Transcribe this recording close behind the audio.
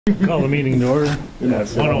Call the meeting to order. Yeah,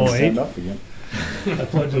 It's 1:08. up again. I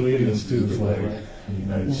pledge allegiance to the flag of the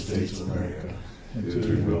United States of America and to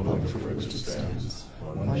the republic for which it stands,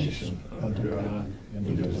 one nation, under God,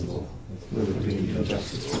 indivisible, with liberty and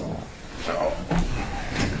justice for all.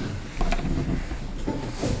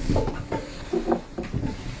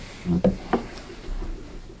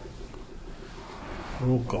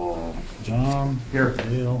 Roll call. John? Here.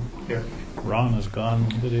 Dale? Here. Ron is gone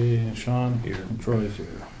today. Sean? Here. And Troy's here.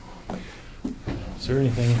 Is there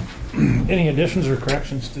anything, any additions or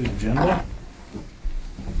corrections to the agenda?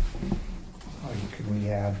 Could we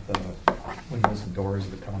add the windows and doors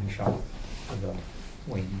of the county shop for the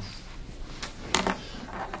wings?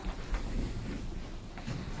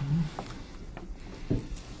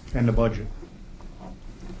 And the budget.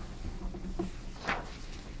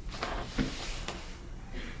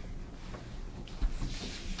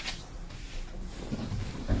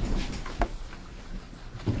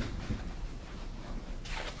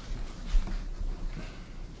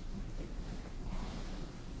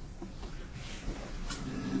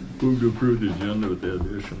 Move to approve the agenda with the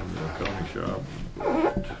addition of the county shop.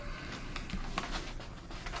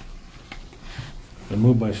 Been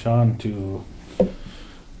moved by Sean to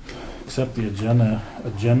accept the agenda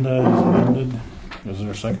as amended. Is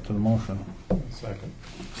there a second to the motion? Second.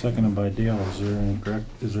 Seconded by Dale.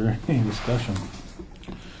 Is there any discussion?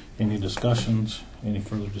 Any discussions? Any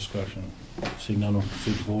further discussion? Seeing none, we'll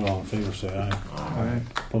proceed to vote. All in favor, say aye. Aye.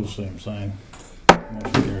 Opposed, same sign.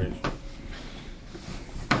 Motion carries.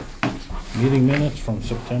 Meeting minutes from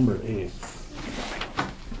September 8th.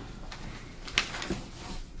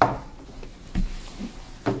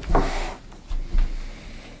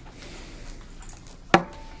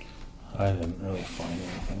 I didn't really find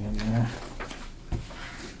anything in there.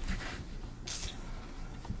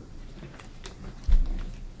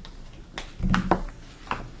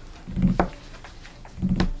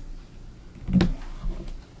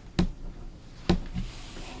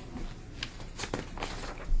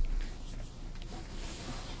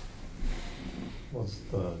 Was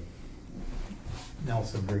the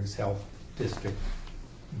Nelson Griggs Health District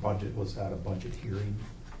budget, was that a budget hearing?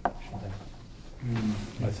 Should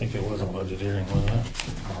that- I think it was a budget hearing, wasn't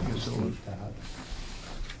it? I'll just leave that.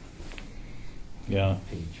 Yeah.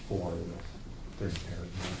 Page 4, the third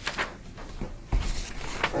paragraph.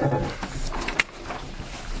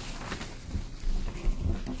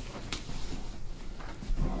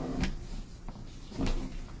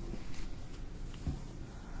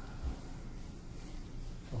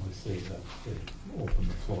 Obviously, they open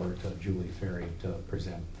the floor to Julie Ferry to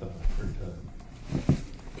present or to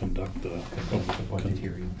Conduct the conduct the budget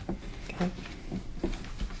hearing. Okay.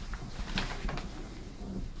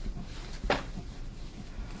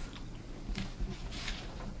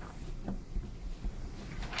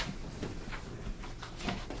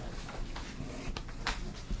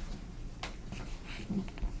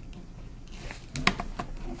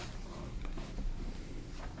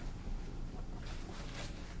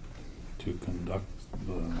 to conduct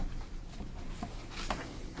the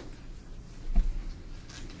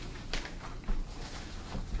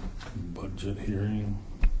budget hearing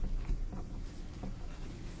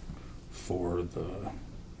for the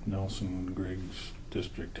Nelson Griggs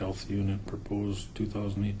District Health Unit proposed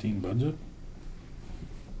 2018 budget.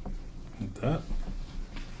 Like that.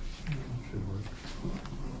 Should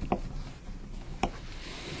work.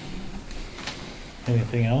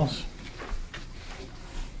 Anything else?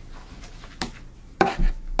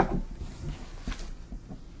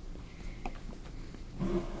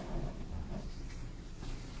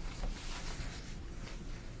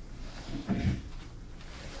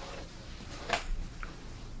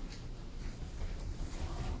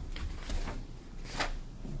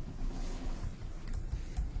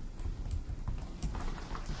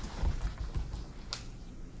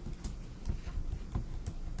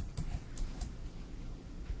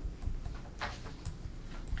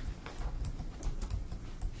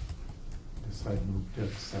 I'd move to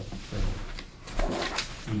accept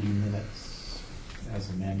the meeting minutes as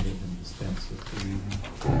amended and dispense with the reading.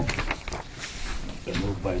 Been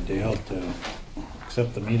moved by Dale to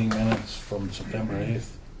accept the meeting minutes from September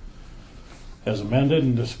 8th as amended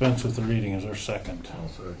and dispense with the reading. Is there a second?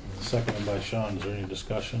 Seconded by Sean. Is there any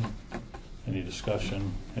discussion? Any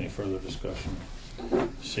discussion? Any further discussion?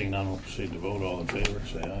 Seeing none, we'll proceed to vote. All in favor,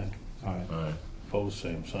 say aye. Aye. Opposed,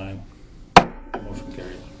 same sign. Motion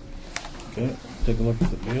carries. Okay, take a look at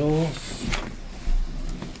the bills.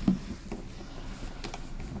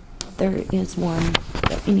 There is one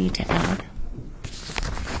that we need to add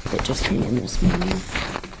that just came in this morning.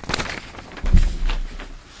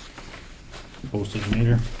 postage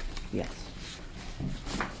meter Yes.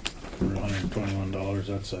 for $121.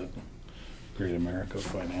 That's at Great America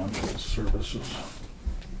Financial Services.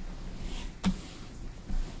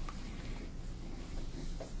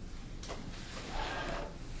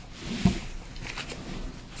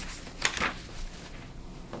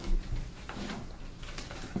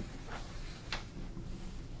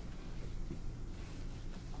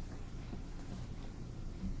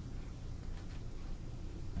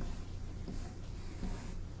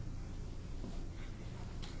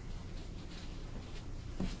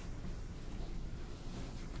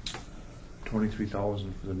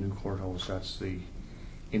 $23,000 for the new courthouse, that's the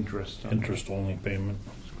interest. on- Interest only payment,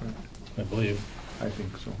 That's correct. I believe. I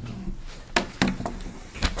think so.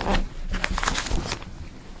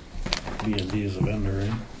 B&D is a vendor,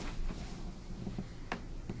 right?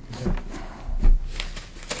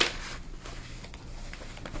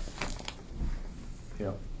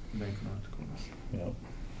 Yep, Bank of North Dakota. Yep.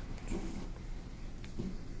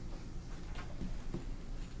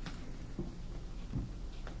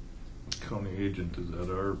 County agent, is that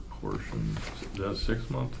our portion? Is that 6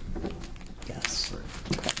 month? Yes.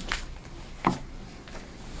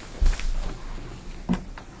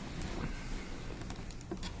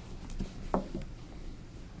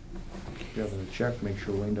 If you have a check, make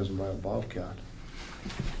sure Wayne doesn't buy a Bobcat.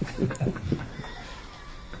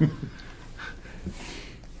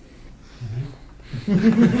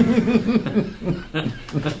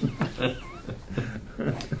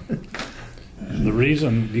 The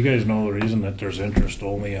reason, you guys know the reason that there's interest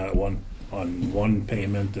only on one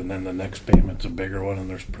payment and then the next payment's a bigger one and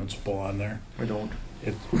there's principal on there? I don't.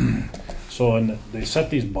 It, so they set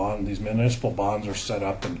these municipal bonds are set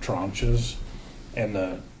up in tranches, and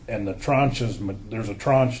the tranches, there's a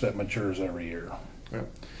tranche that matures every year. Yep.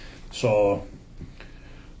 So,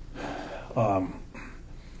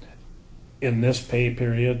 in this pay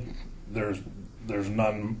period,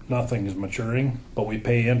 nothing is maturing, but we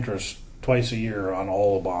pay interest twice a year on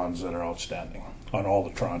all the bonds that are outstanding, on all the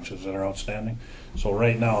tranches that are outstanding. So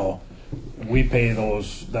right now, we pay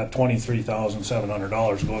that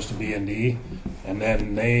 $23,700 goes to B&D, and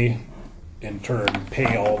then they, in turn,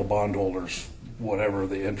 pay all the bondholders whatever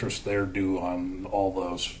the interest they're due on all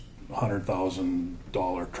those $100,000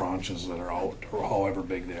 tranches that are out, or however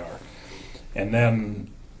big they are. And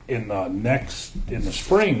then in the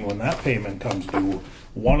spring, when that payment comes due,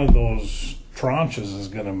 one of those tranches is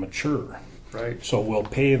going to mature. Right. So we'll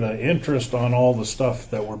pay the interest on all the stuff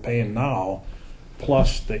that we're paying now,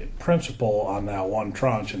 plus the principal on that one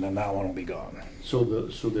tranche, and then that one will be gone. So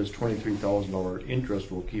this $23,000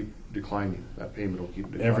 interest will keep declining, that payment will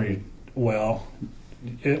keep declining? Well,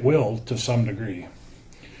 it will to some degree.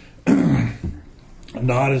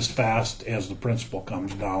 Not as fast as the principal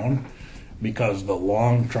comes down, because the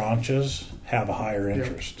long tranches have a higher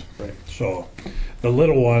interest. Right. So the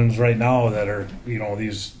little ones right now that are,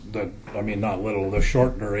 the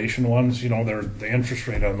short duration ones, the interest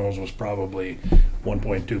rate on those was probably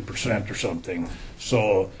 1.2% or something.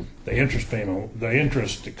 So the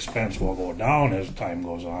interest expense will go down as time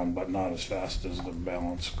goes on, but not as fast as the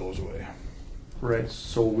balance goes away. Right,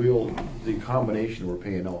 so the combination, we're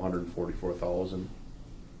paying now $144,000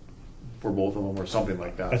 for both of them, or something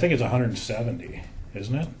like that? I think it's 170,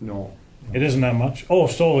 isn't it? No. It isn't that much? Oh,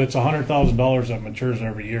 so it's $100,000 that matures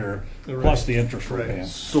every year, plus the interest we're paying.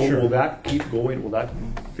 So Sure. will that keep going, will that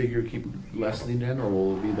figure keep lessening then, or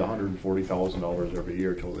will it be the $140,000 every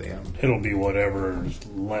year till the end? It'll be whatever's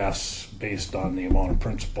less based on the amount of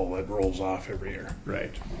principal that rolls off every year.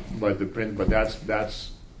 Right. But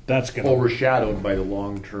that's That's gonna, overshadowed by the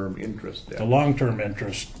long-term interest then. the long-term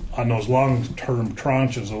interest on those long-term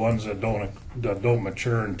tranches, the ones that don't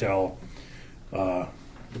mature until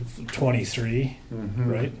 23,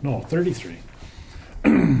 right? No, 33.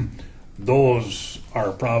 Those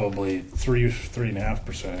are probably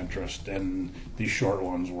 3.5% interest, and these short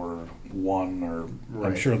ones were 1, or I'm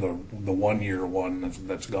Right. sure the 1 year one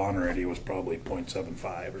that's gone already was probably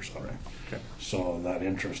 0.75 or something. Okay. So that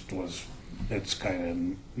interest it's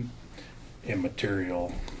kind of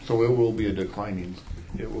immaterial. So it will be a declining,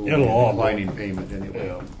 It'll all go- declining payment anyway.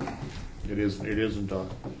 Yeah. It isn't a,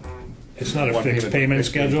 It's not a One fixed payment, payment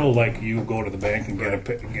fixed schedule like you go to the bank and get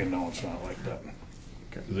no, it's not like that.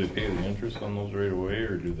 Do they pay the interest on those right away,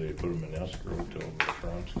 or do they put them in escrow till the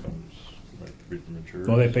tranche comes, matures?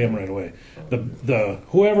 No, they pay them right away. The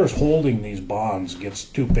whoever's holding these bonds gets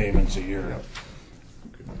 2 payments a year,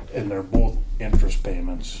 and they're both interest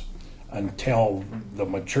payments until the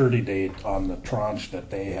maturity date on the tranche that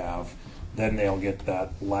they have. Then they'll get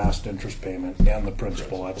that last interest payment and the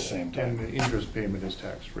principal at the same and time. the interest payment is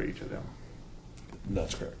tax-free to them.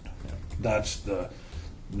 That's correct. that's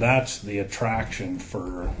the attraction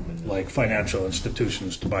for like financial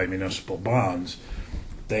institutions to buy municipal bonds.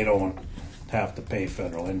 They don't have to pay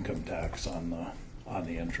federal income tax on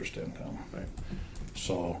the interest income. Right.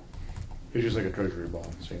 So It's just like a treasury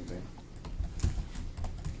bond, same thing.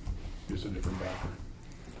 Just a different backer.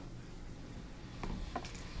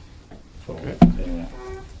 so Okay. anyway.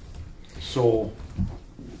 So,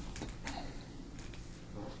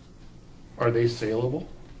 are they saleable?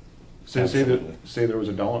 Absolutely. Say there was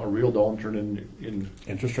a real downturn in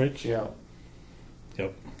Interest rates? yeah.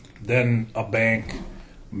 Yep. Then a bank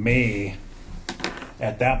may,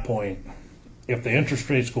 at that point, if the interest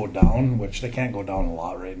rates go down, which they can't go down a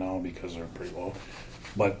lot right now because they're pretty low,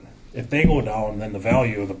 but if they go down, then the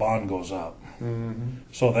value of the bond goes up. Mm-hmm.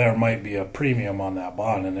 So there might be a premium on that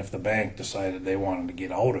bond, and if the bank decided they wanted to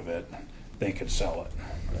get out of it, they could sell it.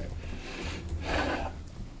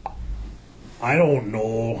 I don't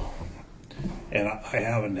know, and I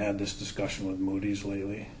haven't had this discussion with Moody's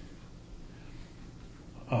lately.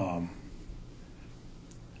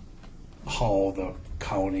 How the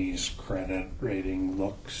county's credit rating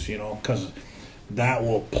looks, because that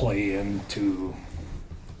will play into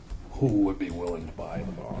who would be willing to buy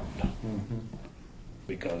the bond. Mm-hmm.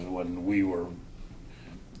 Because when we were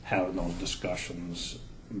having those discussions,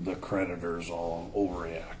 the creditors all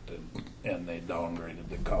overreacted and they downgraded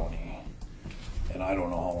the county. And I don't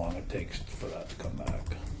know how long it takes for that to come back.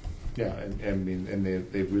 Yeah, and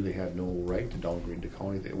they really had no right to downgrade the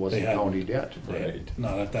county. It wasn't They had- county debt. Right.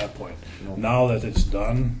 Not at that point. No. Now that it's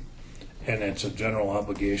done and it's a general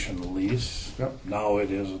obligation lease, Yep. now it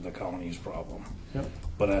is the county's problem. Yep.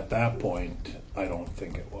 But at that point, I don't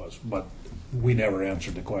think it was. But we never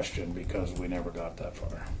answered the question because we never got that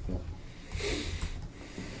far. No.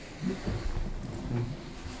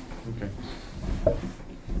 Okay.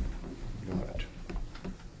 Got it.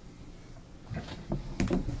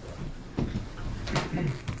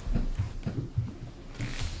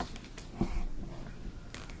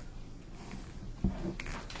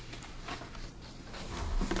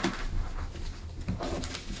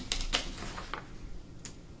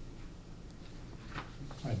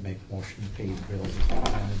 I'd make a motion to pay the bills as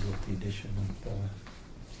presented with the addition of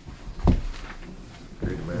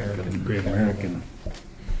Great American. Great American.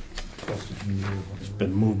 postage meter or whatever.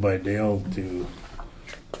 Been moved by Dale to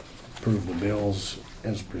approve the bills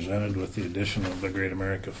as presented with the addition of the Great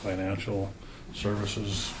America Financial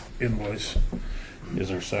Services invoice. Is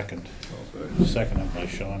there a second? Seconded by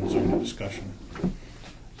Sean. Is there any discussion?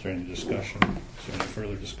 Is there any discussion? Is there any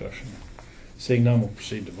further discussion? Seeing none, we'll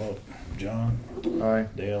proceed to vote. John? Aye.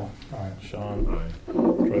 Dale? Aye. Sean? Aye.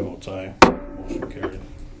 Troy votes aye. Motion carried.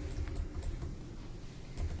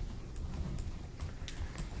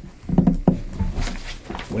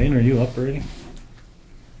 Wayne, are you up already?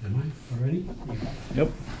 Am I already? Yep.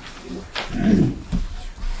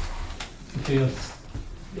 Okay, let's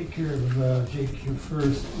take care of Jake here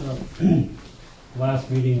first. Last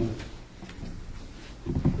meeting,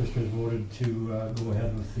 Commissioners voted to go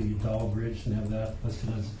ahead with the Doll Bridge and have that listed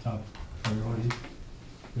as a top priority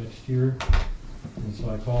next year. And so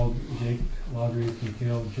I called Jake Laudry from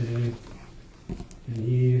KLJ, and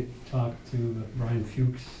he talked to Brian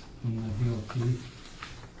Fuchs from the DOT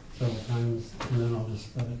several times, and then I'll just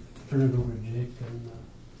turn it over to Jake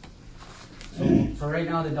and So right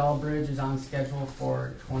now, the Doll Bridge is on schedule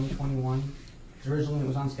for 2021. 'Cause originally it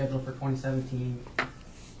was on schedule for 2017.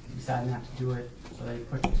 He decided not to do it, so they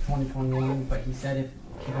pushed it to 2021. But he said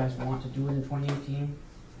if you guys want to do it in 2018,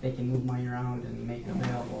 they can move money around and make it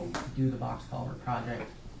available to do the box culvert project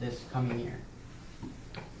this coming year.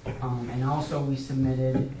 And also we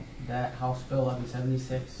submitted that House Bill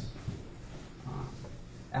 1176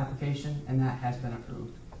 application, and that has been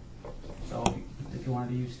approved. So if you wanted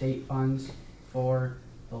to use state funds for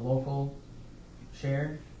the local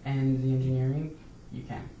share and the engineering, you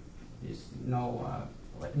can. There's no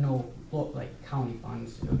county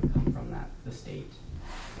funds. It would come from the state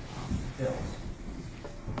bills.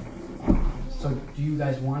 So do you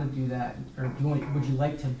guys want to do that, or would you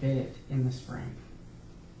like to bid it in the spring?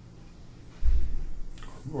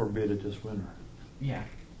 Or bid it this winter. Yeah,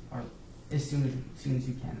 or as soon as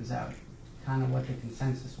you can. Is that kind of what the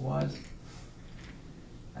consensus was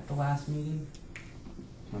at the last meeting?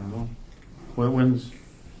 I don't know. When's?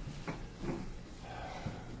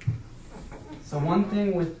 So one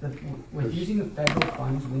thing with using the federal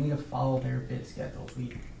funds, we need to follow their bid schedules.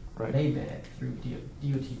 Right. They bid it through DOT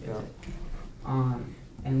bids Yeah. it.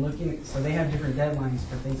 And so they have different deadlines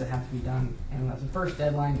for things that have to be done. And the first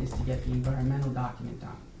deadline is to get the environmental document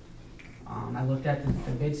done. I looked at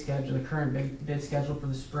the bid schedule, the current bid schedule for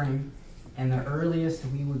the spring, and the earliest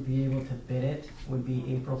we would be able to bid it would be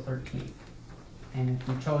April 13th. And if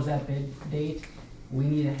we chose that bid date, we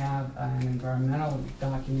need to have an environmental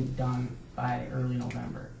document done by early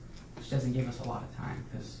November, which doesn't give us a lot of time,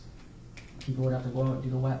 because people would have to go out and do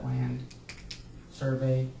the wetland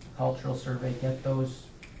survey, cultural survey, get those,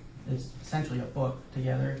 it's essentially a book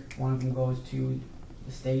together. One of them goes to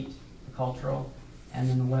the state, the cultural, and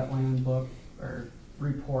then the wetland book or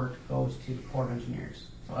report goes to the Corps of Engineers.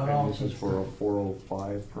 So it all And this is takes for a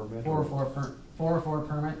 405 permit? 404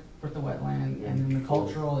 permit with the wetland, and then the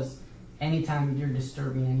cultural is anytime you're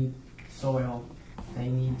disturbing any soil, they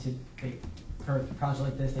need to, for a project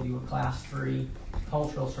like this, they do a class 3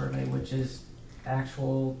 cultural survey, which is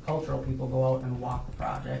actual cultural people go out and walk the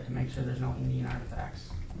project to make sure there's no Indian artifacts,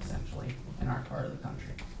 essentially, in our part of the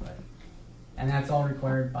country. And that's all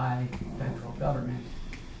required by federal government.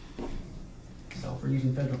 So if we're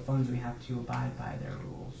using federal funds, we have to abide by their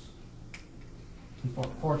rules.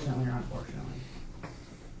 Fortunately or unfortunately.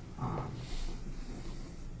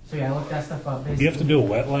 So yeah, I looked that stuff up. Do you have to do a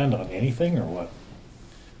wetland on anything or what?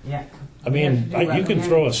 Yeah. I We have mean, to do you can wetland.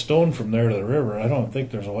 throw a stone from there to the river. I don't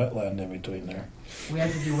think there's a wetland in between there. We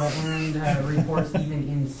have to do wetland reports even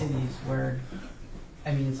in cities where,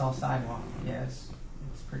 I mean, it's all sidewalk. Yeah, it's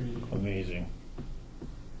pretty Amazing.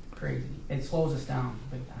 crazy. It slows us down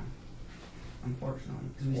big time, unfortunately,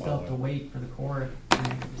 because we still have to Wow. wait for the Corps to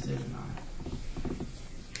make a decision on it.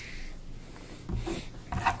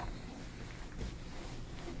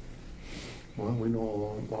 Well, we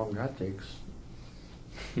know how long that takes.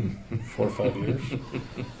 4 or 5 years. It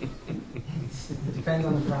depends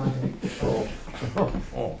on the project.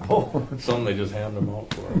 Oh, some they just hand them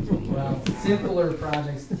out for. And some Well, simpler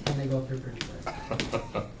projects tend to go through pretty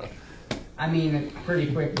quick. I mean,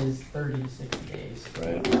 pretty quick is 30 to 60 days.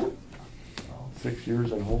 Right. So, 6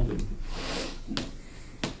 years and holding.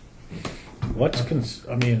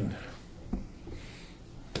 I mean,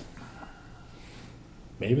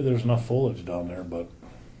 maybe there's enough foliage down there, but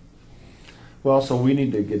Well, so we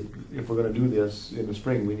need to get, if we're gonna do this in the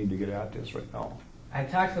spring, we need to get at this right now. I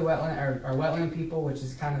talked to the wetland, our wetland people, which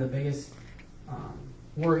is kind of the biggest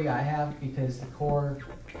worry I have, because the Corps,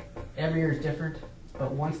 every year is different,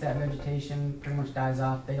 but once that vegetation pretty much dies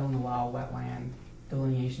off, they don't allow wetland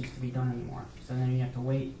delineations to be done anymore. So then you have to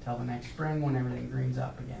wait till the next spring when everything greens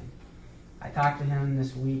up again. I talked to him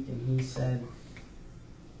this week and he said,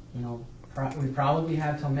 you know, we probably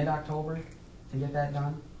have till mid-October to get that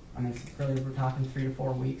done. I mean, it's really, we're talking 3 to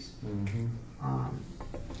 4 weeks.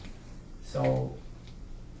 So,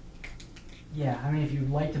 yeah, I mean, if you'd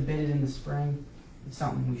like to bid it in the spring, it's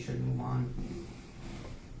something we should move on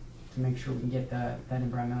to make sure we can get that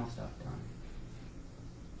environmental stuff done.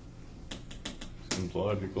 Seems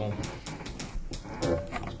logical,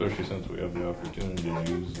 especially since we have the opportunity to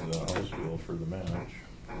use the House wheel for the match,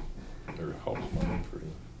 or house money for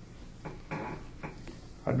the.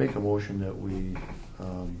 I'd make a motion that we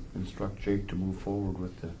instruct Jake to move forward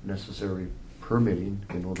with the necessary permitting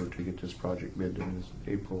in order to get this project bid in this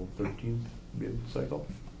April 13th bid cycle,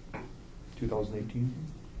 2018.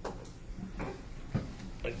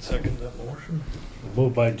 I'd second that motion.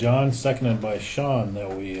 moved by John, seconded by Sean,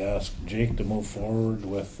 that we ask Jake to move forward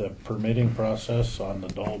with the permitting process on the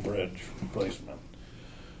Dull Bridge replacement.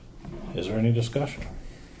 Is there any discussion?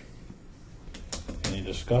 Any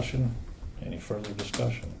discussion? Any further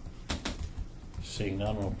discussion? Seeing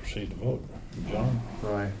none, we'll proceed to vote. John?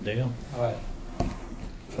 Right. Dale? Aye.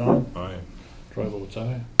 Sean? Aye. Troy votes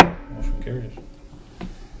aye. Motion carries.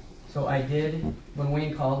 So I did, when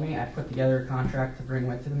Wayne called me, I put together a contract to bring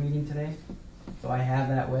with to the meeting today. So I have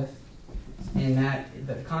that with. And that,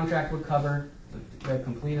 the contract would cover the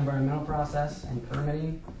complete environmental process and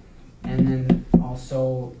permitting, and then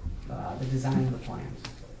also the design of the plans.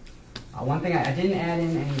 One thing, I didn't add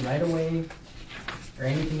in any right-of-way or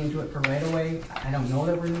anything into it for right-of-way. I don't know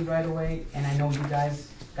that we need right-of-way, and I know you guys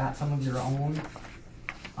got some of your own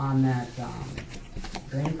on that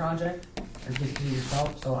drain project, or just do it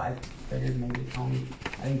yourself, so I figured maybe the county,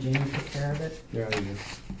 I think Jamie took care of it. Yeah, you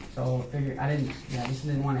So figured, just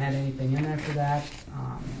didn't want to add anything in there for that,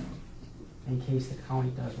 in case the county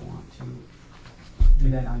does want to do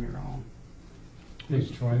that on your own. I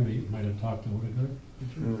think Troy might have talked a little bit.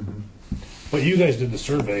 But you guys did the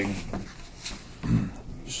surveying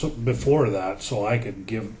before that, so I could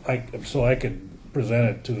present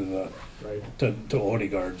it to the right. to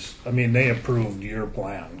Odegaard's. I mean, they approved your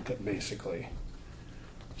plan basically,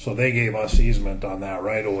 so they gave us easement on that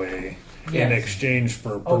right away in Yes. exchange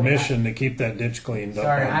for permission to keep that ditch cleaned up.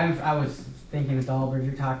 Sorry, I was thinking of Dahlberg,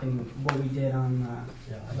 you're talking what we did on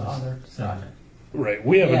the other project. Right,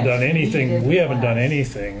 we haven't Yes, done we anything. did We haven't done plans.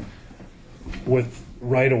 anything with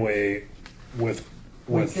right away with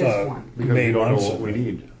this one. Because May we don't know Munson. what we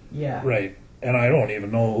need. Yeah. Right, and I don't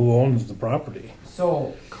even know who owns the property.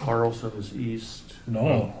 So, Carlson's east.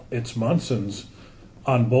 No, it's Munson's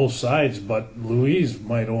on both sides, but Louise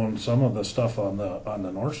might own some of the stuff on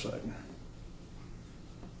the north side.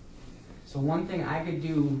 so one thing I could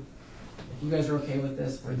do, if you guys are okay with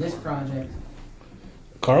this, for this project,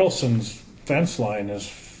 Carlson's fence line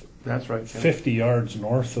is That's right, Ken. 50 yards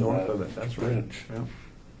north of North that of it, that's right. bridge. Yeah.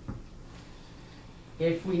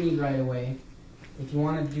 if we need right away, if you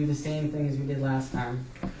want to do the same thing as we did last time,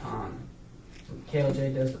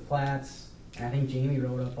 KLJ does the plats, and I think Jamie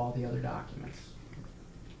wrote up all the other documents.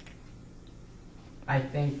 I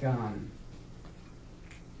think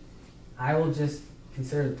I will just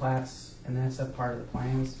consider the plats, and that's a part of the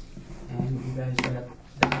plans, and you guys write up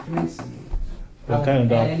the documents. And What kind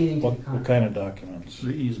of add anything to the what contract. kind of documents?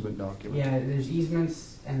 The easement document. Yeah, there's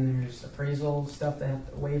easements and there's appraisal stuff that have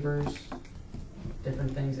waivers,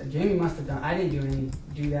 different things. And Jamie must have done. I didn't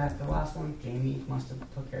do that the last one. Jamie must have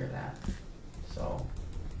took care of that. So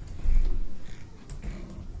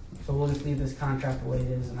we'll just leave this contract the way it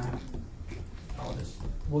is, and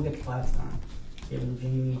we'll get the plats done. Give it to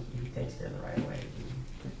Jamie. He takes care of the right of way.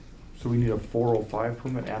 So we need a 405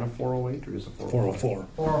 permit and a 408, or just a 405?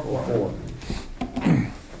 404. 404.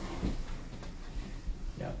 404.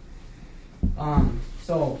 Yep.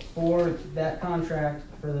 So for that contract,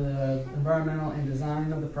 for the environmental and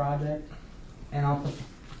design of the project, and I'll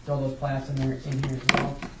throw those plats in here as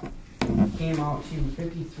well, came out to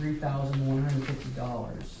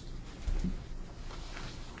 $53,150.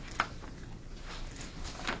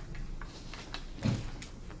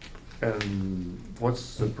 And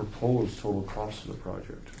what's the proposed total cost of the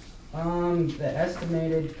project? The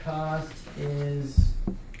estimated cost is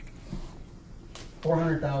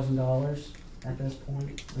 $400,000 at this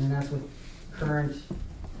point, and that's with current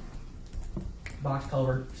box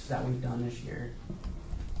culverts that we've done this year.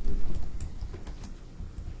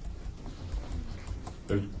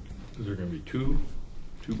 Is there gonna be two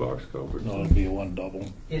box culverts? No, it'd be one double.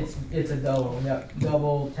 It's a double, yep,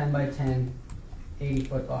 double 10 by 10,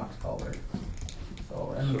 80-foot box culvert.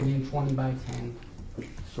 So it'll be 20 by 10.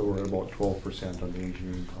 So we're at about 12% on the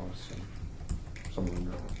engineering costs, and somewhere in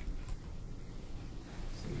there.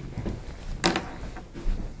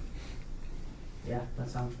 Yeah, that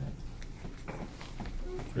sounds good.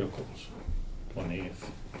 Real close. 1/8.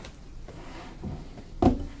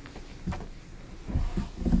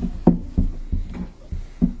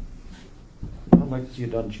 I'd like to see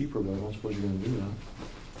it done cheaper, but I don't suppose you're gonna do that.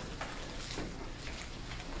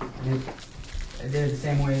 I did it the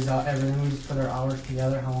same way as everything. We just put our hours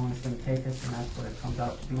together, how long it's going to take us, and that's what it comes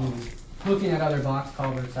out to be. Looking at other box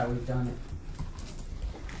culverts that we've done,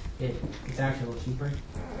 it's actually a little cheaper.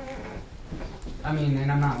 I mean,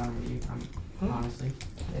 and I'm not lying to you, honestly,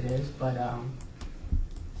 it is, but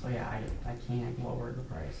so yeah, I can't lower the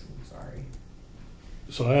price. I'm sorry.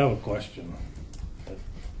 So I have a question.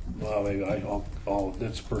 Well, maybe I'll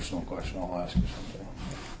it's a personal question. I'll ask you something.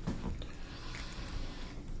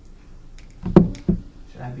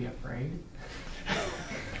 Should I be afraid?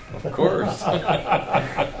 Of course.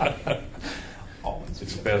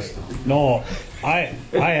 It's best to be. No, I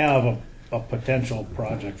have a potential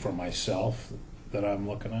project for myself that I'm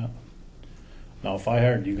looking at. Now, if I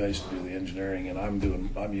hired you guys to do the engineering and I'm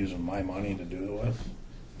using my money to do it with,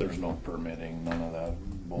 there's no permitting, none of that.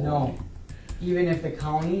 No. Even if the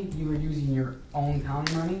county, you were using your own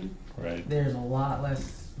county money, Right. there's a lot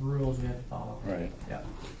less rules we have to follow. Right. Yeah.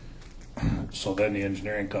 So then the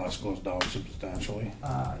engineering cost goes down substantially.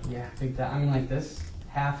 Yeah, big time. I mean, like this,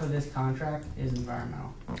 half of this contract is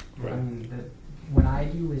environmental. Right. I mean, what I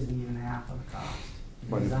do isn't even half of the cost.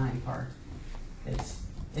 The Right. design part. And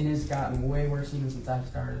it's gotten way worse even since I've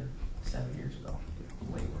started 7 years ago.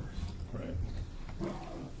 Way worse. Right.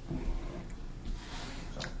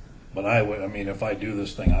 So, But I mean, if I do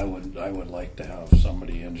this thing, I would like to have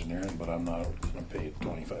somebody engineering, but I'm not gonna pay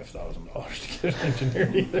 $25,000 to get an engineer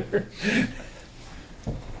either.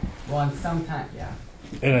 well, and sometimes, yeah.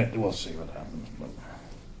 And we'll see what happens, but.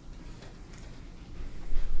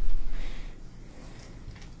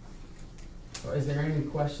 So is there any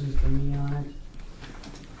questions for me on it?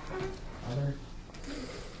 Other?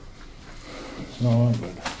 No, I'm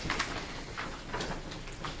good.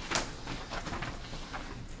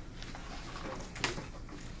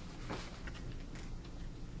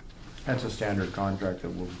 That's a standard contract that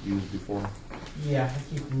we've used before. Yeah, I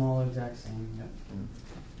keep them all exact same, yep.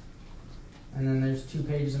 And then there's 2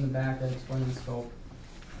 pages in the back that explain the scope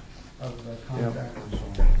of the contract.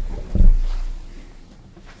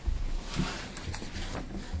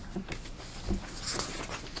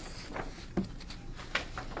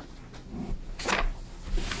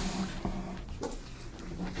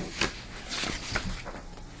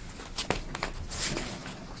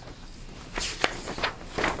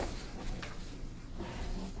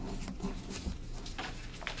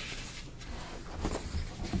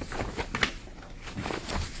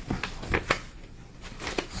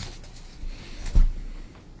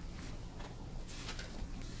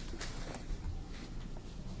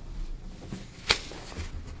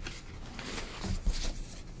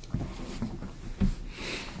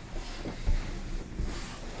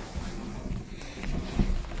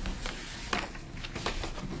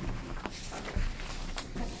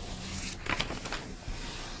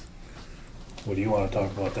 Well, do you want to talk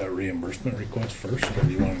about that reimbursement request first, or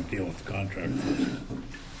do you want to deal with the contract first? You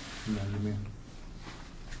know what I mean?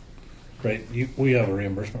 Right, we have a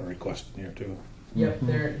reimbursement request in here too. Yep,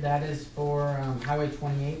 that is for Highway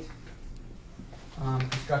 28,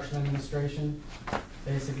 construction administration.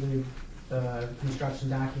 Basically, the construction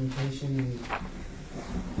documentation and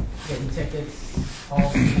getting tickets, all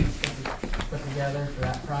put together for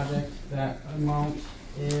that project. That amount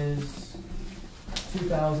is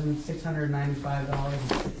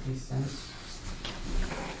 $2,695.60.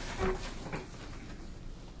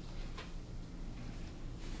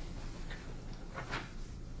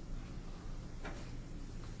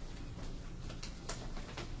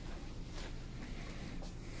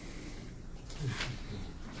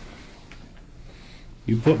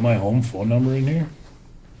 You put my home phone number in here?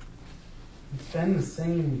 It's been the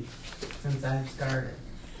same since I've started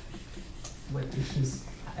with these.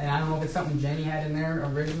 And I don't know if it's something Jenny had in there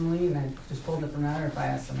originally, and I just pulled it from that, or if I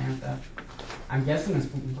asked Samantha. I'm guessing it's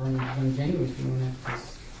from when Jenny was doing it,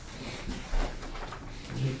 'cause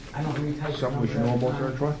I don't retype the Something we should number know every about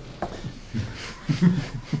there, time. Troy?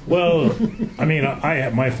 Well, I mean,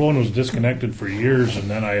 my phone was disconnected for years, and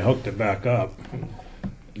then I hooked it back up.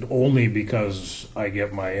 Only because I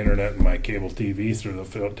get my internet and my cable TV through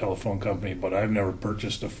the telephone company, but I've never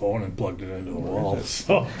purchased a phone and plugged it into the wall.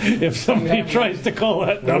 So if somebody tries to call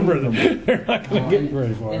that number, then they're not going to get very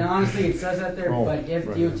And far. honestly, it says that there, Oh, but if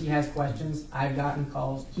right. DOT has questions, I've gotten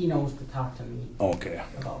calls. He knows to talk to me Okay.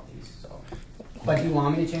 about these, so. But do you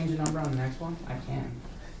want me to change the number on the next one? I can.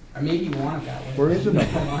 Or maybe you want it that way. Where is the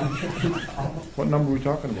number? number? What number are we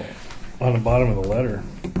talking about? On the bottom of the letter,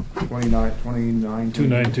 29?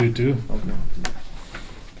 2922. Okay.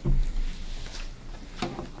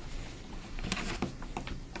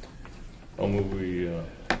 I'll move we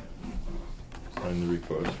sign the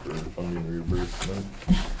request for funding reimbursement.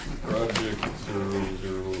 Project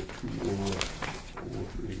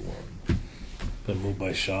 0020031. Been moved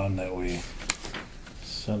by Sean that we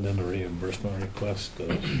send in a reimbursement request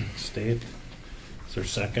to state. Is there a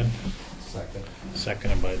second? Second.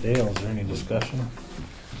 Seconded by Dale. Is there any discussion?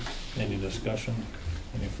 Any discussion?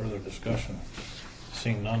 Any further discussion?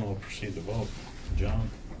 Seeing none, we'll proceed to vote. John?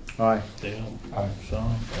 Aye. Dale? Aye.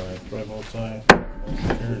 Sean? Aye. Troy votes aye.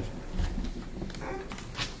 Motion carries.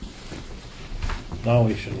 Now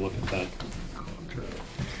we should look at that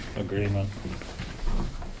agreement.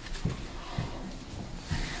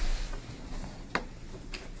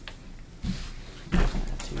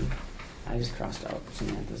 I just crossed out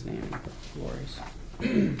Samantha's name and put Lori's.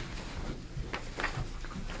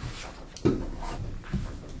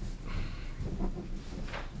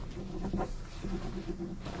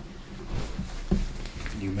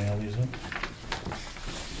 You mail these in?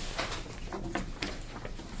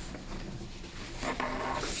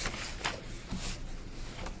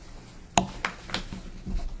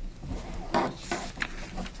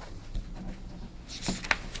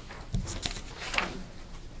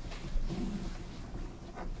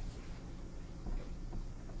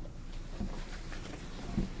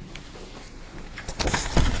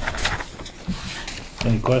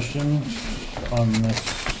 Any questions on this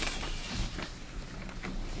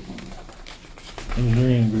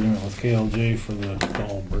engineering agreement with KLJ for the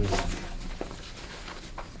Gall Bridge?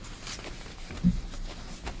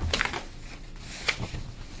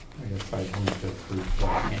 I guess I move to approve the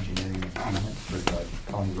engineering agreement for the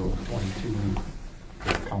County Road 22,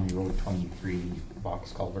 the County Road 23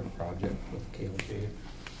 box culvert project with KLJ.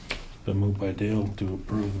 Been moved by Dale to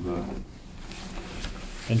approve the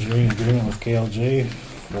engineering agreement with KLJ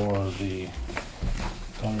for the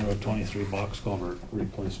County Road 23 box culvert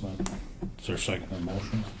replacement. Is there a second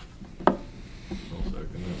motion? I'll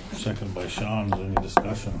second it. Second by Sean. Is there any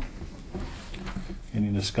discussion?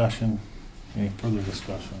 Any discussion? Any further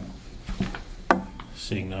discussion?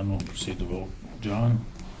 Seeing none, we'll proceed to vote. John?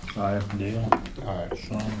 Aye. Dale? Aye.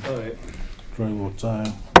 Sean? Aye. Troy votes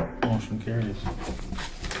aye. Motion carries.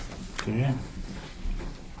 Okay.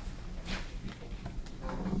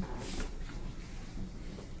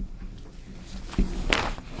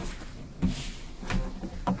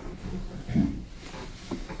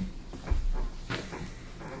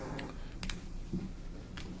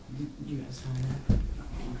 You guys sign that?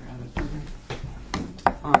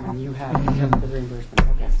 I'll grab it. And you have the reimbursement.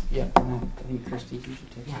 Okay. Yep. And I think Kirsty, you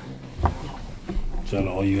should take it. Is that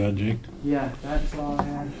all you had, Jake? Yeah, that's all I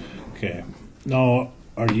had. Okay. Now,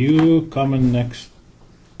 are you coming next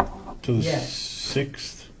to the Yes.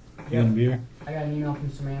 6th? You Yep. gonna be here? I got an email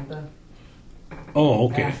from Samantha. Oh,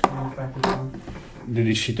 okay. Asking if I could come.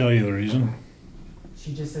 Did she tell you the reason?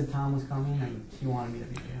 she just said Tom was coming and she wanted me to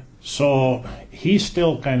be there. So he's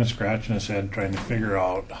still kind of scratching his head trying to figure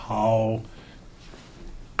out how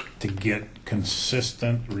to get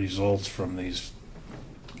consistent results from these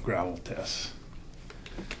gravel tests.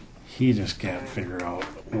 He just can't figure out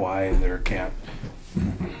why there can't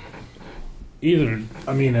either.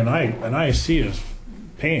 I mean, and I see his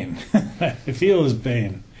pain. I feel his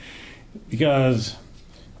pain because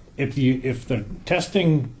if the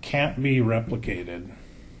testing can't be replicated,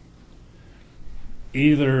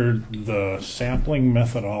 either the sampling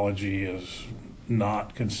methodology is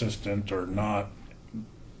not consistent or not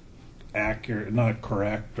accurate, not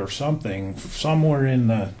correct, or something somewhere in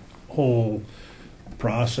the whole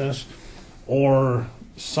process, or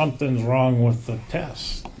something's wrong with the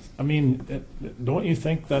test. I mean, don't you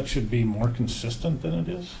think that should be more consistent than it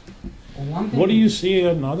is? Well, one thing, What do you see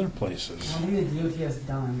in other places? one thing the DOT has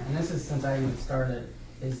done, and this is since I even started,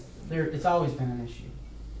 is it's always been an issue.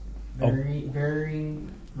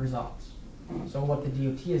 Varying results. So what the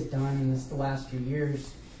DOT has done in the last few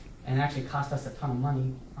years, and it actually cost us a ton of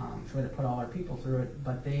money, we had to put all our people through it,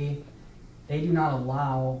 but they do not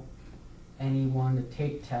allow anyone to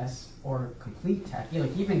take tests or complete tests.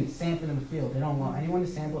 Like even sampling in the field, they don't allow anyone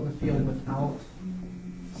to sample in the field without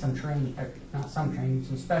some training,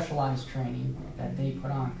 some specialized training that they put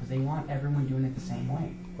on, because they want everyone doing it the same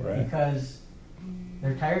way. Right. Because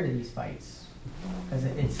they're tired of these fights. Because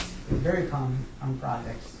it's very common on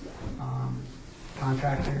projects.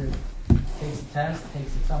 Contractor takes a test,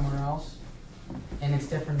 takes it somewhere else, and it's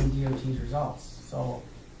different than DOT's results. So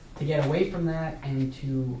to get away from that and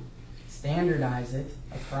to standardize it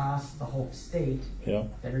across the whole state, Yeah.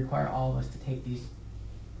 they require all of us to take these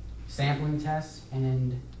sampling tests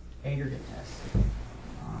and aggregate tests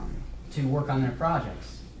to work on their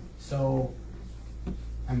projects. So,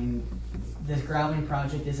 I mean, this graveling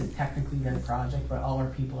project isn't technically their project, but all our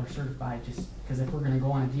people are certified just because if we're going to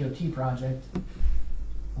go on a DOT project,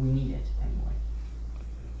 we need it anyway.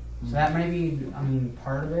 So that may be, I mean,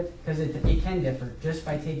 part of it, because it can differ just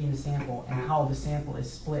by taking the sample and how the sample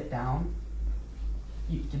is split down.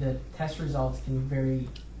 The test results can vary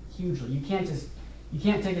hugely. You can't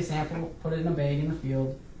take a sample, put it in a bag in the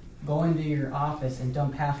field, go into your office and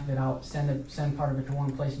dump half of it out, send part of it to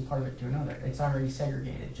one place and part of it to another. It's already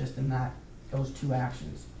segregated just in those two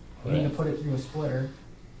actions. You need to put it through a splitter,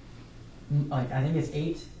 like I think it's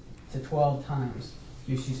 8 to 12 times.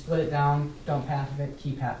 You split it down, dump half of it,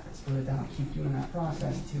 keep half of it, split it down, keep doing that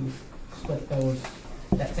process to split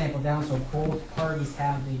that sample down so both parties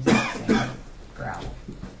have the exact same gravel.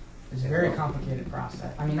 It's a very complicated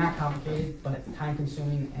process. I mean, not complicated, but time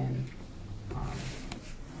consuming and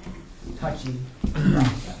touchy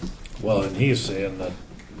process. Well, and he's saying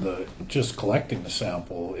that just collecting the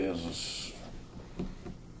sample is,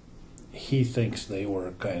 he thinks they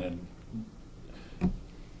were kind of,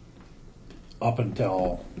 up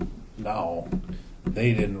until now,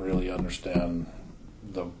 they didn't really understand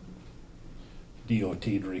the DOT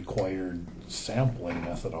required sampling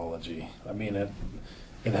methodology. I mean,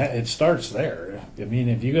 it starts there. I mean,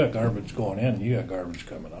 if you got garbage going in, you got garbage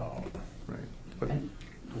coming out. Right.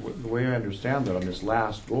 But the way I understand that on this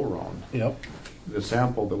last go-around, Yep. the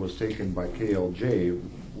sample that was taken by KLJ,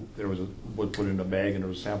 was put in a bag, and there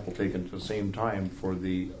was a sample taken at the same time for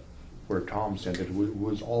where Tom sent it,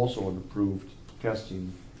 was also an approved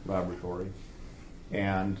testing laboratory,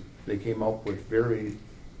 and they came up with very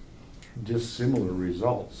dissimilar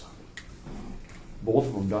results. Both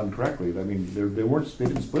of them done correctly. I mean, they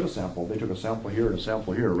didn't split a sample. They took a sample here and a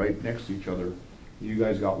sample here, right next to each other. You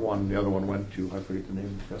guys got one. The other one went to, I forget the name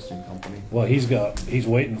of the testing company. Well, he's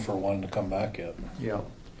waiting for one to come back yet. Yeah.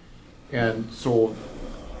 And so,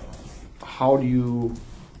 how do you?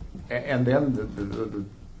 And then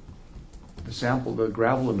the sample, the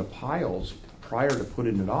gravel in the piles prior to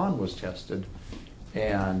putting it on was tested,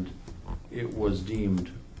 and it was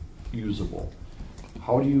deemed usable.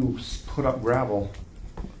 How do you put up gravel,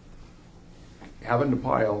 have it in the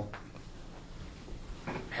pile,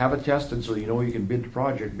 have it tested so you know you can bid the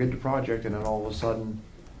project, and then all of a sudden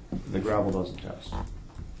the gravel doesn't test?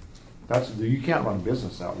 You can't run a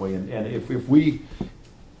business that way. And if we,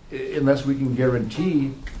 unless we can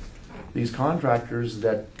guarantee these contractors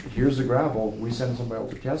that here's the gravel, we send somebody out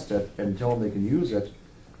to test it and tell them they can use it,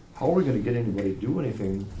 how are we going to get anybody to do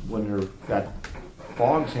anything when that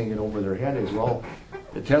fog's hanging over their head as well?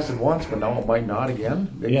 It tested once, but now it might not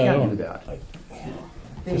again. They can't do that.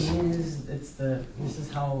 The thing is, this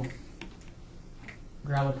is how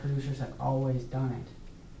gravel producers have always done it.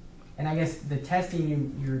 And I guess the testing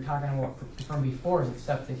you were talking about from before is the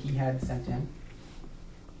stuff that he had sent in.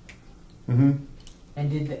 Mm-hmm.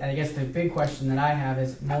 And I guess the big question that I have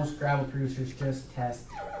is most gravel producers just test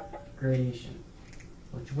gradation,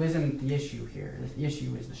 which isn't the issue here. The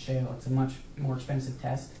issue is the shale. It's a much more expensive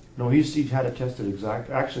test. No, he had it tested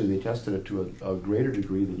actually they tested it to a greater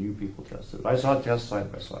degree than you people tested it. I saw it test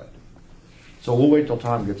side by side. So we'll wait till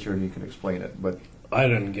Tom gets here and he can explain it, but I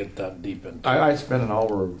didn't get that deep into it. I spent an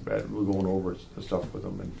hour going over the stuff with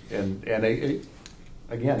him, and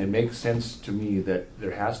again, it makes sense to me that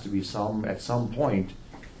there has to be at some point,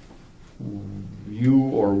 you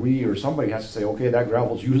or we or somebody has to say, okay, that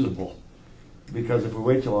gravel's usable. Because if we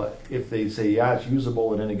wait if they say, yeah, it's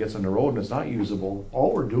usable, and then it gets on the road and it's not usable,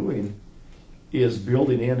 all we're doing is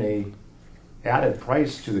building in a added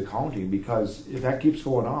price to the county, because if that keeps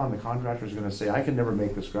going on, the contractor's gonna say, I can never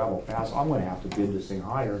make this gravel pass, I'm gonna have to bid this thing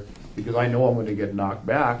higher, because I know I'm gonna get knocked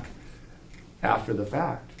back after the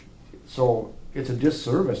fact. So it's a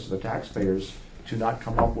disservice to the taxpayers to not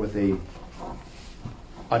come up with a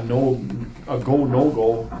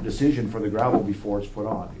no-go decision for the gravel before it's put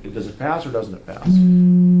on. Does it pass or doesn't it pass?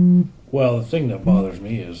 Well, the thing that bothers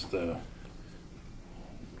me is the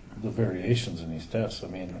variations in these tests. I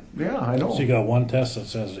mean, Yeah, I know. so you got one test that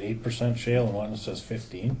says 8% shale and one that says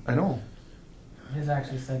 15. I know. His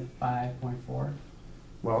actually said 5.4.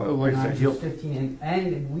 Well, like I said, Ours was 15,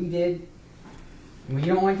 and we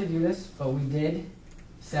don't like to do this, but we did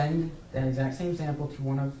send that exact same sample to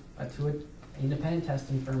an independent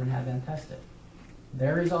testing firm and had them test it.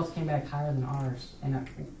 Their results came back higher than ours, and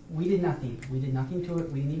we did nothing. We did nothing to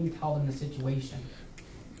it. We didn't even tell them the situation.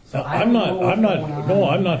 So Now, I don't know what's going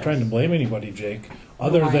on. I'm not trying to blame anybody, Jake,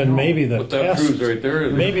 other No, I than know. maybe the What that test. proves right there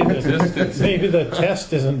is Maybe distance. maybe the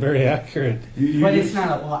test isn't very accurate. But it's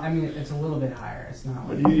not a lot. I mean, it's a little bit higher. It's not.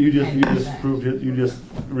 But Like you just 10%. proved it. You just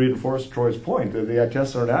reinforced Troy's point that the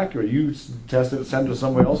tests aren't accurate. You tested it, sent it to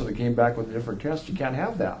somebody else, and it came back with a different test. You can't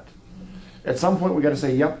have that. At some point, we got to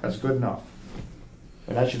say, "Yep, that's good enough,"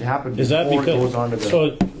 and that should happen Is that before it goes on to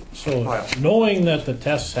because the. so file. knowing that the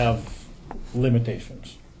tests have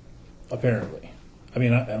limitations, apparently. I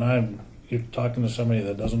mean, you're talking to somebody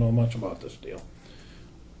that doesn't know much about this deal.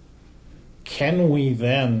 Can we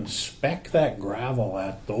then spec that gravel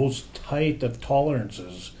at those tight of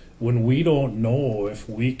tolerances when we don't know if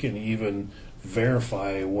we can even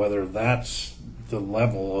verify whether that's the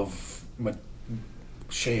level of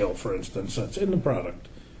shale, for instance, that's in the product?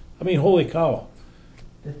 I mean, holy cow.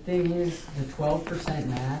 The thing is, the 12%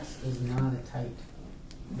 max is not a tight.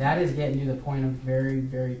 That is getting to the point of very,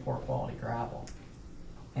 very poor quality gravel.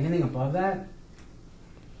 Anything above that,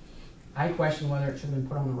 I question whether it should have been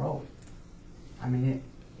put on the road. I mean,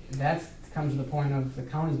 that comes to the point of the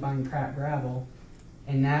county's buying crap gravel,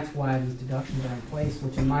 and that's why these deductions are in place,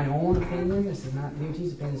 which in my own opinion, this is not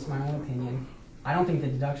DOT's opinion, this is my own opinion, I don't think the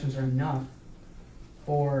deductions are enough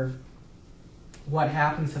for what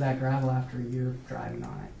happens to that gravel after a year of driving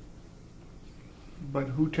on it. But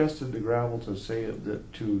who tested the gravel to say that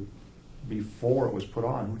before it was put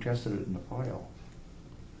on? Who tested it in the pile?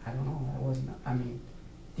 I don't know, that wasn't, I mean,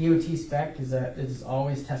 DOT spec is that it's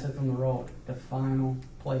always tested from the road, the final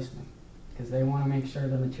placement, because they want to make sure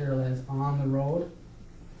the material that is on the road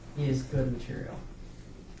is good material.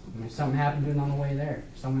 I mean, if something happened to it on the way there,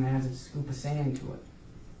 if someone adds a scoop of sand to it,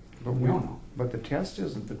 But we don't know. But the test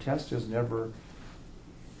isn't. The test is never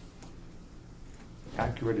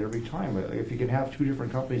accurate every time. If you can have two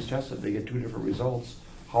different companies test it, they get two different results.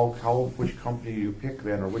 Which company you pick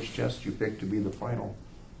then, or which test you pick to be the final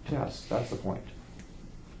test? That's the point.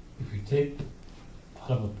 If you take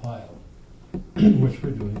out of a pile, which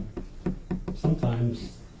we're doing,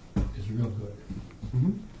 sometimes it's real good.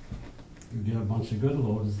 Mm-hmm. You get a bunch of good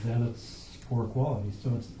loads, then it's poor quality.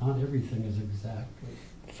 So it's not everything is exactly.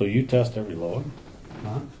 So you test every load?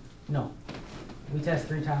 Huh? No, we test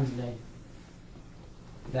 3 times a day.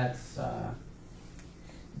 That's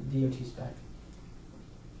DOT spec.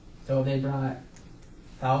 So if they brought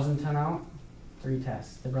 1,000 ton out, 3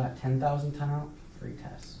 tests. They brought 10,000 ton out, 3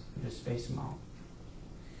 tests. We just space them out.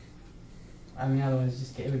 I mean,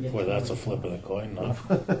 otherwise, it would get. Boy, that's a flip of the coin, no?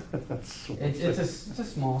 It's a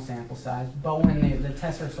small sample size, but when the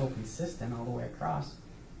tests are so consistent all the way across,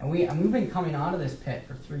 and we've been coming out of this pit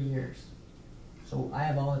for 3 years, so I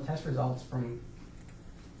have all the test results from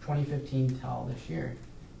 2015 till this year,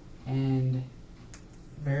 and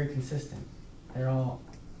very consistent. They're all,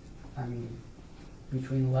 I mean,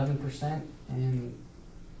 between 11% and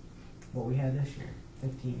what we had this year,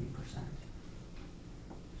 15%.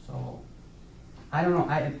 So. I don't know.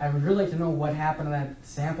 I would really like to know what happened to that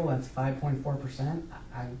sample. That's 5.4%.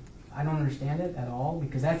 I don't understand it at all,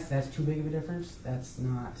 because that's too big of a difference. That's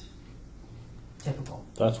not typical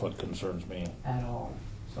That's what concerns me. at all.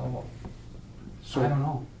 So So, I don't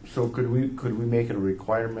know. So could we make it a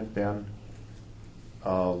requirement then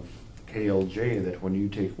of KLJ that when you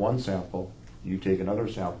take one sample, you take another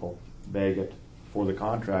sample, bag it for the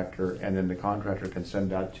contractor, and then the contractor can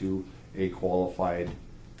send that to a qualified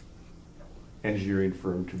engineering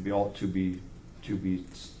firm to be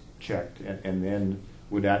checked, and then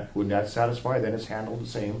would that satisfy? Then it's handled the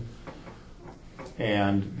same,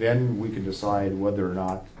 and then we can decide whether or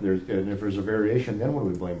not and if there's a variation, then what do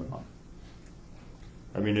we blame it on?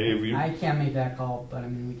 I mean, if you, I can't make that call, but I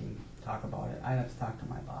mean, we can talk about it. I'd have to talk to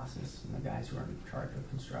my bosses and the guys who are in charge of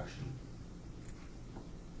construction.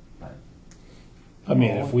 But I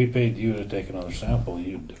mean, if we paid you to take another sample,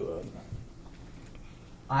 you'd do it.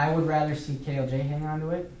 I would rather see KLJ hang on to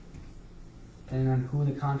it. Depending on who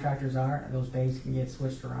the contractors are, those bags can get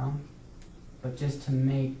switched around. But just to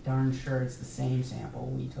make darn sure it's the same sample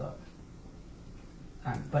we took.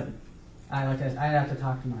 But I'd have to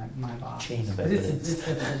talk to my boss. Chain of 'Cause evidence. It's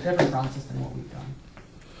a different process than what we've done.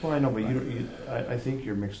 well, I know, but I think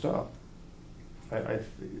you're mixed up.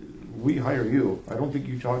 We hire you. I don't think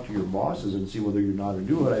you talk to your bosses and see whether you're not to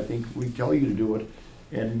do it. I think we tell you to do it,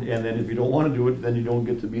 and then if you don't want to do it, then you don't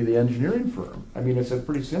get to be the engineering firm. I mean, it's a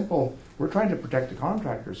pretty simple. We're trying to protect the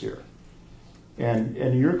contractors here, and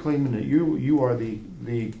you're claiming that you are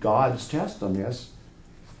the God's test on this,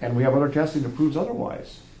 and we have other testing that proves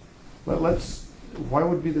otherwise. What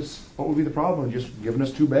would be the problem? Just giving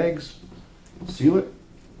us 2 bags, seal it,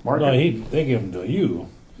 mark No, it. they give them to you.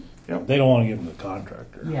 Yep. They don't want to give them to the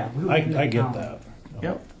contractor. Yeah, I get that.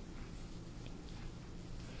 Yep.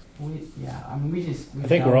 I mean, I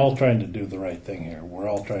think we're all trying to do the right thing here. We're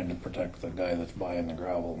all trying to protect the guy that's buying the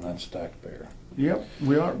gravel, and that's the taxpayer. Yep.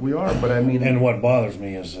 We are. But I mean, And what bothers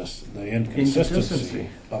me is the inconsistency Inconsistency.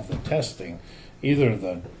 of the testing. Either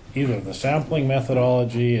the sampling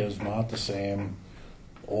methodology is not the same,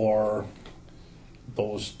 or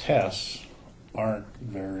those tests aren't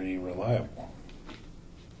very reliable.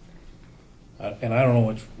 And I don't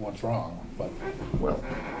know what's wrong, but well,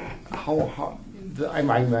 I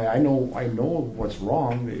know what's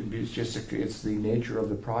wrong. It's the nature of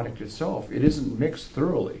the product itself. It isn't mixed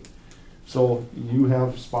thoroughly. So you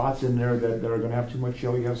have spots in there that are going to have too much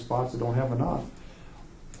yellow. You have spots that don't have enough.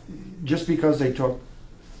 Just because they took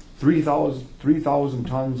 3,000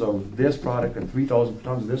 tons of this product and 3,000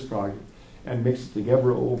 tons of this product and mixed it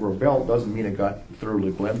together over a belt doesn't mean it got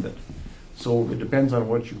thoroughly blended. So it depends on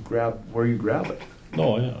what you grab, where you grab it.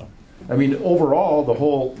 no, yeah. I mean, overall, the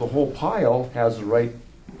whole pile has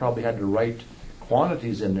probably had the right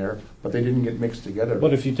quantities in there, but they didn't get mixed together.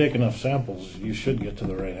 But if you take enough samples, you should get to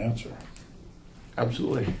the right answer.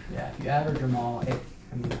 Absolutely. Yeah, if you average them all, it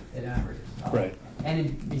averages out. Right.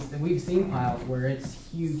 And we've seen piles where it's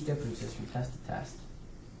huge differences from test to test.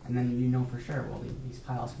 And then you know for sure, well, these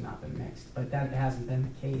piles have not been mixed. But that hasn't been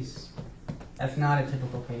the case. That's not a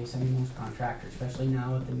typical case. I mean, most contractors, especially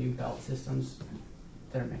now with the new belt systems,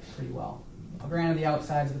 they're mixed pretty well. Granted, the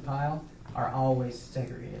outsides of the pile are always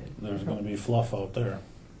segregated. There's going to be fluff out there.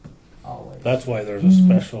 Always. That's why there's a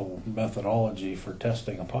special methodology for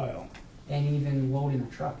testing a pile. And even loading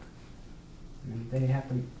a truck. I mean, they have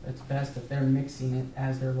to. It's best if they're mixing it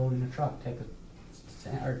as they're loading a truck. Take a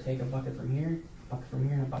bucket from here,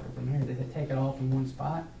 and a bucket from here. They take it all from one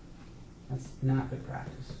spot. That's not good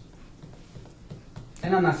practice.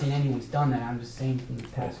 And I'm not saying anyone's done that. I'm just saying from the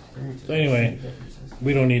past experiences. So anyway, I've seen differences.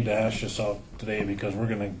 we don't need to hash this out today because we're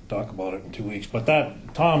going to talk about it in 2 weeks. But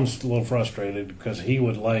Tom's a little frustrated because he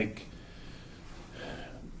would like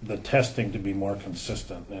the testing to be more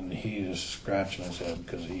consistent, and he is scratching his head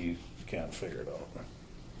because he can't figure it out.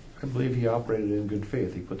 I believe he operated in good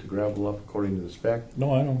faith. He put the gravel up according to the spec,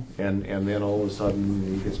 No, I know. and then all of a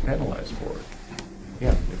sudden he gets penalized for it.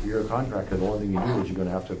 Yeah, if you're a contractor, the only thing you do is you're going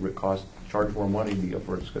to have to charge more money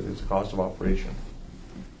for it because it's a cost of operation.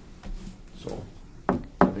 So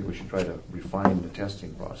I think we should try to refine the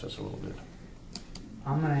testing process a little bit.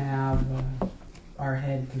 I'm gonna have our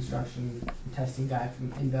head construction and testing guy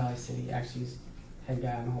in Valley City, actually he's head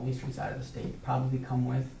guy on the whole eastern side of the state, probably come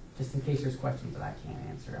with, just in case there's questions that I can't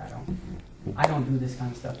answer. I don't do this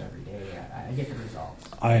kind of stuff every day. I get the results.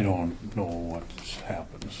 I don't know what's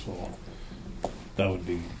happened, so that would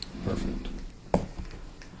be perfect.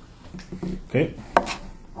 Okay.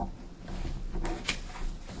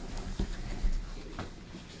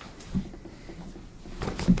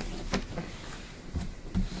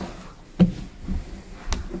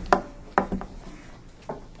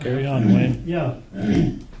 Carry on, Wayne. Yeah,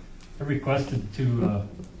 I requested to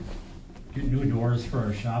get new doors for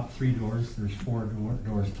our shop, 3 doors. There's 4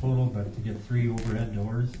 doors total, but to get 3 overhead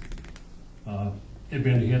doors. They've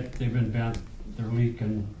been hit, they've been bent, they're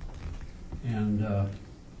leaking. And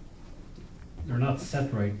they're not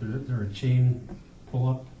set right, they're a chain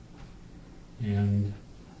pull-up. And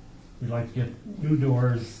we'd like to get new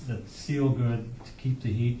doors that seal good to keep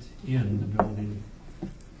the heat in the building.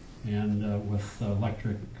 And with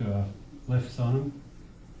electric lifts on them.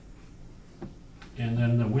 And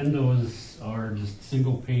then the windows are just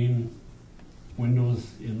single pane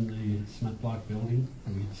windows in the cement block building. I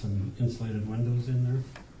mean, some insulated windows in there.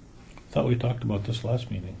 Thought we talked about this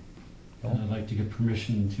last meeting. And I'd like to get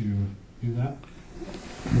permission to do that.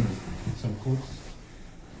 Get some quotes.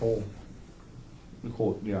 Oh, the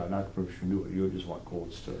quote, yeah, not permission to do it, you just want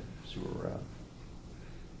quotes to see where we're at.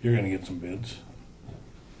 You're gonna get some bids.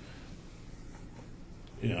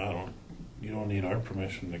 Yeah, you don't need our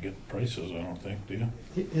permission to get prices, I don't think, do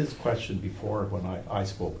you? His question before, when I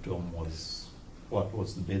spoke to him, was what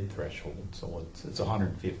was the bid threshold? So it's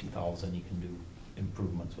 150,000, you can do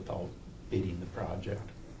improvements without bidding the project.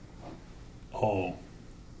 Oh,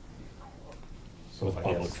 So with I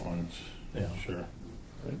public guess, funds, yeah. sure.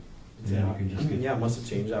 Yeah, we can just get. Yeah, it must have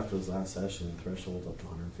changed after his last session, the threshold's up to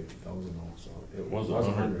 150,000 now, so it Was was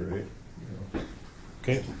 100, 100, right?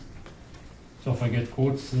 Okay, So if I get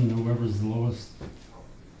quotes and whoever's the lowest,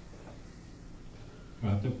 I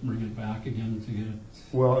have to bring it back again to get it.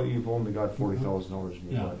 Well, you've only got $40,000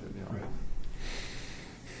 in your Yeah, budget, yeah.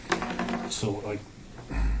 right. so like,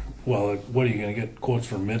 well, like, what are you gonna get quotes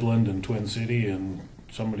for Midland and Twin City and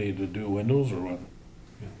somebody to do windows or what?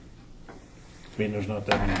 Yeah. I mean, there's not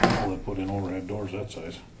that many people that put in overhead doors that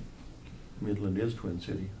size. Midland is Twin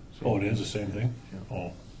City. so- Oh, it is the same thing? Yeah.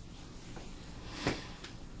 Oh,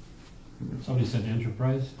 Somebody said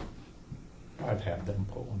Enterprise. I've had them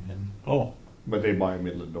put one in. oh, But they buy a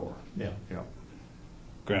Midland door, Yeah. yeah.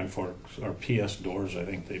 Grand Forks, or PS Doors, I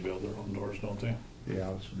think they build their own doors, don't they?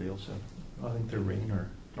 Yeah, that's what Dale said. I think they're Rainer.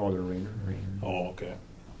 Oh, they're Rainer. Oh, okay.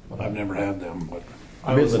 I've never had them, but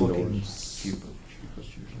I was Midland looking, doors, cheapest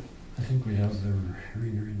usually. I think we have their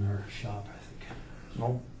reader in our shop, I think.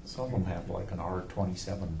 No, some of them have like an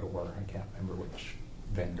R27 door. I can't remember which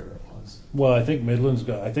vendor it was. well, I think Midland's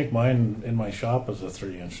got. I think mine in my shop is a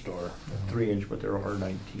 3-inch door. 3-inch, but they're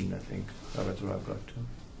R19, I think. That's what I've got too.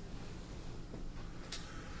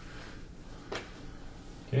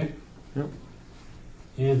 Okay. Yep.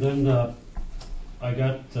 And then I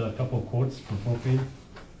got a couple of quotes for propane.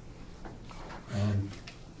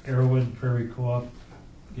 Arrowwood Prairie Co-op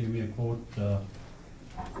gave me a quote,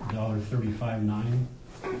 $1.35.9.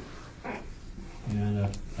 And I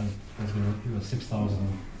was going to do a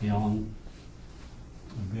 6,000 gallon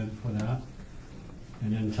bid for that.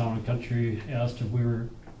 And then Town and Country asked if we were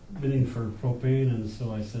bidding for propane, and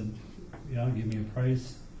so I said, yeah, give me a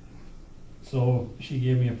price. So she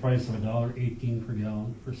gave me a price of $1.18 per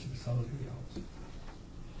gallon for 6,000 gallons.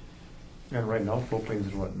 And right now, propane's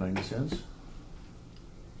at what, 90 cents?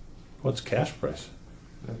 What's cash price?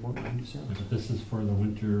 About 90 cents. But this is for the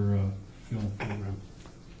winter fuel program.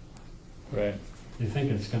 Right. They think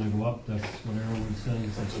it's gonna go up, that's what everyone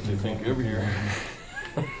says. That's what they think every year.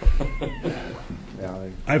 Yeah,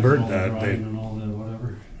 I've heard All the that. drying and all the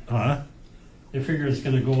whatever. Huh? They figure it's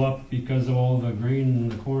gonna go up because of all the grain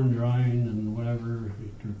and the corn drying and whatever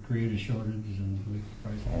to create a shortage and make the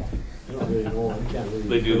price fall. I don't really know, I can't really.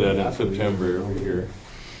 They do that in That's what we- September every year.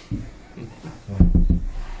 So,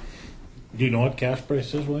 Do you know what cash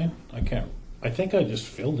price is, Wayne? I can't. I think I just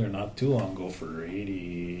filled there not too long ago for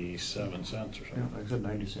 87 cents or yeah, something. like I said,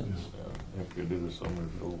 90 cents. Yeah, if you do the summer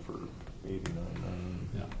bill for 89.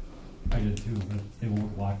 yeah, I did too, but they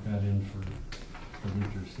won't lock that in for the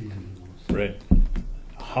winter season. So Right.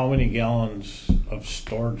 How many gallons of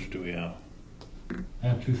storage do we have I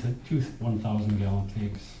have two 1,000 gallon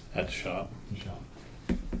tanks at the shop to shop.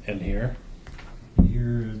 and here?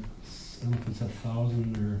 Here, it's, I don't know if it's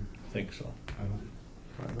 1,000 or, I think so. I don't know.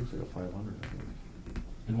 It looks like a 500, I think.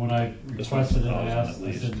 And when I This requested one's it, I 1,000 asked, at I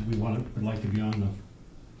said, we'd like to be on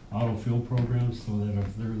the auto fuel program so that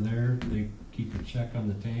if they're there, they keep a check on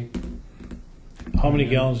the tank. How many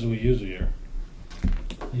gallons do we use a year?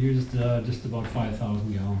 I used just about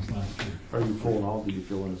 5,000 gallons last year. Are you full now? Did you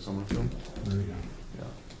fill in the summer fill? There we go.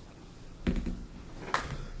 Yeah.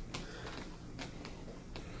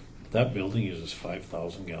 That building uses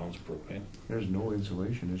 5,000 gallons of propane. There's no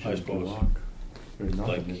insulation, it's I just suppose. block. There's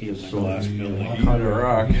nothing. Like It's heating just a so- glass Yeah. building. Yeah. Heat a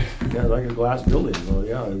rock. Yeah, like a glass building, so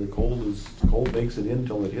yeah, the cold makes it in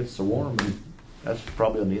until it hits the warm, and that's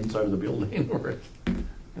probably on the inside of the building, where it,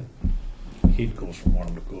 Heat goes from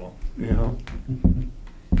warm to cool. you know.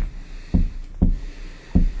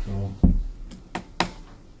 So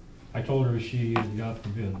I told her she had got the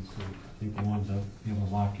bid, so I think the ones that be able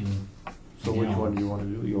to lock in. So which gallons. one do you wanna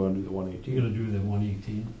do? You wanna do the You're 118? gonna do the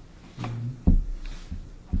 118.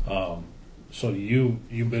 So you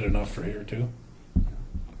bid enough for here too?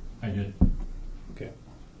 I did. Okay.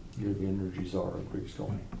 You're the energy czar of Griggs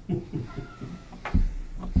County.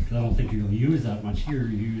 Because I don't think you'll use that much here.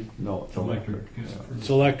 You No, it's electric. electric. It's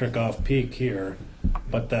electric off peak here,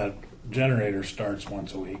 but that generator starts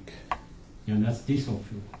once a week. Yeah, and that's diesel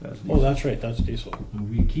fuel. That's Oh, that's right, that's diesel. And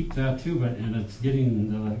we keep that too, but and it's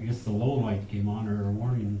getting I guess the low light came on or a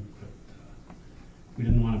warning, but we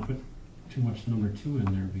didn't want to put too much number 2 in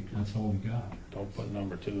there because that's all we got. Don't put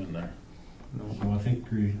number 2 in there. No. So I don't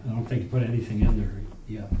think you put anything in there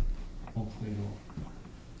yet. Hopefully it'll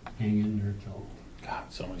hang in there till. God,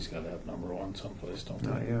 somebody's got to have number 1 someplace, don't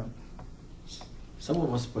Not they? yet.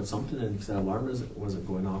 Someone must have put something in because that alarm wasn't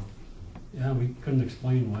going off. Yeah, we couldn't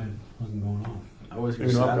explain why it wasn't going off. I was here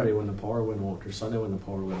Maybe not Saturday that- when the power went out, or Sunday when the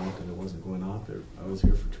power went out and it wasn't going off. I was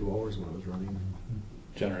here for 2 hours when it was running.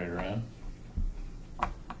 Generator ran.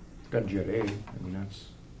 Got Jet A. I mean, that's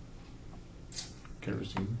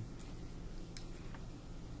kerosene.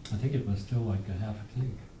 I think it was still like a half a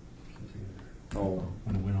tank Oh,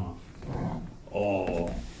 when it went off. Oh,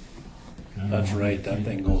 I don't that's know how right, many that tanks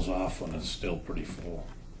thing it was. goes off when it's still pretty full.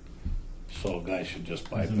 So a guy should just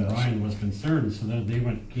bypass And Brian it. was concerned, so then they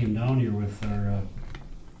came down here with our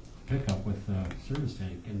pickup with the service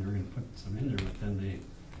tank, and they're gonna put some in there, but then they,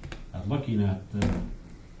 looking at the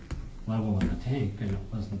level in the tank, and it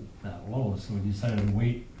wasn't that low, so we decided to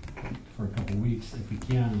wait for a couple weeks if we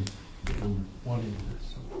can, get number 1 in there,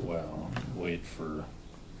 so. Well, wait for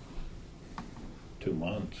 2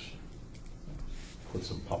 months. Put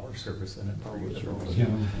some power service in it. Power service. Yeah,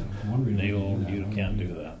 I'm wondering if we You do that. you can't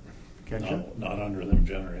do that. can't you? Not under them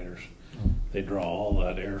generators. They draw all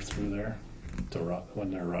that air through there to run, when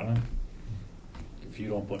they're running. If you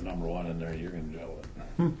don't put number 1 in there, you're gonna gel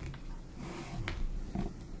it.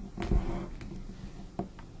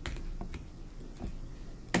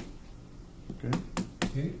 Okay.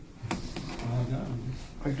 Okay, that's all I got.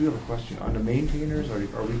 I do have a question. On the maintainers, are we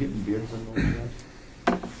getting bids on those yet?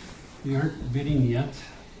 We aren't bidding yet,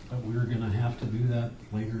 but we're gonna have to do that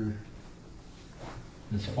later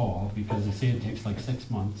this fall, because they say it takes like 6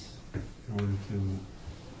 months in order to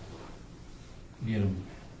get them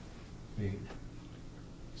made.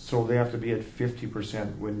 So they have to be at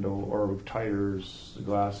 50% window or tires, the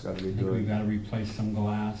glass gotta I be think we good. gotta replace some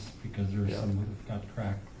glass, because there's Yeah. some that got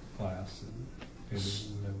cracked glass and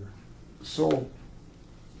fitted and whatever. So,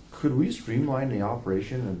 could we streamline the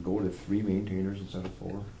operation and go to 3 maintainers instead of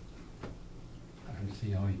 4? I don't see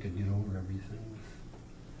how you could get over everything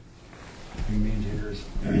with 3 maintainers.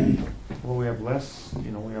 Well, we have less,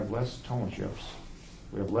 we have less townships.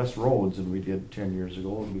 We have less roads than we did 10 years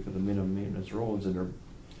ago because of minimum maintenance roads, and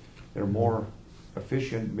they're more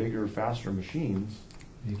efficient, bigger, faster machines.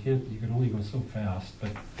 You can only go so fast,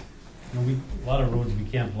 but, a lot of roads we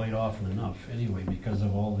can't blade often enough anyway because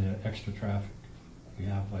of all the extra traffic. We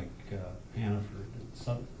have like, Hannaford and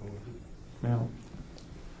Sutton Road, Now,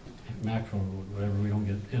 Macro Road, whatever, we don't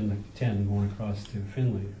get in the 10 going across to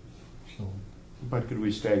Finley, so. but could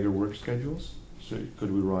we stagger work schedules? So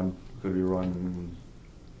could we run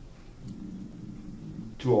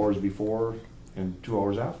 2 hours before and 2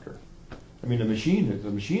 hours after? I mean, the machine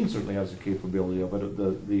certainly has the capability of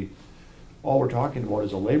it. All we're talking about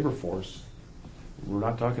is a labor force. We're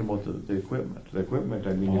not talking about the equipment. The equipment,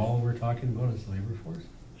 I mean, All we're talking about is labor force?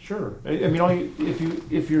 sure. I mean, if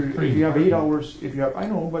Pretty you have 8 important. hours, I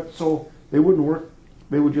know, but so they wouldn't work.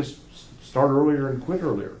 They would just start earlier and quit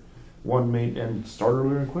earlier. And start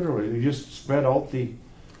earlier and quit earlier. They just spread out the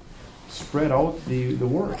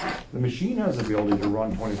work. The machine has the ability to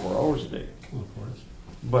run 24 hours a day, Well, of course.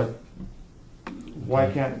 but why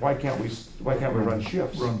can't we run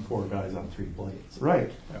shifts? Run 4 guys on 3 blades.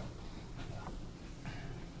 Right.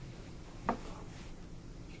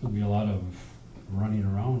 There'll be a lot of running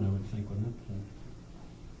around, I would think, wouldn't it?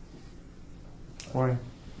 Why?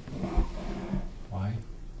 Why?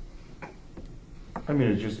 I mean,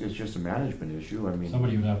 it's just a management issue. I mean,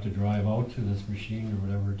 Somebody would have to drive out to this machine or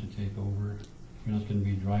whatever to take over. You're not gonna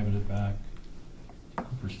be driving it back to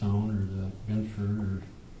Cooperstown or to Binford or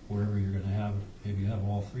wherever you're gonna have, maybe you have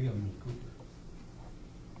all 3 of them in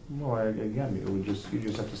Cooper. again, you just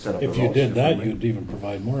have to set up. If the you routes did that, differently. you'd even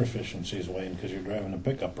provide more efficiencies, Wayne, because you're driving a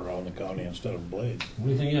pickup around the county instead of blades. The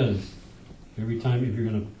only thing is, every time if you're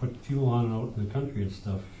gonna put fuel on out in the country and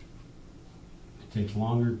stuff, it takes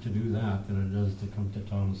longer to do that than it does to come to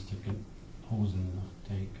town and stick a hose in the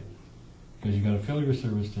tank. Because you gotta fill your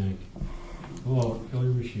service tank, go out, fill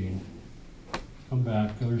your machine, come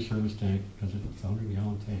back, fill your service tank, because it's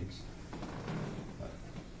 100-gallon tanks.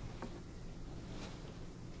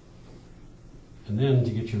 And then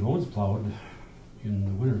to get your roads plowed in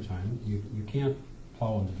the wintertime, you can't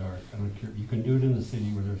plow in the dark. I don't care, you can do it in the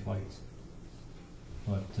city where there's lights.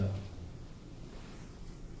 But, the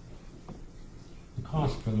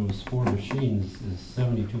cost for those 4 machines is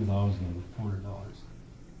 $72,400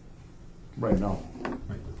 Right now, right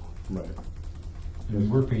now. right. And we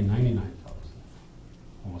were paying $99,000,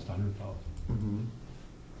 almost $100,000. Mm-hmm.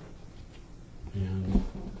 And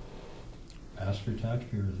ask your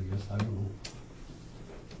taxpayers, I guess, I don't know.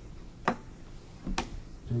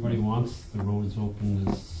 Everybody wants the roads open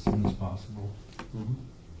as soon as possible. Mm-hmm.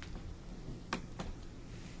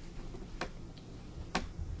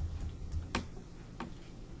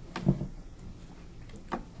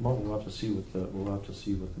 Well, we'll have to see what the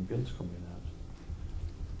bids come in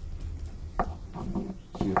at.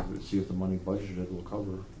 See if the money budgeted will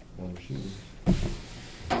cover more machines.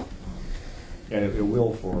 And it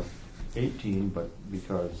will for 18, but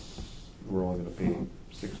because we're only gonna pay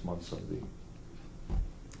 6 months of the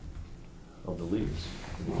lease.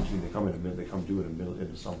 They come due in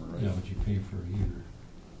the summer, right? Yeah, but you pay for a year.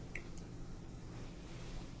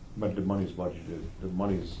 But the money's budgeted, the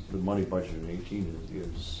money budgeted in 18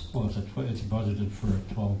 is. Well, it's budgeted for a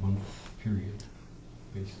 12-month period,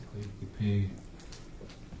 basically. You pay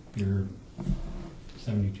your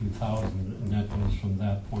 $72,000, and that goes from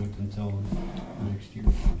that point until the next year.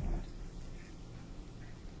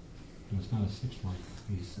 And it's not a 6-month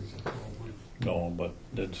lease, it's a 12-month. No, but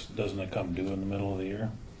doesn't it come due in the middle of the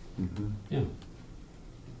year? Mm-hmm. Yeah.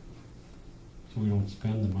 So we don't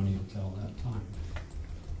spend the money until that time,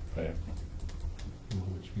 Right.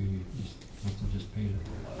 which we must have just paid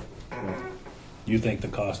it. You think the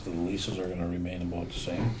cost of the leases are gonna remain about the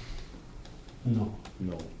same? No,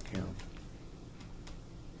 No, can't.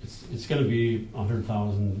 it's gonna be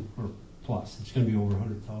 100,000 or plus. It's gonna be over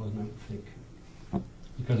 100,000, I would think.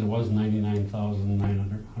 Because it was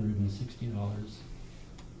 $99,960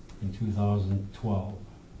 in 2012.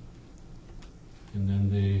 And then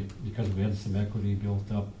because we had some equity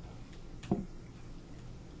built up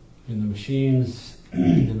in the machines,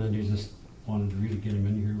 and then they just wanted to really get them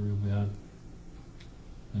in here real bad.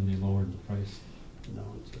 And they lowered the price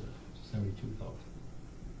down to $72,000.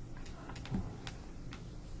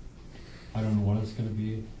 I don't know what it's gonna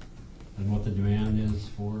be and what the demand is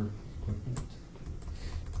for equipment.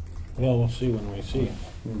 Well, we'll see when we see.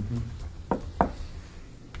 Mm-hmm.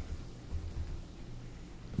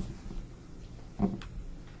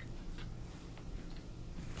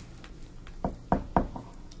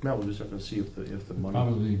 Matt, we'll just have to see if the money.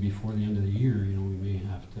 Probably before the end of the year, we may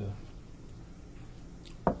have to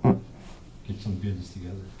get some bids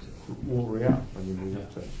together. Well, yeah, I mean, we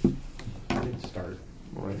have to Did start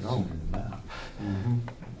right sooner now. than that. Mm-hmm.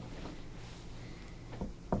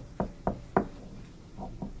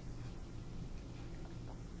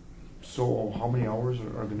 So how many hours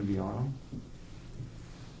are gonna be on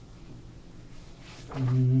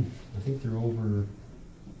them? I think they're over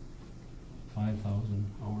 5,000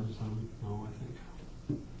 hours on it now, I think.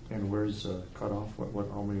 And where's cutoff?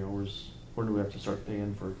 How many hours? When do we have to start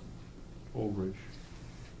paying for overage?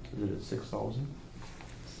 Is it at 6,000?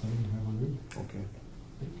 7,500. Okay.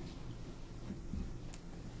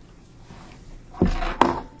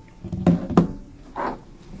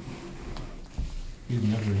 You've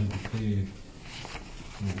never had to pay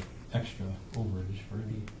extra overage for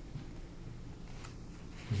any.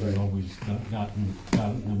 Because we've always gotten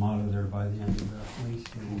them out of there by the end of the lease.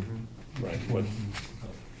 Right. What,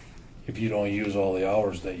 if you don't use all the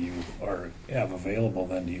hours that you have available,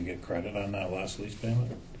 then do you get credit on that last lease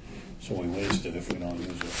payment? So we waste it if we don't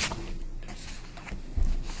use it.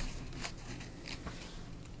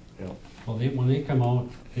 Yeah. Well, when they come out,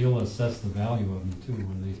 they'll assess the value of them too.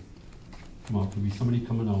 When they come out, there'll be somebody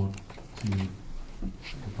coming out to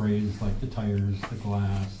appraise like the tires, the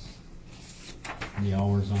glass, and the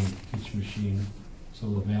hours on each machine. So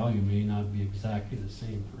the value may not be exactly the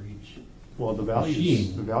same for each. Well, the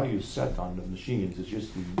value set on the machines is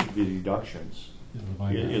just the deductions. The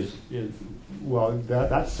buyback. Well,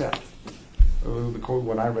 that's set. The code,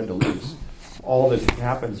 when I read the lease, all that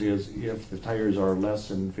happens is if the tires are less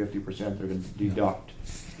than 50%, they're going to deduct.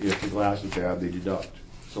 If the glass is bad, they deduct.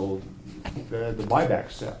 So the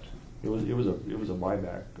buyback's set. It was a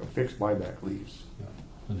buyback, a fixed buyback lease. Yeah,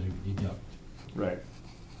 but they deduct. Right.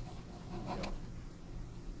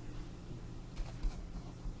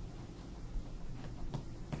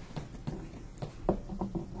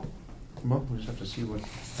 Well, we just have to see Right.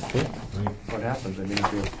 what happens. I mean,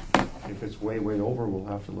 if it's way over, we'll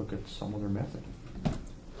have to look at some other method.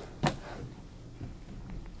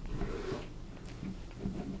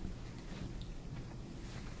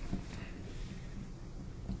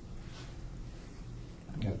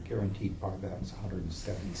 Guaranteed buyback's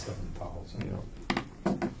 $177,000. Yeah.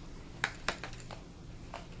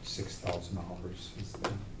 $6,000 is the,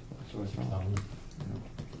 That's what I thought. Yeah.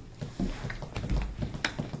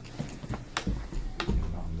 and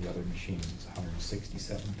on the other machine, it's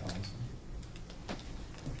 $167,000.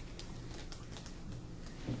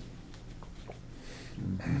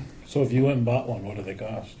 So if you went and bought one, what do they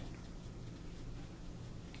cost?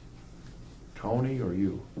 County or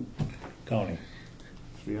you? County.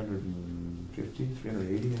 350,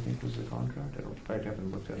 380, I think was the contract. I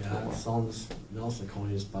haven't looked at it for a Yeah, it while. sounds, Nelson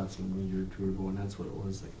County just bought some a year or two ago, and that's what it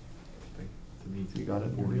was, like You got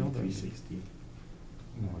it in your mail then? 360.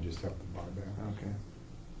 No, I just have the buyback. Okay.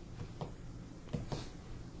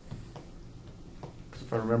 'Cause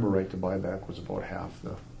if I remember right, the buyback was about half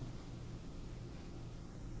the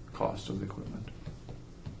cost of the equipment.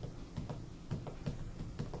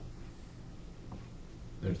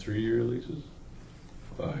 They're 3-year leases?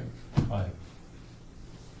 5. 5.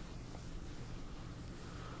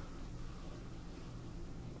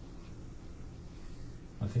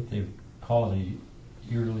 I think they call it a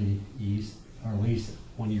yearly lease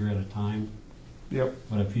 1 year at a time. Yep.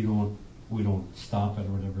 But if we don't stop it or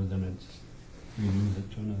whatever, then it's renews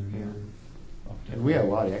it to another year. Up to- And we had a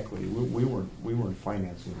lot of equity. We weren't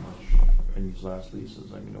financing much in these last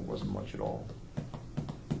leases. I mean, it wasn't much at all.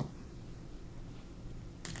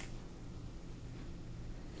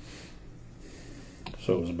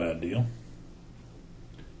 So it was a bad deal.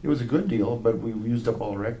 It was a good deal, but we used up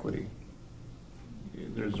all our equity.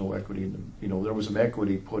 There's no equity in the, there was some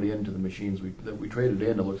equity put into the machines that we traded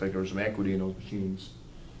in. It looked like there was some equity in those machines.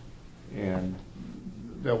 And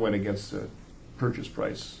that went against the purchase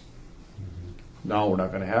price. Now we're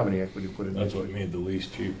not gonna have any equity put in. That's what made the lease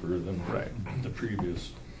cheaper than Right. the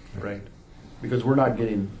previous. Right. Because we're not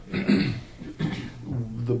getting, the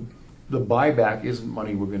buyback isn't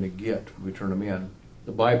money we're gonna get when we turn them in.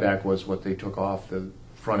 The buyback was what they took off the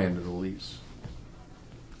front end of the lease.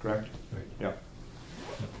 Correct? Right. Yeah.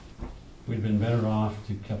 We'd been better off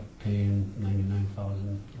to kept paying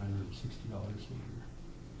 $99,960 a year.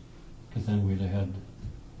 Because then we'd have had,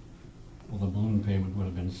 well, the balloon payment would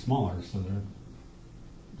have been smaller, so there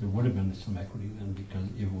would have been some equity then, because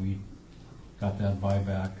if we got that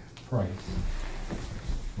buyback price,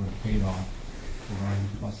 would have paid off the line,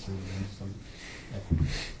 plus there would have been some equity.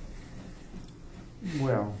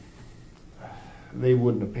 Well, they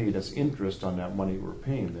wouldn't have paid us interest on that money we're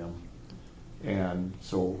paying them. And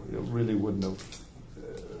so it really wouldn't have,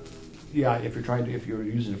 yeah, if you're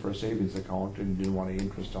using it for a savings account and you didn't want any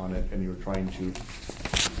interest on it and you're trying to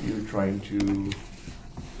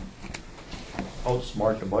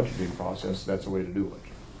outsmart the budgeting process, that's the way to do it.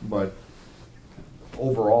 But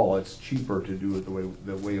overall, it's cheaper to do it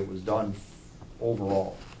the way it was done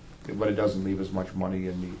overall. But it doesn't leave as much money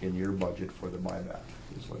in your budget for the buyback,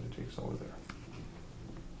 is what it takes over there.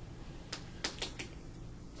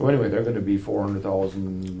 So anyway, they're gonna be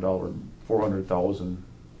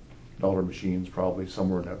 $400,000 machines, probably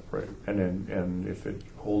somewhere in that rate. And if it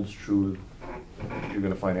holds true, you're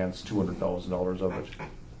gonna finance $200,000 of it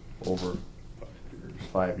over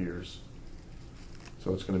 5 years.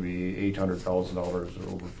 So it's gonna be $800,000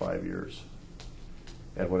 over 5 years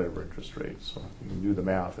at whatever interest rate. So you can do the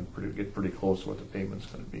math and get pretty close to what the payment's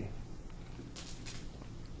gonna be.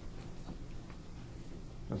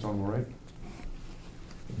 That sound all right?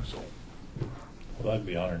 I think so. Well, that'd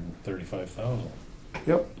be 135,000.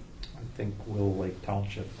 Yep. I think Will Lake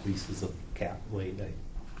Township leases a cat blade,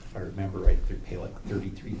 if I remember right, they pay like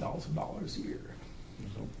 $33,000 a year.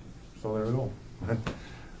 So there we go.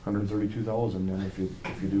 132,000 then if you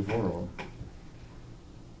do 4 of them.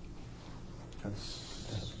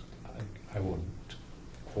 That's, I wouldn't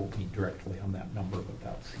quote me directly on that number, but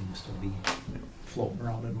that seems to be floating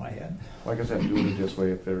around in my head. like I said, doing it this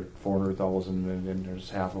way, if they're 400,000 and then there's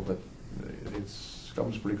half of it,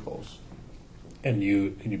 comes pretty close. And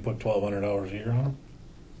can you put 1,200 hours a year on them?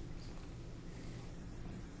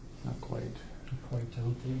 Not quite. Quite, I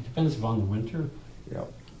don't think. Depends upon the winter.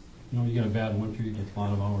 Yep. You get a bad winter, you get a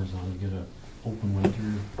lot of hours on. You get a open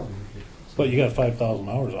winter. But you got 5,000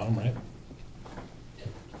 hours on them, right?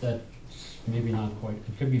 That's maybe not quite.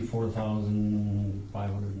 It could be 4,500 and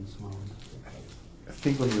some hours. I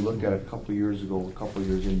think when we looked at it a couple of years ago, a couple of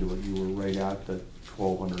years into it, you were right at the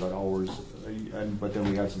 1,200 hours. But then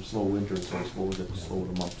we had some slow winters, so I suppose it slowed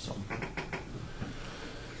them up some.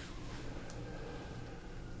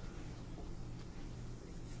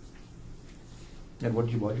 And what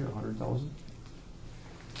did you budget, 100,000?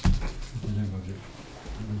 What did I budget?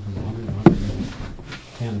 It was 100,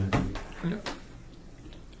 110, I think.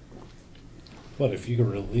 But if you could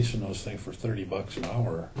releasing those things for $30 an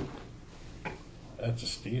hour, that's a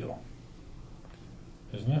steal,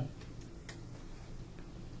 isn't it?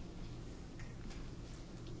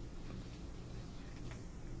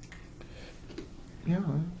 Yeah.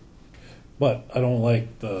 But I don't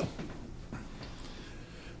like the.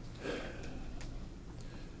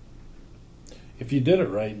 If you did it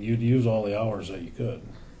right, you'd use all the hours that you could.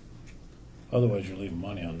 Otherwise, you're leaving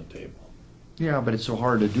money on the table. Yeah, but it's so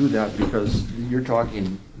hard to do that because you're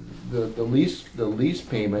talking, the lease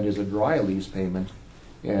payment is a dry lease payment.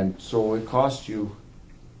 And so it costs you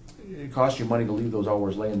money to leave those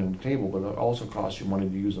hours laying on the table, but it also costs you money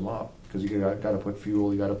to use them up. Because you gotta put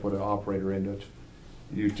fuel, you gotta put an operator into it.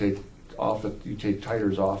 You take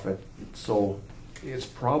tires off it. So it's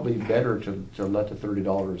probably better to let the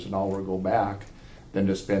 $30 an hour go back than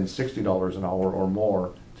to spend $60 an hour or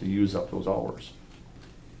more to use up those hours.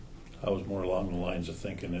 I was more along the lines of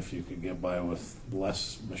thinking if you could get by with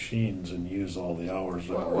less machines and use all the hours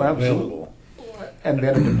that were available. And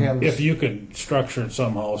then it depends. If you could structure it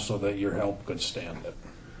somehow so that your help could stand it.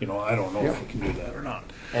 You know, I don't know if Yeah. you can do that or not.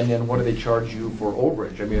 And then what do they charge you for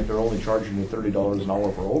overage? I mean, if they're only charging you $30 an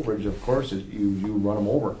hour for overage, of course, you run them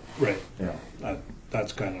over. Right. Yeah.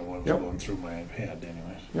 That's kind of what was Yep. going through my head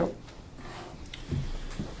anyways. Yep.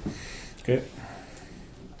 Okay.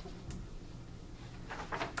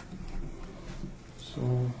 So,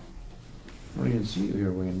 I don't even see you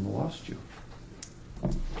here, Wayne. We lost you.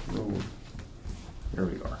 Road. There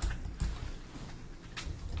we are.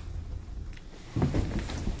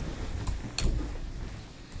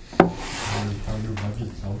 Are your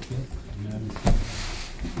budgets out yet?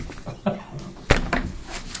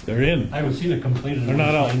 They're in. I haven't seen it completed. They're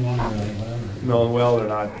not out. Signed one or whatever. No, well, they're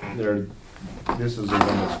not. This is the one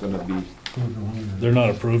that's going to be. Approved one or- They're not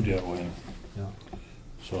approved yet, Wayne. Yeah.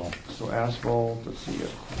 So Asphalt. Let's see.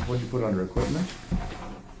 What'd you put under equipment?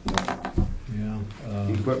 Yeah.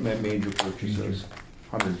 Equipment major purchases,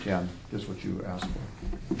 110. Just what you asked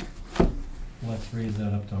for. Let's raise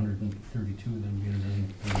that up to 132 then, because it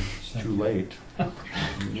doesn't. It's too late.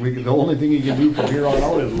 The only thing you can do from here on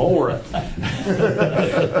out is lower it. Well,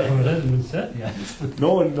 it hasn't been set yet.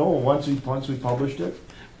 No. Once we published it.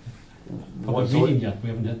 Public meeting yet, we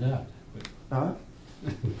haven't had that. Huh?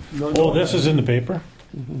 No, oh, this is in the paper?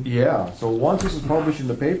 Yeah, so once this is published in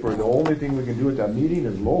the paper, the only thing we can do at that meeting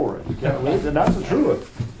is lower it. You can't raise it, and that's the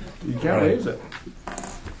truth. You can't raise it.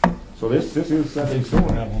 So this is set in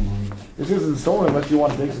stone. This isn't stone unless you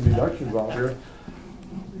want to take some deductions off here.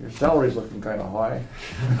 Your salary's looking kind of high.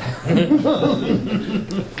 Kind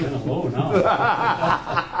of low now.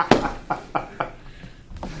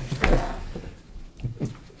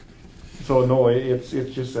 So no, it's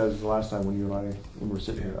just as the last time when you and I, when we were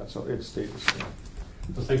sitting here, so it stayed the same. I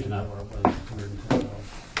was thinking that what it was, 110.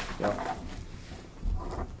 Yeah.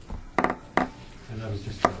 And that was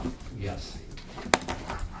just a guess.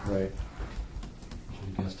 Right. Should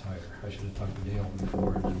have guessed higher. I should have talked to Dale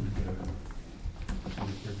before and then we could have.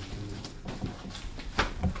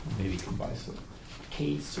 Maybe you can buy some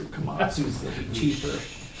case or Komatsu's that'd be cheaper.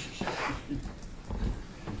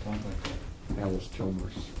 Alice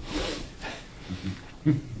Chalmers.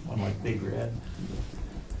 One like Big Red.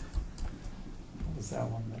 What was that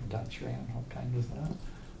one that Dutch ran? What kind was that?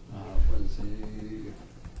 Was a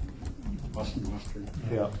Boston mustard.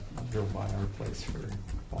 Yeah. I drove by our place for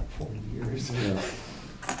about 40 years. Yeah.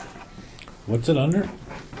 What's it under?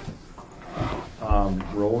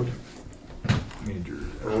 Road Major.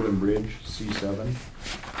 and Bridge, C7.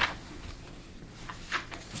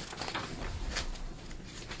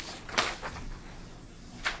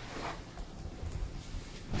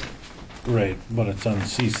 Right, but it's on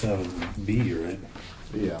C7B, right?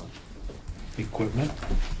 Yeah. Equipment?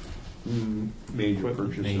 Major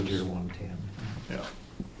purchases. Major 110. Yeah.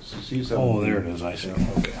 C7. Oh, there it is, I see. Yeah.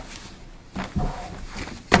 Okay.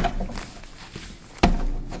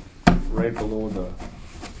 Right below the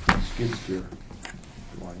skid steer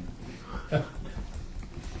line.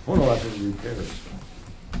 Oh no, that's just repairs.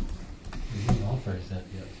 We didn't authorize that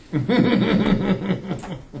yet.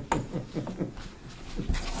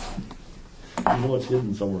 You know it's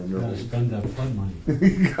hidden somewhere in there. Gotta spend that flood money.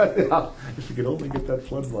 If you could only get that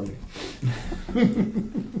flood money.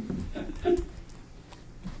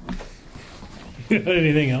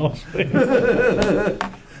 Anything else?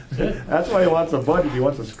 That's why he wants a budget. He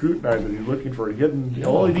wants to scrutinize it. He's looking for a hidden.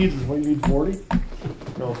 All he needs is what you need 40?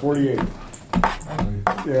 No, 48.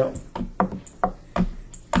 Yeah.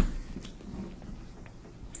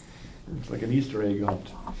 It's like an Easter egg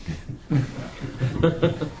hunt.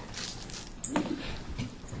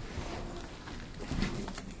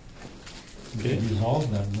 We can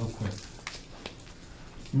resolve that real quick.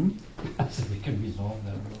 I said we can resolve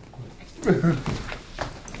that real quick.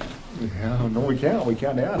 Yeah, no, we can't. We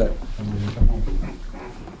can't add it. And when you come home,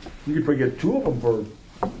 You could probably get two of them for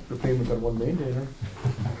the payment on one maintainer.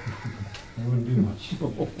 they wouldn't do much.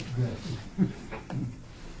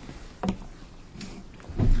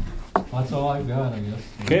 That's all I've got, I guess.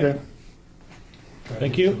 Okay,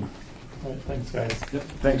 thank you. Thanks, guys.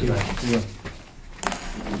 Thanks, guys. Yeah.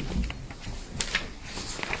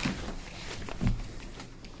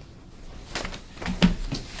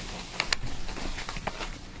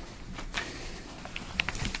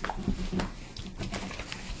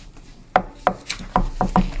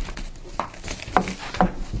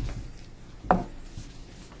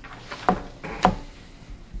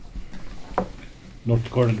 North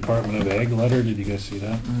Dakota Department of Ag letter, did you guys see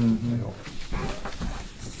that?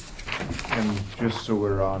 And just so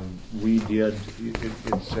we're on, we did,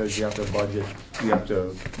 it says you have to budget, you have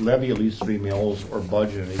to levy at least 3 mills or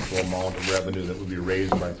budget an equal amount of revenue that would be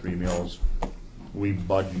raised by 3 mills. We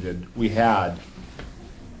had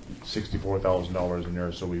 $64,000 in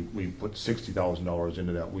there, so we put $60,000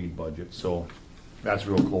 into that weed budget, so that's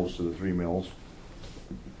real close to the 3 mills.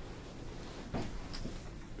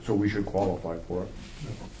 So we should qualify for it.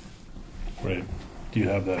 Right. Do you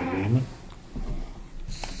have that agreement?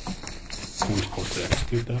 Are we supposed to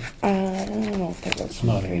execute that? I don't know if there was It's an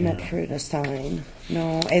not in agreement here. for you to sign.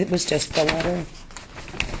 No, it was just the letter.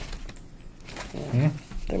 Yeah,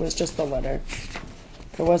 there was just the letter.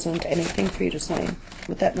 There wasn't anything for you to sign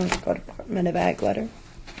with that North Dakota Department of Ag letter.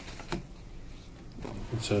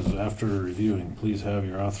 It says, after reviewing, please have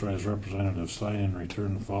your authorized representative sign and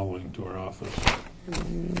return the following to our office.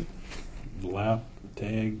 Lap,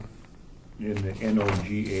 tag, In the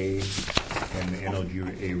NOGA and the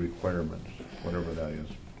NOGA requirements, whatever that is.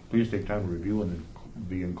 Please take time to review and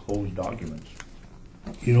the enclosed documents.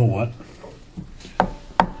 you know what?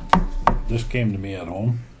 This came to me at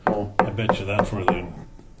home. Oh, I bet you that's where the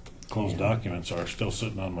closed documents are, still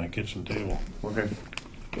sitting on my kitchen table. okay.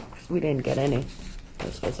 We didn't get any.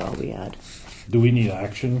 This was all we had. Do we need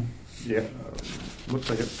action? Yeah, looks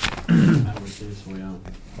like it. I would say so, yeah.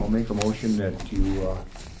 I'll make a motion that you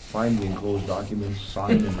find the enclosed documents,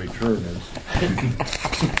 sign and return as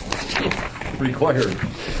required.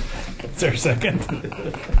 Is there a second?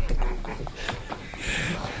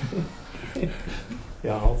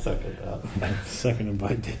 Yeah, I'll second that. Seconded by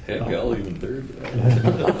Heck, Dale. I'll even third.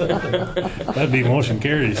 That'd be motion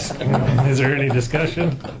carries. Is there any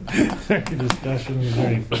discussion? Is there any discussion? Is there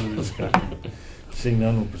any further discussion? Seeing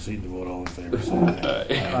none, we'll proceed to vote. All in favor, say aye.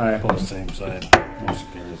 Aye. Opposed, same sign. Motion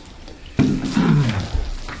carries.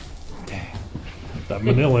 That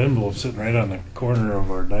manila envelope sitting right on the corner of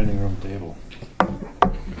our dining room table.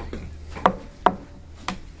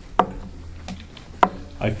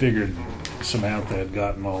 I figured Samantha had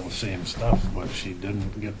gotten all the same stuff, but she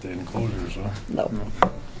didn't get the enclosures, huh? No.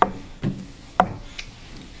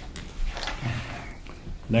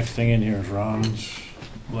 Next thing in here is Ron's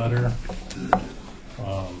letter.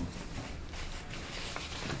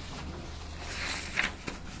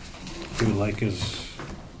 He would like his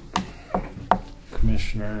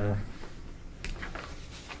commissioner,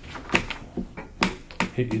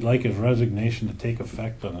 he'd like his resignation to take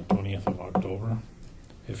effect on the 20th of October,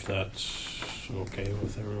 if that's okay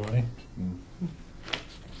with everybody.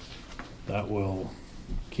 That will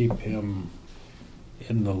keep him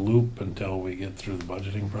in the loop until we get through the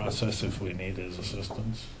budgeting process if we need his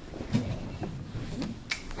assistance.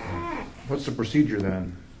 What's the procedure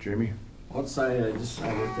then, Jamie? Outside, I looked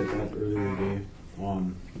at that earlier today.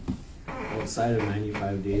 Outside of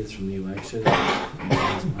 95 days from the election, you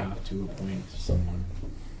guys will have to appoint someone.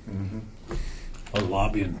 I was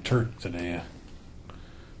lobbying Turk today.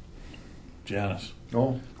 Janice,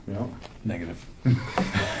 Oh, yeah. negative.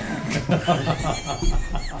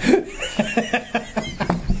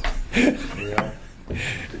 Yeah.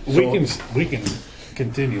 We can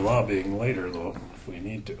continue lobbying later though, if we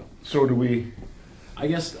need to. So do we, I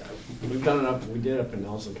guess we've done it up. We did it up in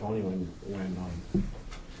Nelson County when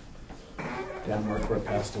Dan Marquardt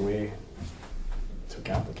passed away. Took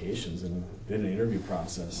applications and did an interview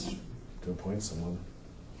process to appoint someone.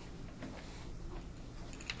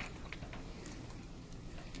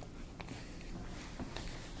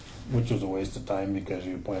 Which was a waste of time because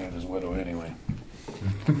you appointed his widow anyway.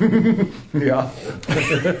 yeah.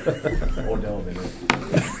 Odell did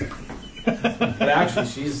it. But actually,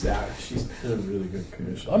 she's been a really good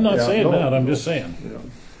commissioner. I'm not Yeah, saying no, that, I'm no. just saying. Yeah.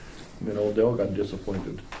 And then Odell got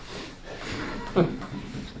disappointed.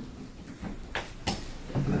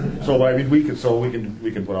 So I mean, we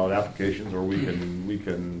can put out applications, or we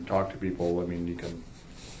can talk to people. I mean, you can.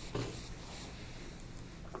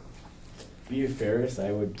 be fairest,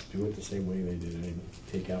 I would do it the same way they did it.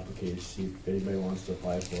 I'd take applications, see if anybody wants to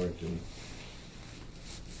apply for it, and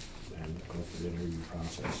go through the interview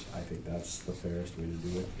process. I think that's the fairest way to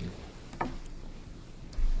do it.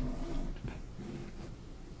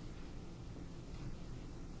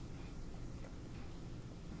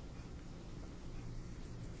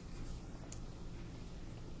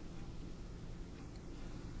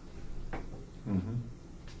 Mm-hmm.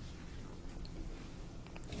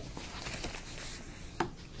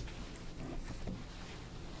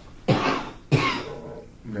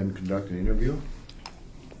 And then conduct an interview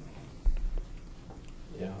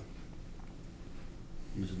Yeah.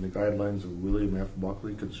 using the guidelines of William F.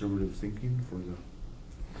 Buckley conservative thinking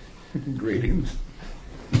for the grading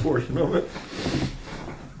portion of it.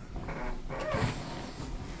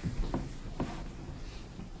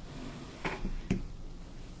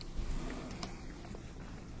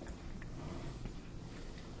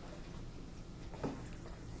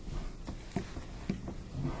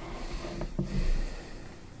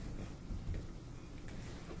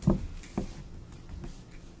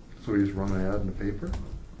 So we just run an ad in the paper?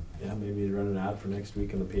 Yeah, maybe run an ad for next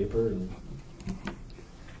week in the paper and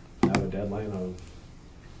have a deadline of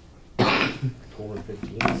October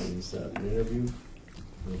 15th and set up an interview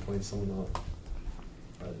and appoint someone out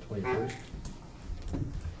by the 21st.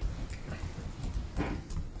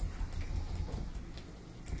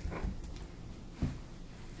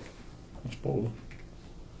 I suppose.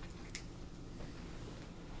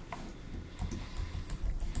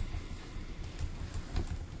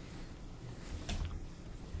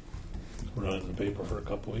 Run it in the paper for a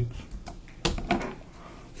couple weeks.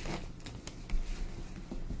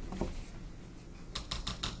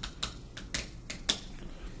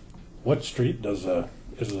 What street is the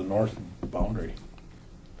north boundary?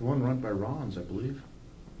 The one run by Ron's, I believe.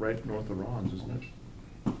 Right north of Ron's, isn't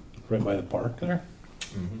it? Right by the park there?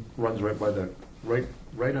 Mm-hmm. Runs right by the, right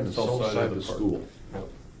on the south side of the park. school. Yep.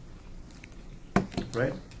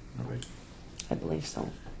 Right? Right. I believe so.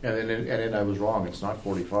 And then I was wrong, it's not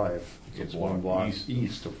 45. It's one block east-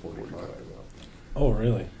 east of 45. Oh,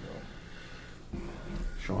 really?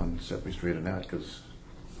 Sean set me straight on that, because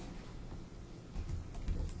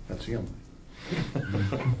that's him.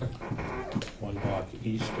 One block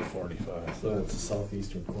east of 45. So that's the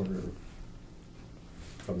southeastern corner.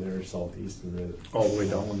 From there, southeast and then All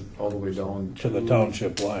the way down To the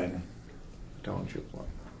township line, township line.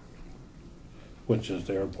 which is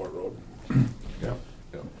the airport road. Yeah.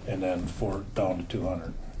 And then down to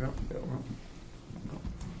 200. Yeah.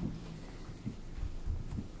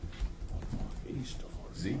 East of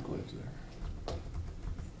 45. Zeke lives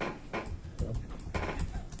there. Yep.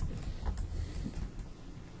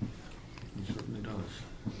 He certainly does.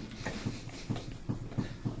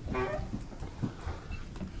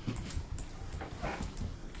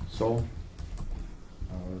 So,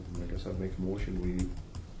 I guess I'd make a motion, we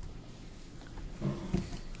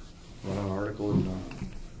run an article in the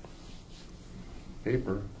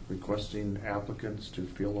paper requesting applicants to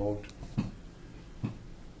fill out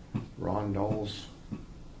Ron Dahl's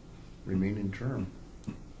remaining term.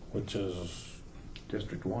 Which is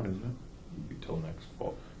District 1, isn't Be till next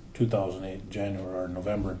fall. 2008, January or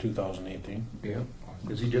November 2018. it? Yeah.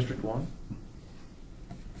 Is he District 1?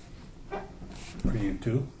 Are you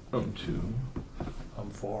 2? I'm 2. I'm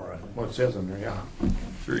 4, I think. Well, it says in there, yeah.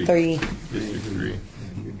 3. 3. District 3.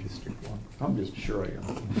 And you're District 1. I'm just sure I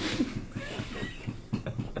am.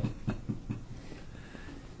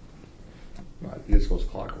 This goes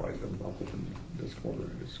clockwise, I'm hoping this corner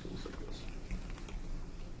and this goes like this.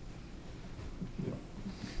 Yeah.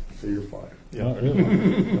 So you're 5. Not really.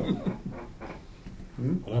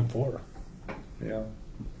 Hmm? But I'm 4. Yeah.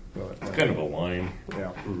 But, It's kind of a line.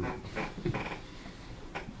 Yeah.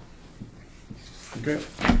 Okay,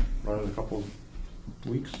 run it a couple of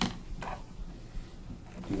weeks.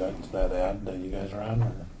 You got that ad that you guys are on?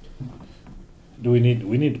 Or do we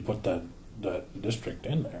need to put that district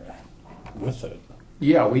in there with it?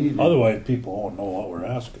 Yeah, we need. Otherwise, people won't know what we're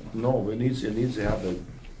asking. No, it needs to have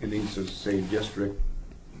it needs to say District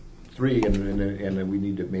 3, and then we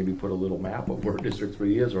need to maybe put a little map of where District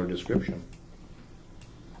 3 is, or a description.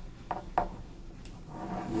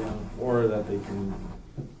 yeah, or that they can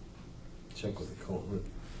check with the code.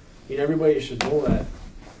 I mean, everybody should know that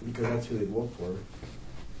because that's who they vote for.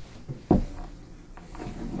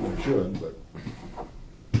 It should, but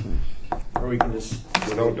Or we can just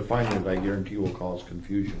without defining it, I guarantee will cause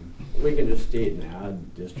confusion. we can just state and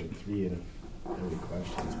add District 3, and if any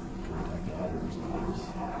questions, contact the auditor's office.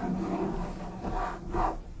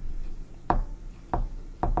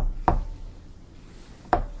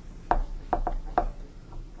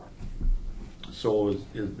 So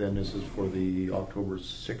then this is for the October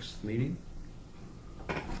 6th meeting?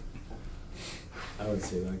 I would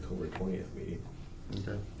say the October 20th meeting.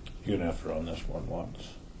 Okay. You're gonna have to run this one once,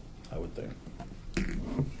 I would think.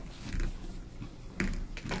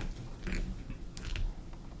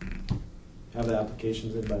 Have the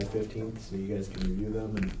applications in by the 15th so you guys can review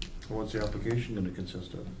them and What's the application gonna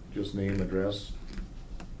consist of? Just name, address?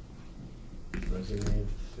 resignate.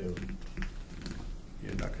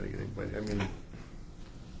 You're not gonna get anybody, I mean,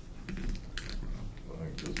 I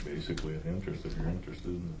think that's basically an interest if you're interested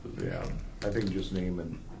in the yeah, position. I think just name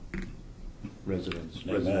and residence,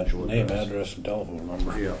 Name, residential name, address. address, and telephone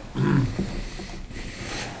number. Yeah.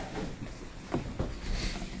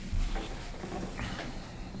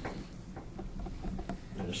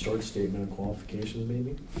 And a short statement of qualifications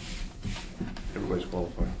maybe. Everybody's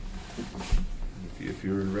qualified. If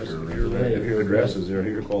your address, Right. if your address is there,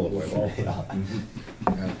 you're qualified. Yeah.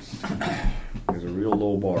 There's a real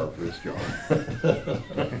low bar for this job.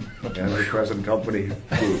 And the present company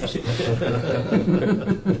groups.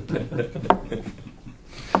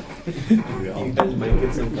 You guys might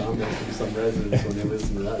get some comments from some residents when they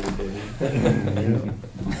listen to that recording.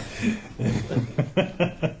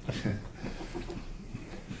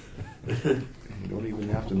 You don't even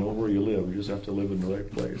have to know where you live, you just have to live in the right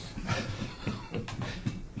place.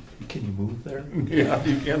 Can you move there? Yeah,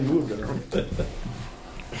 you can move there.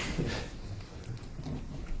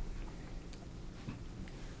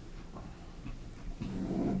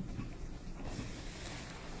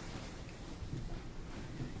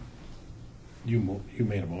 You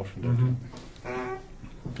made a motion, didn't you?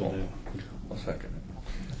 To do- I'll second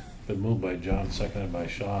it. Been moved by John, seconded by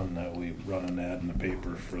Sean, that we run an ad in the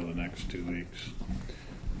paper for the next 2 weeks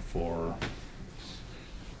for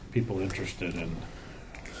people interested in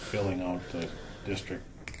filling out the District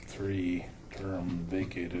 3 term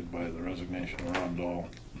vacated by the resignation of Ron Dahl.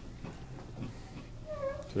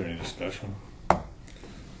 Is there any discussion?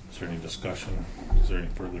 Is there any discussion? Is there any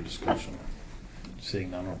further discussion?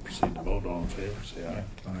 Seeing none, we'll proceed to vote. All in favor, say aye.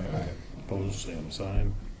 Aye. Opposed, same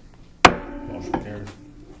sign. Motion carried.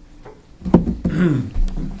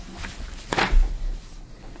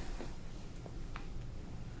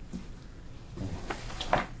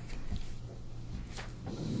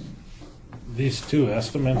 These two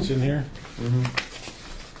estimates in here,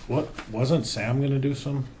 what, wasn't Sam gonna do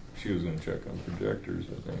some? She was gonna check on projectors,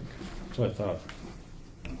 I think. That's what I thought.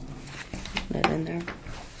 That in there.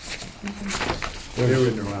 They were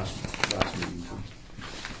in their last meeting.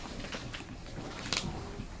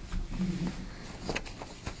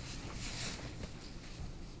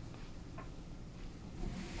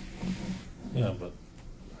 Yeah, but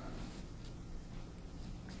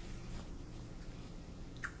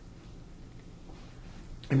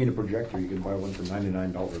I mean, a projector, you can buy one for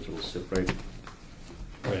 $99. It'll sit right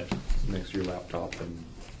right. next to your laptop and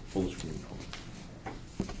full screen.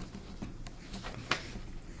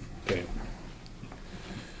 Okay.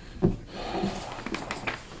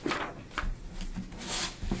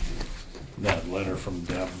 That letter from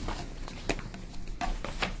Deb.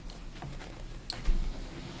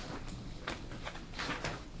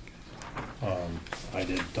 I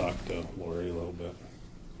did talk to Lori a little bit.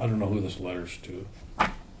 I don't know who this letter's to.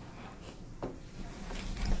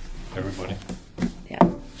 Everybody? Yeah,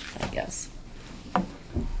 I guess.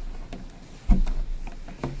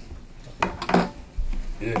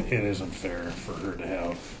 It isn't fair for her to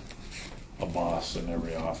have a boss in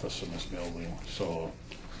every office in this building, so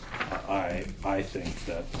I think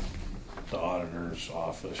that the auditor's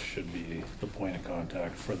office should be the point of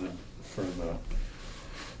contact for the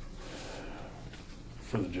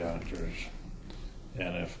janitors.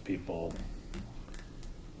 And if people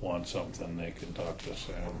want something, they can talk to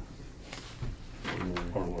Sam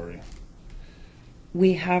or Lori.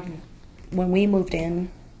 We have, when we moved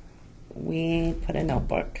in, we put a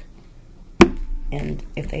notebook. And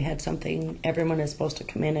if they had something, everyone is supposed to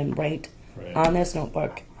come in and write Right. on this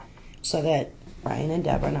notebook so that Ryan and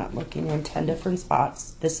Deb are not looking in 10 different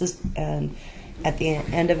spots. This is, and at the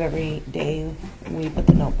end of every day, we put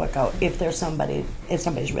the notebook out if somebody's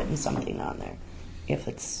written something on there. If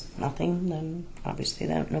it's nothing, then obviously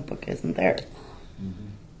that notebook isn't there.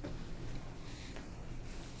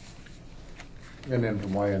 And then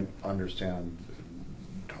from what I understand,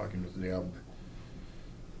 talking with Deb,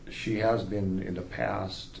 she has been in the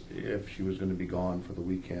past, if she was gonna be gone for the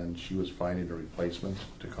weekend, she was finding a replacement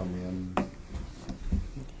to come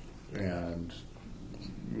in. And,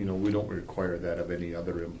 you know, we don't require that of any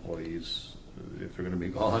other employees. If they're gonna be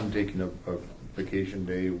gone, taking a vacation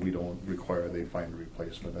day, we don't require they find a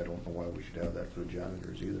replacement. I don't know why we should have that for the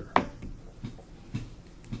janitors either.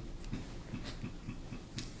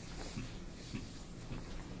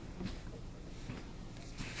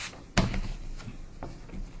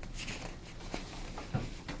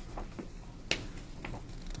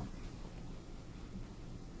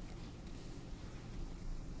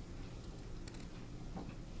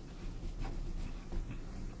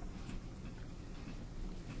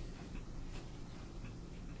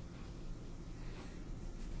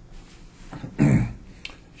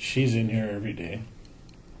 she's in here every day.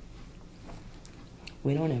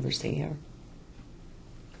 We don't ever see her.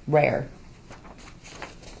 Rare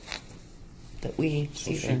that we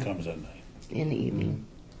So see she her comes at night. in the evening.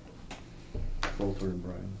 Both her and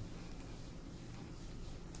Brian.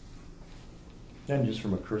 And just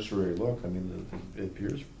from a cursory look, I mean, it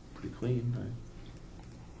appears pretty clean.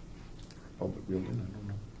 Public building, I don't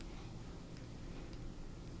know.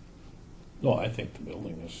 No, I think the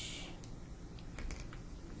building is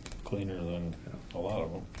cleaner than a lot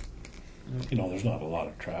of them. You know, there's not a lot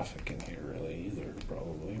of traffic in here really either,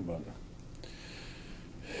 probably, but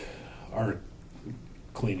our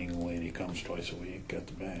cleaning lady comes twice a week at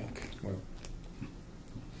the bank. Well,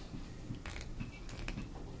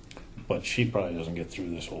 But she probably doesn't get through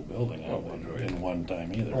this whole building in one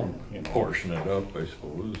time either. Oh, You know. Portion it up, I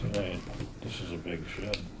suppose. Right. This is a big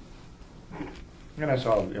shed. and I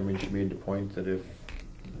saw, I mean, she made the point that if,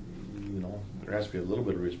 you know, there has to be a little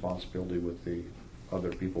bit of responsibility with the other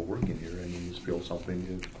people working here. I mean, you spill something,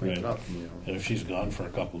 you clean it Right. up, you know. And if she's gone for a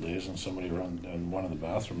couple of days and and one of the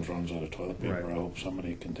bathrooms runs out of toilet paper, Right. I hope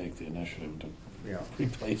somebody can take the initiative to Yeah.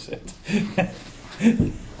 replace it.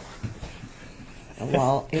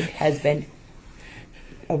 Well, it has been,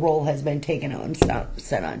 a roll has been taken out and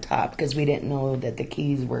set on top because we didn't know that the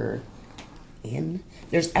keys were in.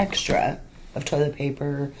 There's extra of toilet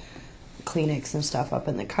paper, Kleenex and stuff up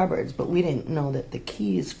in the cupboards, but we didn't know that the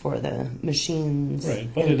keys for the machines. Right,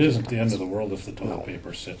 but it isn't the end of the world if the toilet No.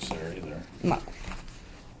 paper sits there either. No.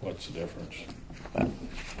 What's the difference? But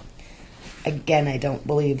again, I don't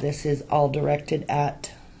believe this is all directed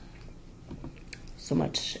at so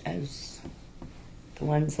much as the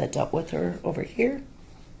ones that dealt with her over here,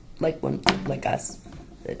 like us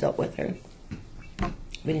that dealt with her.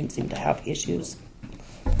 We didn't seem to have issues.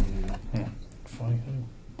 Funny thing.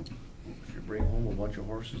 If you bring home a bunch of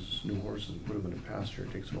horses, new horses, and put them in a pasture,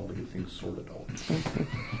 it takes a while to get things sorted out.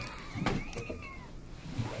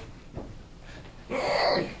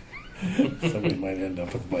 Somebody might end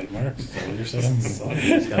up with bite marks. Is that what you're saying?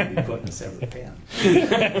 Somebody's got to be put in a separate pen.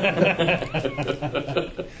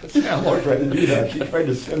 Yeah, Laura tried to do that. She tried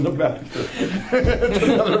to send them back to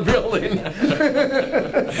another building.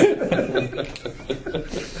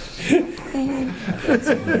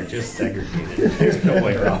 They're just segregated. There's no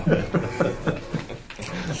way around it.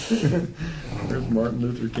 There's Martin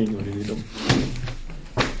Luther King when you need him.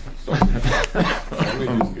 Let me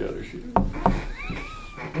just get her sheet.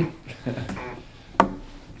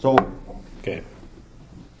 So, Okay.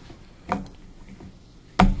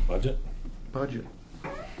 Budget? budget.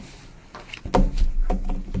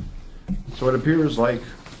 So it appears like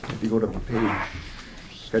if you go to page,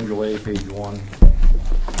 Schedule A, page 1.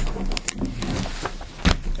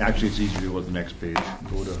 Actually, it's easier to do with the next page.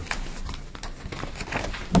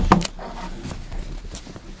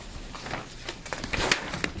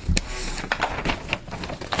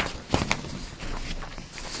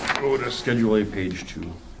 Go to Schedule A, page 2.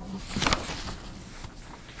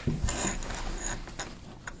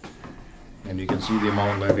 And you can see the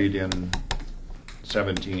amount levied in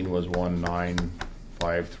 17 was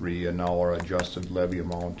 1953, and now our adjusted levy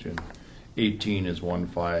amount in 18 is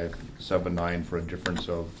 1579 for a difference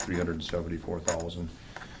of 374,000,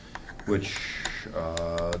 which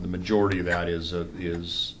the majority of that is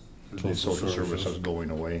the social services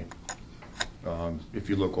going away. If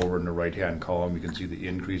you look over in the right-hand column, you can see the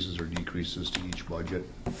increases or decreases to each budget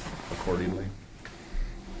accordingly.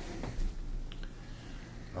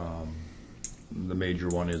 The major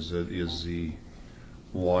one is the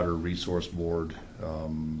Water Resource Board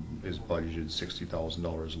is budgeted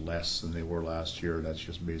 $60,000 less than they were last year. That's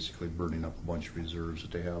just basically burning up a bunch of reserves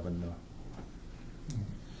that they have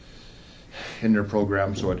in their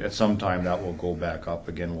program. So at some time that will go back up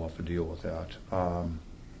again. We'll have to deal with that.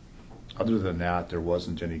 Other than that, there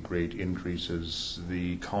wasn't any great increases.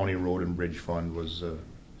 The County Road and Bridge Fund was the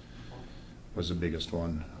biggest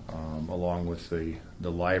one, along with the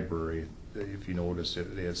library. If you notice,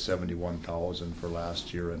 they had 71,000 for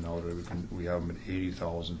last year, and now we have them at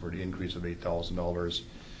 80,000 for the increase of $8,000.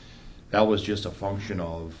 That was just a function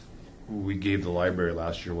of we gave the library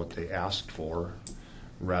last year what they asked for,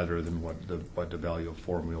 rather than what the value of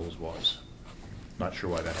 4 meals was. Not sure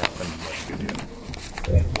why that happened, but it did.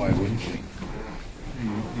 Why wouldn't we?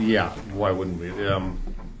 Yeah, why wouldn't we?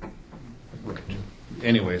 Right.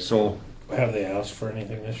 Anyway, so Have they asked for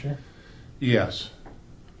anything this year? yes,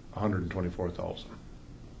 124,000.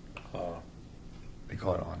 They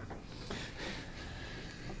caught on.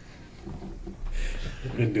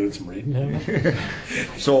 Been doing some reading, have you?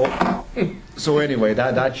 So So anyway,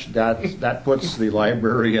 that puts the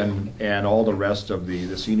library and all the rest of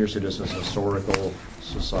the Senior Citizens Historical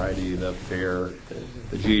Society, the fair,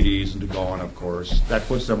 the GDs, and the Gone, of course. That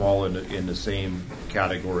puts them all in the same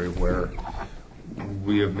category where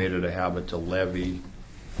we have made it a habit to levy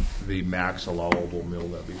the max allowable mill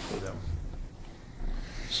levy for them.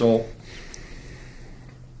 So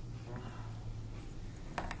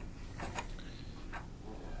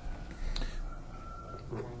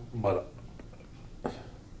But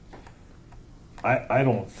I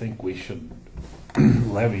don't think we should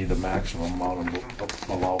levy the maximum amount of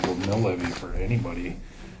allowable mill levy for anybody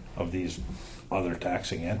of these other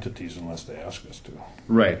taxing entities unless they ask us to.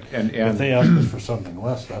 right, and If they ask us for something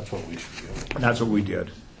less, that's what we should do. that's what we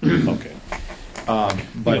did. Okay.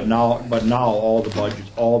 But now all the budgets,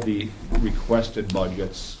 all the requested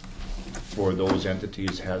budgets for those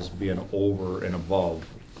entities has been over and above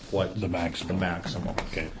what The maximum. The maximum.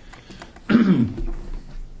 Okay.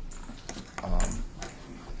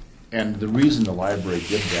 And the reason the library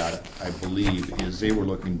did that, I believe, is they were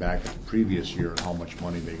looking back at the previous year and how much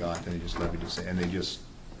money they got, and they just levied the same, and they just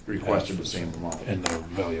requested the same amount. And the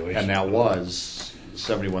valuation. And that was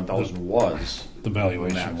 71,000 was The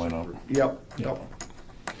valuation max. went up. Yep.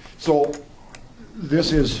 So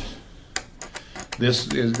this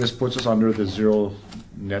puts us under the zero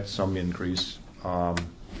net sum increase.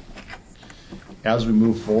 As we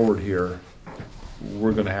move forward here,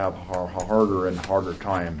 we're going to have a harder and harder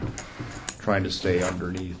time trying to stay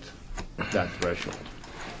underneath that threshold.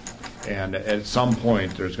 And at some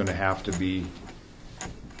point, there's going to have to be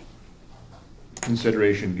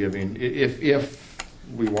consideration giving, if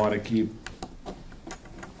we want to keep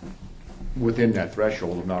within that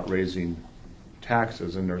threshold of not raising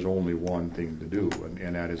taxes, and there's only one thing to do,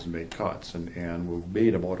 and that is make cuts. And we've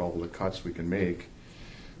made about all the cuts we can make.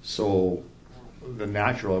 So the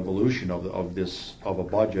natural evolution of a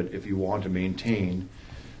budget, if you want to maintain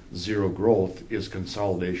zero growth, is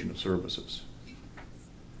consolidation of services.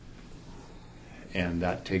 And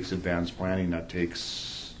that takes advanced planning, that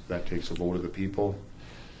takes a vote of the people.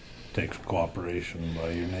 Takes cooperation by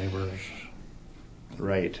your neighbors.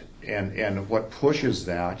 Right. And what pushes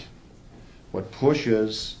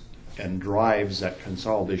and drives that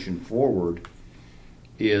consolidation forward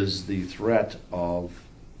is the threat of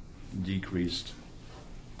decreased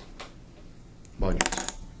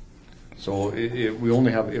budgets. So if we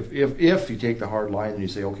only have, if you take the hard line and you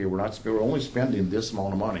say, okay, we're only spending this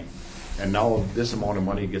amount of money, and now this amount of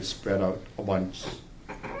money gets spread out amongst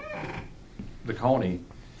the county,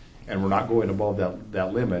 and we're not going above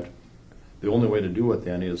that limit, the only way to do it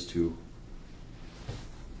then is to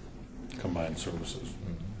Combined services.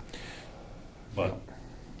 But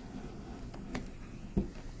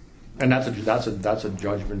and that's a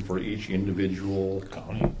judgment for each individual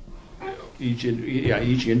county. each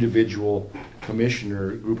individual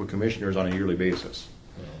group of commissioners on a yearly basis.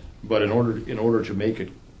 But in order to make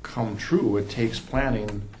it come true, it takes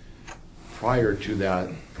planning prior to that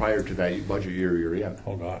budget year you're in.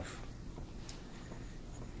 Oh gosh.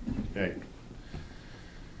 Right.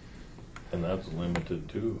 And that's limited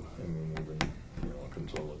too. I mean, even,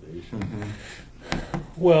 consolidation.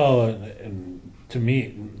 Well, and to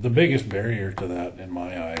me, the biggest barrier to that in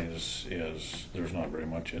my eyes is there's not very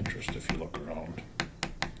much interest if you look around.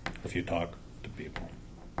 If you talk to people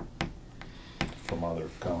from other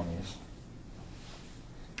counties.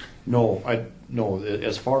 No.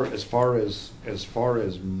 As far as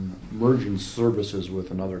merging services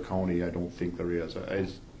with another county, I don't think there is.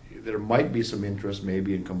 There might be some interest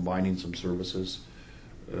maybe in combining some services.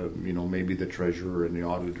 Maybe the treasurer and the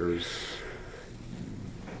auditors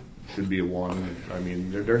should be one. I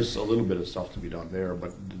mean, there's a little bit of stuff to be done there,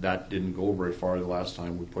 but that didn't go very far the last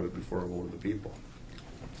time we put it before a vote of the people.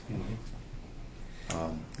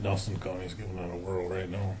 Nelson County's giving it a whirl right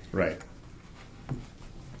now. Right.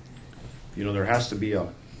 There has to be a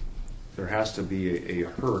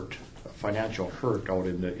hurt, a financial hurt out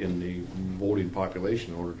in the voting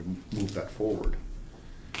population in order to move that forward.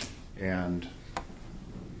 And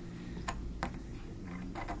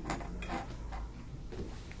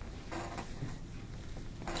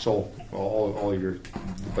so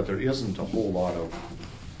but there isn't a whole lot of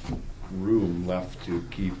room left to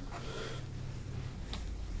keep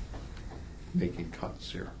making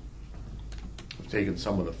cuts here. We've taken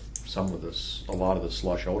a lot of the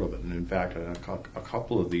slush out of it, and in fact, a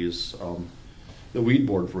couple of these, the weed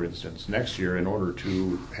board, for instance, next year, in order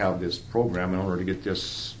to have this program, in order to get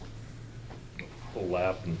this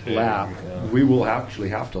Lap and take. we will actually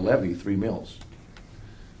have to levy 3 mills.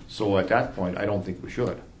 So at that point, I don't think we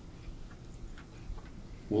should.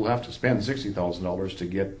 We'll have to spend $60,000 to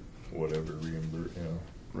get whatever reimburse,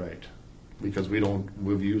 Right. Because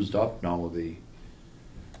we've used up now the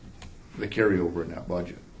carryover in that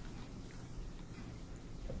budget.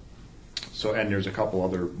 So, and there's a couple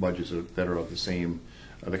other budgets that are of the same.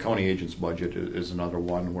 The county agent's budget is another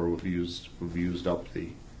one where we've used up the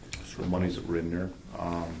monies that were in there.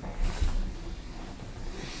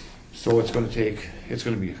 So it's going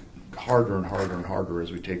to be harder and harder and harder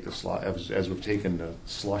as we take as we've taken the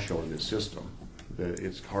slush out of this system.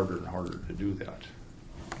 It's harder and harder to do that.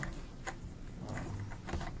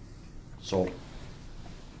 So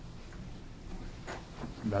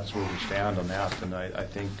that's where we stand on that, and I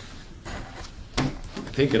think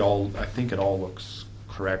it all looks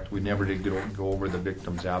correct. We never did go over the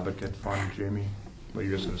Victims Advocate Fund, Jamie,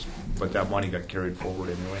 but that money got carried forward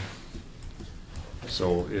anyway.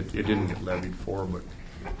 So it didn't get levied for, but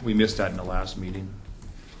we missed that in the last meeting.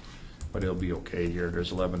 But it'll be okay here.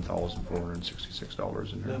 There's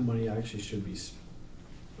 $11,466 in there. That money actually should be spent.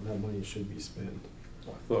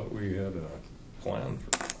 I thought we had a plan for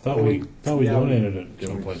Thought we donated it Can we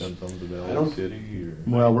someplace. send some to the I don't- LA City or?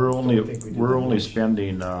 Well, we're don't think we did only much.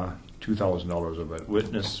 spending $2,000 of it.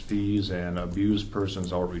 Witness fees and Abused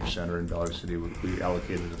Persons Outreach Center in Valley City. We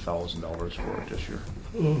allocated $1,000 for it this year.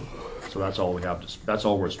 So that's all we have that's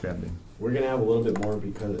all we're spending. We're gonna have a little bit more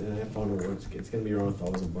because, and I found out it's gonna be around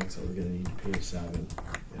 $1,000 that we're gonna need to pay Savin,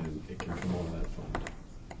 and it can come out of that fund.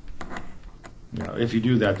 Yeah, if you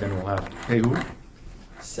do that, then we'll have to pay who?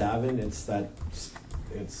 Savin, it's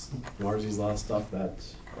Marzy's Law stuff that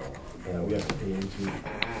we have to pay into.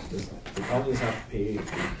 The counties have to pay, I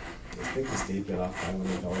think the state got off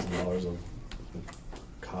 $500,000 of the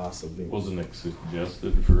cost of being. Wasn't it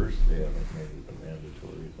suggested first? They haven't made it a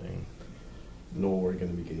mandatory thing. No, we're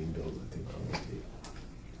gonna be getting bills, I think, from the state.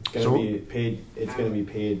 It's gonna be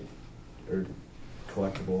paid or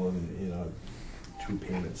collectible in a two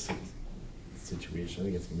payments situation. I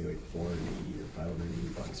think it's gonna be like $480 or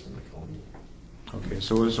 $580 from the county. Okay,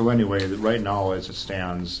 so anyway, right now as it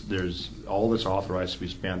stands, there's all that's authorized to be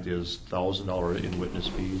spent is $1,000 in witness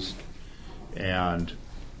fees and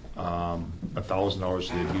 $1,000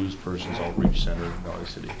 to the Abused Persons Outreach Center in Valley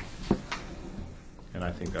City, and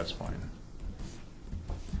I think that's fine.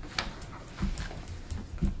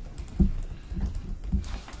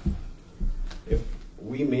 If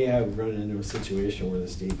we may have run into a situation where the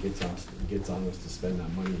state gets on us to spend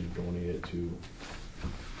that money and donate it to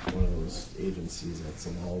one of those agencies that's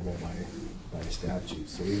allowable by statute,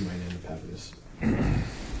 so we might end up having to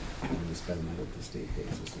spend that at the state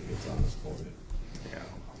basis if it gets on us about it. Yeah.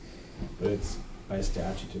 But it's by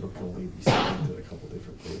statute, it can only be spent at a couple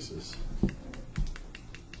different places.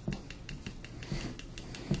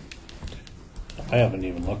 I haven't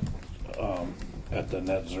even looked at the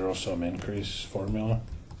net zero sum increase formula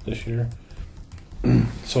this year.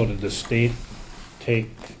 So did the state take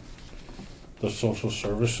the social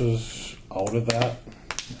services out of that?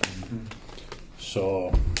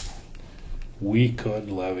 So we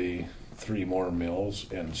could levy 3 more mills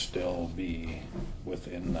and still be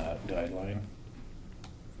within that guideline.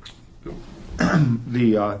 I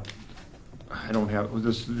don't have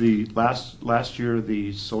this. The last year,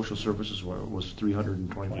 the social services was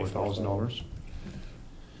 $324,000.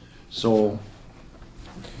 So,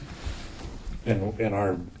 And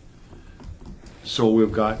our so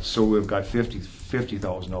we've got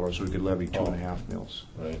 $50,000 so we could levy 2.5 mills.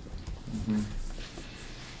 right.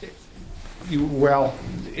 Well,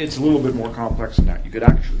 it's a little bit more complex than that. You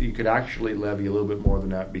could actually levy a little bit more than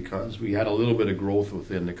that because we had a little bit of growth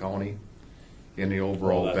within the county in the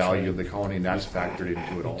overall that's value right. of the county, and that's factored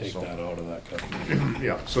into it We also. take that out of that calculation.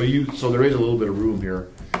 Yeah, so there is a little bit of room here.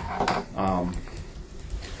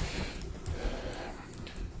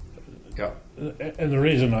 Yeah, And the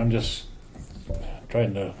reason I'm just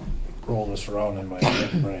trying to roll this around in my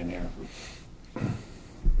brain here,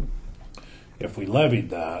 if we levied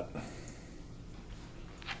that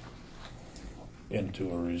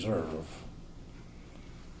into a reserve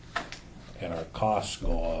and our costs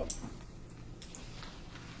go up,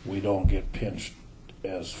 we don't get pinched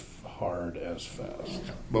as hard as fast.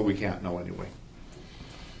 but we can't know anyway.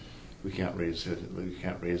 We can't raise it. We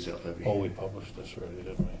can't raise that levy. Oh, we published this already,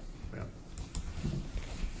 didn't we? Yeah.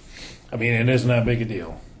 I mean, it isn't that big a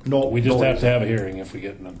deal. No, We just no, have to have a hearing if we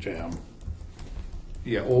get in a jam.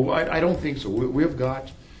 Yeah, well, I don't think so. We've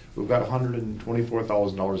got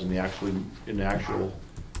 $124,000 in the actual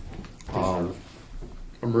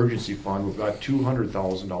emergency fund. We've got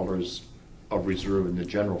 $200,000 of reserve in the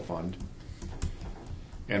general fund,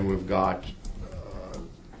 and we've got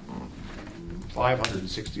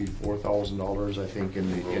 $564,000, I think,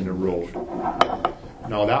 in the road.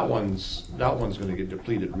 Now that one's gonna get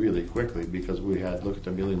depleted really quickly because look at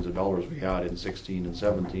the millions of dollars we had in 16 and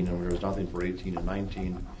 17 and there was nothing for 18 and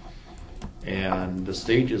 19. And the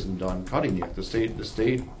state isn't done cutting yet. The state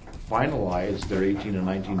finalized their 18 and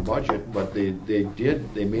 19 budget, but they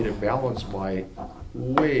made it balanced by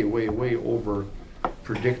way over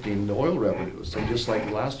predicting the oil revenues. And just like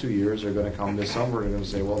the last 2 years, they're gonna come this summer and they're gonna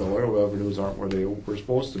say, well, the oil revenues aren't where they were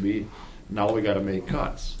supposed to be. Now we gotta make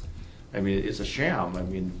cuts. I mean, it's a sham. I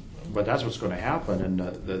mean, but that's what's gonna happen. And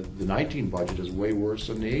the 19 budget is way worse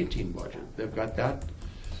than the 18 budget. They've got that.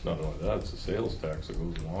 It's not only that, it's the sales tax that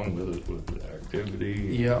goes along with it, with the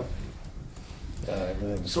activity. Yeah.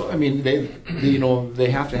 Everything's So I mean, they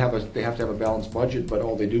have to have a balanced budget, but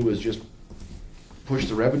all they do is just push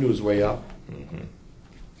the revenues way up, Mhm.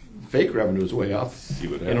 fake revenues way up, See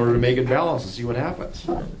what in order to happens. make it balanced and see what happens.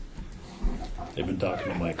 They've been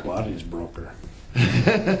talking to my commodities broker.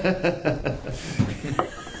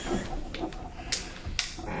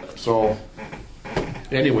 So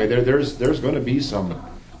anyway, there's going to be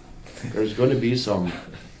some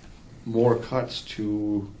more cuts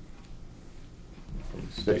to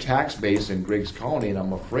the tax base in Griggs County, and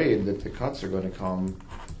I'm afraid that the cuts are going to come.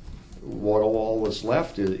 What all that's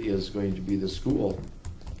left is going to be the school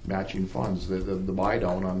matching funds, the buy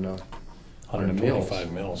down on the mills.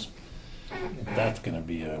 125 mils. That's going to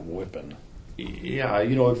be a whipping. Yeah,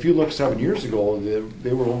 if you look 7 years ago,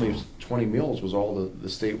 they were only 20 mils was all the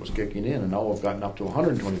state was kicking in, and now we've gotten up to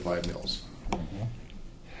 125 mils.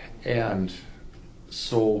 And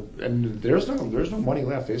so, and there's no money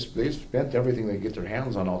left. They spent everything they get their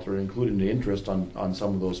hands on out there, including the interest on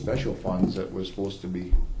some of those special funds that was supposed to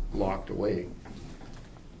be locked away.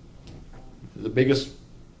 The biggest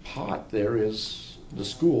pot there is the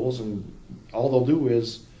schools, and all they'll do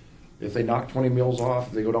is, if they knock 20 mils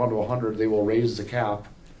off, they go down to 100, they will raise the cap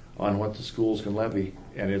on what the schools can levy,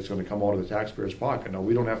 and it's going to come out of the taxpayer's pocket. Now,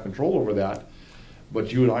 we don't have control over that,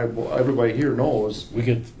 but you and I, everybody here knows We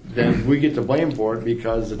get that we get to blame for it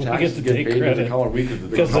because the We taxes get to take paid to the credit. county.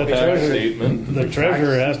 Because the county treasurer- statement. the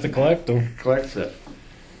treasurer has to collect them. collects it.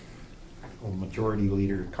 Well, Majority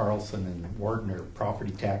Leader Carlson and Wardner,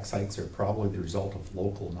 property tax hikes are probably the result of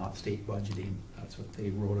local, not state budgeting. That's what they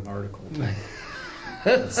wrote an article.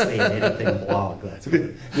 Didn't say anything blog, that's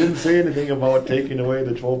good. Didn't say anything about taking away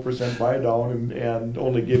the 12% buy down and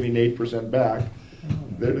only giving 8% back.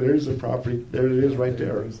 There's the property. There it is, right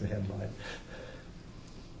there. There's the headline.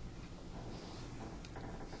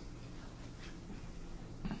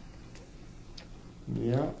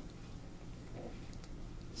 Yeah.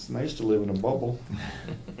 It's nice to live in a bubble.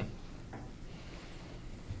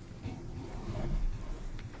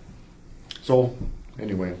 So,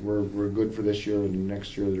 anyway, we're good for this year, and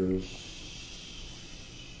next year there's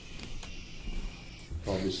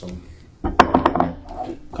probably some.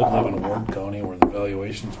 Couldn't live in Warren County where the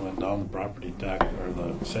valuations went down, the property tax or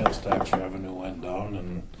the sales tax revenue went down,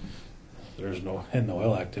 and and the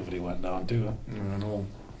oil activity went down too. I don't know.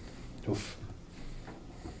 Oof.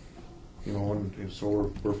 And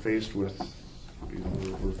so we're faced with,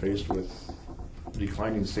 we're faced with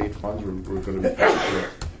declining state funds. We're going to be faced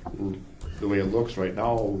with, the way it looks right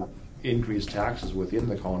now, increased taxes within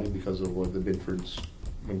the county because of what the Bedford's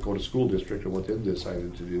Minnesota School District and what they've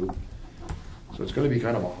decided to do. So it's going to be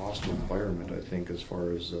kind of a hostile environment, I think, as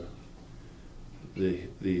far as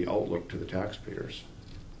the outlook to the taxpayers.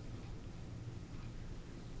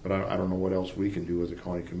 But I don't know what else we can do as a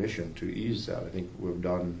county commission to ease that. I think we've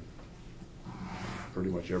done pretty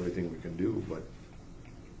much everything we can do, but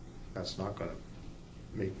that's not going to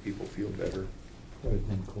make people feel better. What did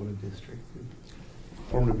Minnesota District do?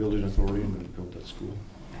 Formed a building authority and then built that school.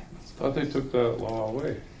 Thought they took that law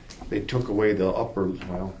away. They took away the upper,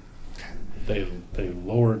 well, They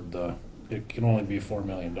lowered it can only be $4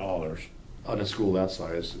 million. on a school that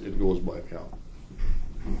size, it goes by account.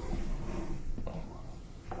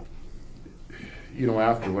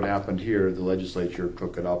 After what happened here, the legislature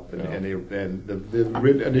took it up, and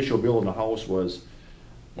the initial bill in the House was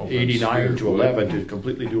Well, that's 89 to weird. 11 to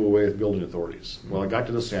completely do away with building authorities. Well, it got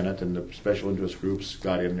to the Senate, and the special interest groups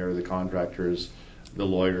got in there, the contractors, the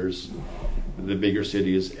lawyers, the bigger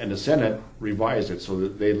cities, and the Senate revised it so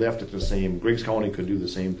that they left it the same. Griggs County could do the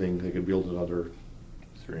same thing. They could build another,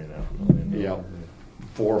 $3.5 million. yeah,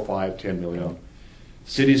 4, 5, 10 million.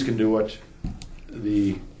 Cities can do it.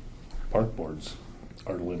 The Park boards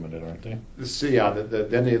are limited, aren't they?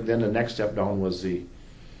 then the next step down was the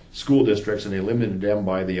school districts, and they limited them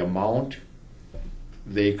by the amount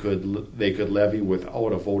they could levy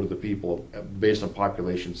without a vote of the people based on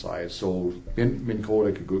population size. So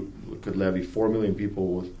Minnesota could levy 4 million people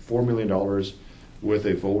with $4 million with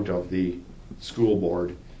a vote of the school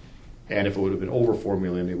board. And if it would have been over 4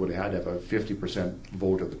 million, they would have had to have a 50%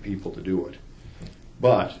 vote of the people to do it.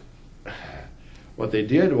 But what they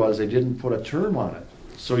did was they didn't put a term on it.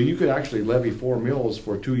 So you could actually levy 4 mills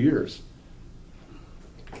for 2 years.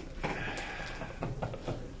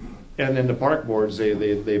 And then the park boards,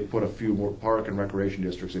 they put a few more, park and recreation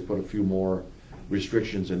districts, they put a few more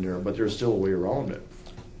restrictions in there, but there's still a way around it.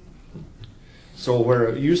 So where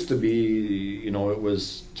it used to be, you know, it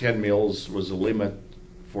was 10 mills was the limit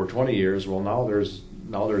for 20 years, well now there's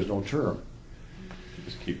no term.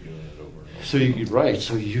 Just keep doing it over and over.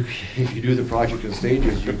 So if you do the project in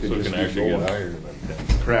stages, you could So it just can keep actually going. get higher than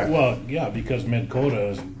 10. Correct. Well, yeah, because Mid-Cota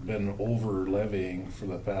has been over levying for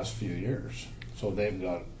the past few years, so they've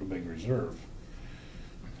got a big reserve.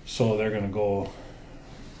 So they're gonna go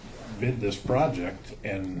bid this project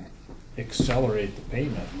and accelerate the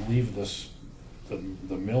payment, and leave the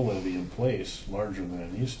mill levy in place larger than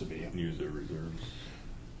it needs to be. Use their reserves.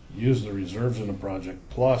 Use the reserves in the project,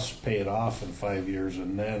 plus pay it off in 5 years,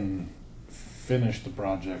 and then finish the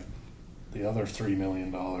project, the other $3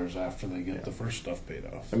 million after they get the first stuff paid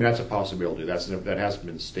off. I mean, that's a possibility. That hasn't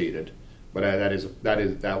been stated, but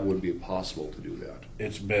that would be possible to do that.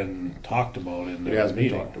 It's been talked about in It the has been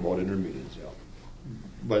meeting. talked about in their meetings, yeah.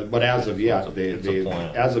 But as of yet, It's a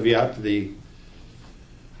plan. as of yet, the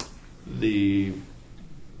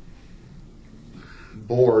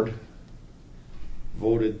board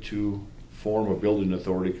voted to form a building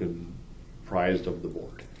authority comprised of the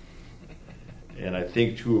board. And I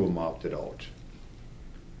think 2 of them opted out.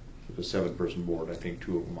 The 7-person board, I think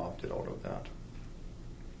 2 of them opted out of that.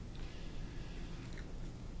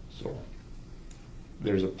 So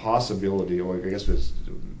there's a possibility, or I guess this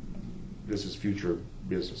is future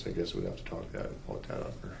business, I guess we'd have to talk about that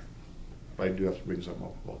after. I do have to bring something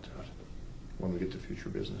up about that when we get to future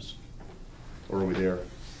business. Or are we there?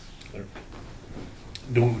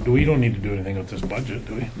 We don't need to do anything with this budget,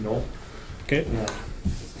 do we? No? Okay.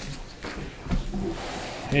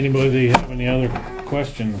 Anybody have any other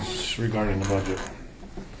questions regarding the budget?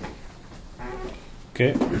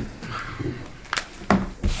 Okay.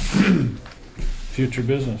 Future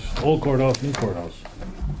business, old courthouse, new courthouse.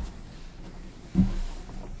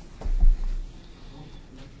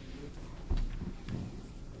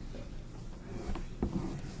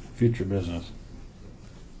 Future business.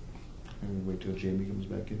 And we wait till Jamie comes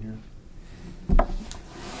back in here.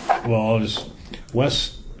 Well,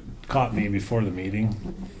 Wes caught me before the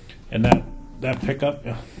meeting, and that pickup,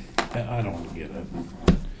 I don't get it.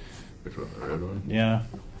 Which one, the red one? Yeah,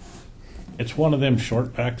 it's one of them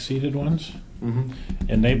short back seated ones, Mm-hmm.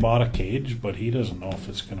 and they bought a cage, but he doesn't know if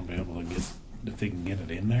it's going to be able to get, if they can get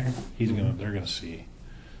it in there. They're going to see,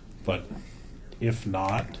 but if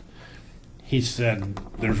not, he said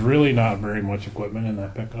there's really not very much equipment in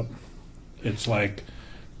that pickup. It's like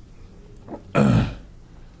the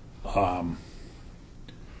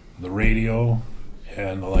radio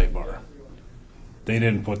and the light bar. They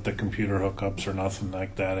didn't put the computer hookups or nothing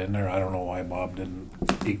like that in there. I don't know why Bob didn't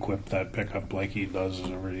equip that pickup like he does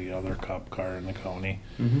every other cop car in the county,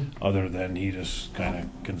 other than he just kind of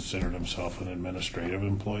considered himself an administrative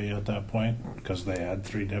employee at that point, because they had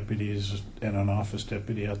 3 deputies and an office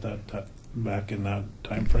deputy at that back in that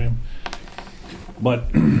time frame. But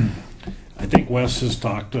I think Wes has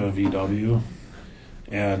talked to VW,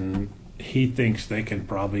 and he thinks they can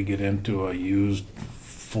probably get into a used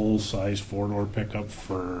full-size 4-door pickup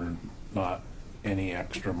for not any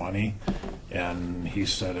extra money. And he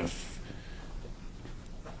said if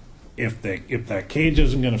that cage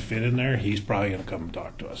isn't going to fit in there, he's probably going to come and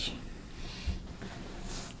talk to us.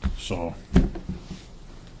 So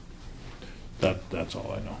that's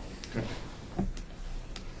all I know.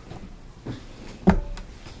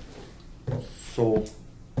 So,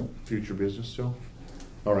 future business still?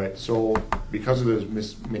 All right, so because of this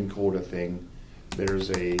Miss Minn-Kota thing,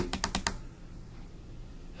 there's a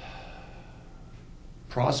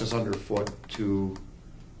process underfoot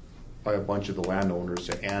by a bunch of the landowners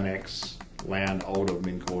to annex land out of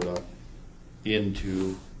Minn-Kota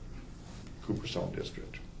into Cooperstown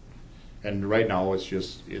District. And right now, it's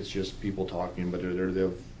just people talking, but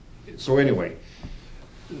so anyway,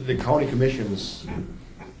 the county commission's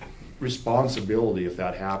responsibility, if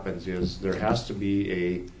that happens, is there has to be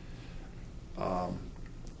a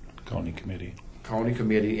County committee. county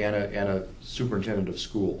committee and a superintendent of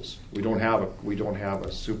schools. We don't have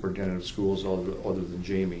a superintendent of schools other than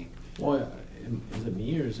Jamie. Well, is it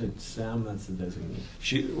me or is it Sam that's the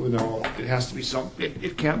designee? No, it has to be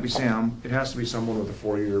it can't be Sam. It has to be someone with a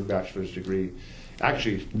 4-year bachelor's degree.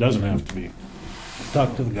 Actually, It doesn't have to be.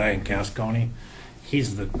 Talk to the guy in Cass County.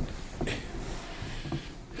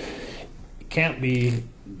 can't be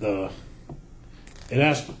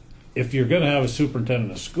if you're gonna have a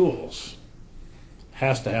superintendent of schools,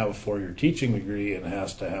 has to have a 4-year teaching degree and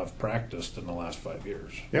has to have practiced in the last 5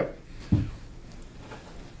 years. Yep.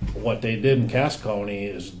 What they did in Cass County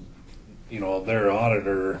is, their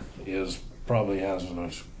auditor probably has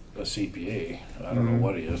a CPA. I don't know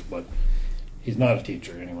what he is, but he's not a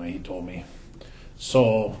teacher anyway, he told me.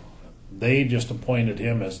 So they just appointed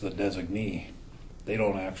him as the designee. They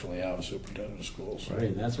don't actually have a superintendent of schools.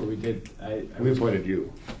 Right, that's what we did. We appointed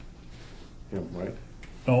you. Him, right?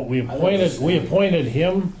 No, we appointed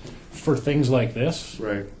him for things like this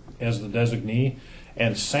Right. as the designee,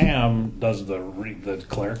 and Sam does the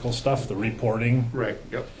clerical stuff, the reporting. Right,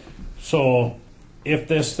 yep. So if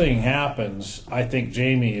this thing happens, I think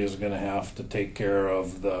Jamie is going to have to take care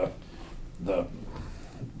of the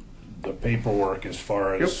paperwork as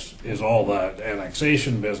far as all that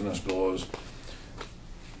annexation business goes.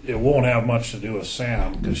 It won't have much to do with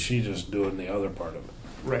Sam because she's just doing the other part of it.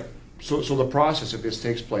 Right. So the process, if this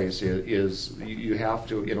takes place, is you have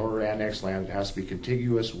to, in order to annex land, it has to be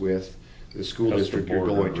contiguous with the school That's the district you're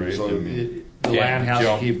border, going to. right? So I mean, the land has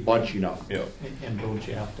jump. to keep bunching up. Yeah. And don't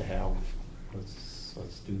you have to have a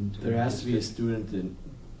student? in There the has to be a district? student in,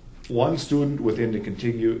 One student within the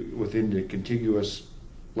contiguous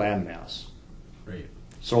land mass. right,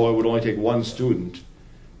 So it would only take one student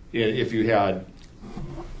if you had.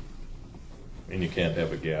 And you can't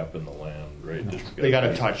have a gap in the land, right? They got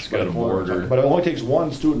to touch. It's got a border. But it only takes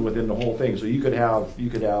one student within the whole thing. So you could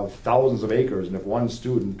have thousands of acres, and if one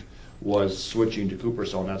student was switching to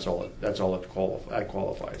Cooperstown, that's all it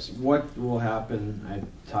qualifies. what will happen, I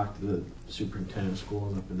talked to the superintendent of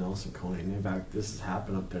schools up in Nelson County, and in fact, this has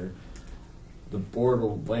happened up there. The board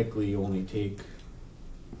will likely only take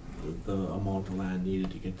the amount of land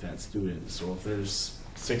needed to get that student. So if there's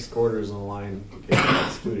 6 quarters on the line to get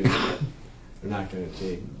that student, they're not gonna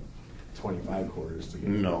take 25 quarters to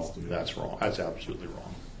get that No, student. that's wrong. That's absolutely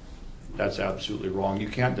wrong. That's absolutely wrong. You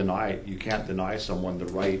can't deny someone the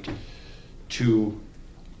right to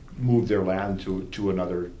move their land to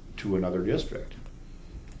another district.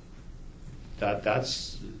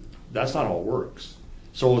 That's not how it works.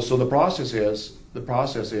 So the process is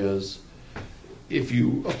if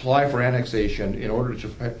you apply for annexation, in order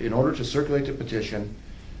to circulate the petition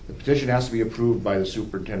has to be approved by the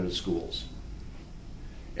superintendent of schools.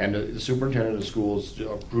 And the superintendent of schools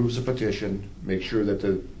approves the petition, makes sure that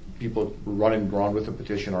the people running around with the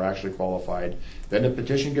petition are actually qualified. Then the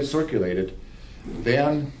petition gets circulated.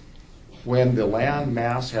 Then, when the land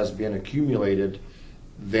mass has been accumulated,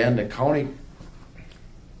 then the county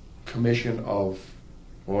commission of,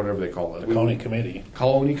 whatever they call it. The county committee.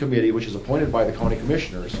 County committee, which is appointed by the county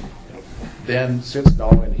commissioners, then sits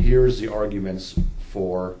down and hears the arguments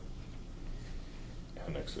for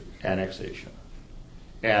annexation.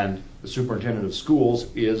 And the superintendent of schools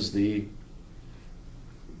is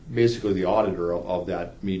basically the auditor of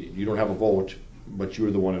that meeting. You don't have a vote, but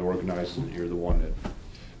you're the one that organizes it. You're the one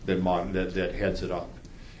that heads it up.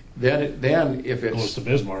 Then if Goes it's to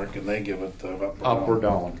Bismarck and they give it the up or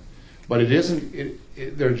down, but it isn't.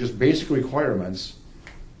 They're just basic requirements,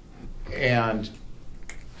 and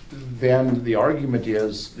then the argument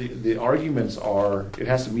is the arguments are it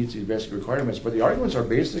has to meet these basic requirements, but the arguments are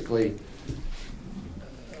basically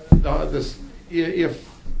if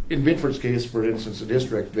in Binford's case, for instance, the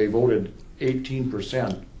district, they voted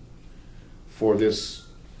 18% for this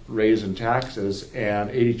raise in taxes and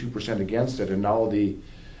 82% against it, and now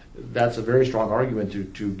that's a very strong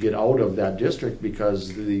argument to get out of that district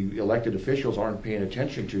because the elected officials aren't paying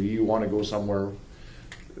attention to you. You want to go somewhere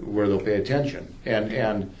where they'll pay attention.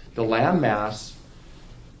 And the land mass,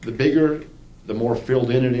 the bigger, the more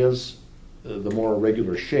filled in it is, the more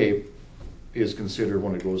regular shape is considered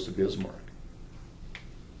when it goes to Bismarck.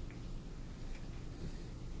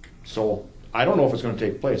 So I don't know if it's going to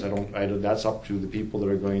take place. That's up to the people that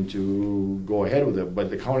are going to go ahead with it. But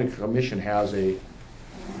the county commission has a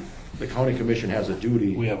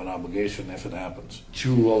duty. We have an obligation if it happens.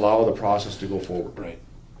 To allow the process to go forward. Right.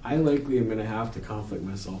 I likely am gonna have to conflict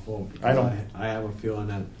myself out because I know. I have a feeling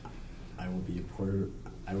that I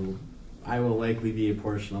will likely be a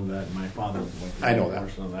portion of that. My father will likely I know be a that.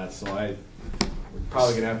 portion of that. So we're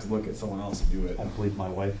probably gonna have to look at someone else to do it. I believe my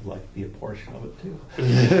wife would like to be a portion of it too.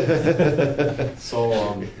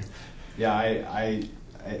 So yeah, I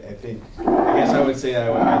think I guess I would say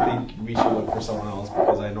I think we should look for someone else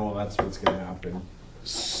because I know that's what's gonna happen.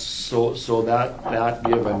 So that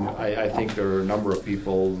given, I think there are a number of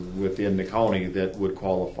people within the county that would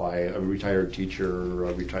qualify. A retired teacher,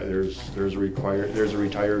 there's a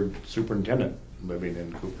retired superintendent living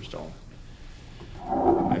in Cooperstown.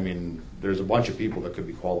 I mean, there's a bunch of people that could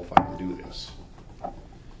be qualified to do this.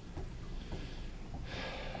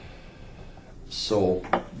 So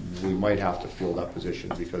we might have to fill that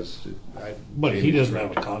position because. But he doesn't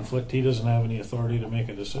have a conflict. He doesn't have any authority to make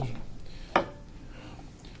a decision.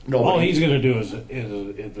 No, All but he's going to do is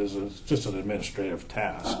just an administrative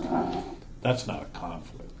task. That's not a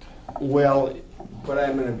conflict. well, But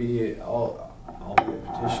I'm gonna be, I'll be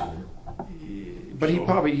a petitioner. but he So,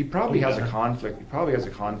 probably has a better. conflict. He probably has a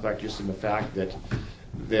conflict just in the fact that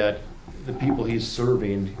the people he's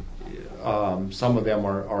serving, some of them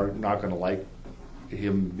are not going to like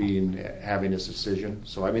him having this decision.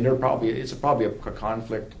 So I mean, it's probably a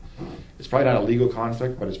conflict. It's probably not a legal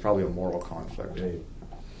conflict, but it's probably a moral conflict Right.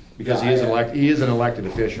 because Yeah, he is an elected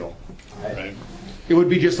official. Right. It would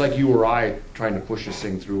be just like you or I trying to push this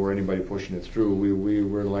thing through, or anybody pushing it through.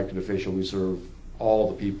 We're an elected official. We serve all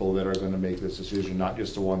the people that are going to make this decision, not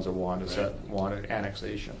just the ones that want an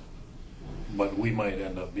annexation. But we might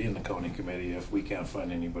end up being the county committee if we can't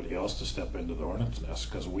find anybody else to step into the ordinance nest,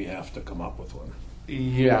 because we have to come up with one.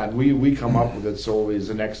 Yeah, and we come up with it. So is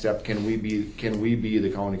the next step? Can we be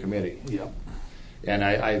the county committee? Yep. And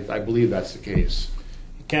I believe that's the case.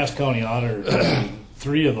 Cass County Auditor,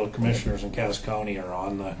 3 of the commissioners in Cass County are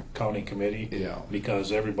on the county committee. Yeah.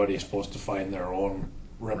 Because everybody's supposed to find their own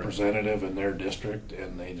representative in their district,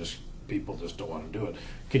 and people just don't want to do it.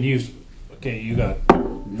 You got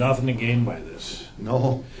nothing to gain by this.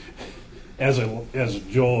 No. As a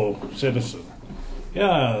Joe citizen,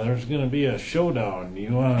 yeah, there's going to be a showdown.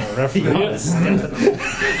 You want to referee it?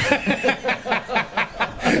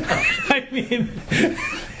 I mean,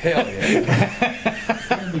 Hell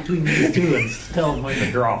yeah. Between these two and tell them when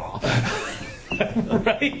to draw.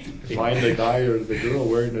 right? Find the guy or the girl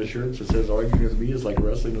wearing a shirt that says arguing with me is like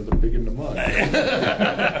wrestling with a pig in the mud.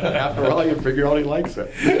 After all, you figure out he likes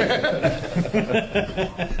it.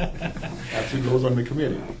 That's who goes on the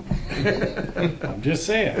committee. I'm just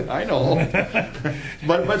saying. I know.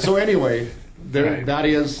 But so anyway, Right. that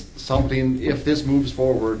is something, if this moves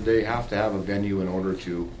forward, they have to have a venue in order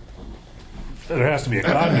to. There has to be a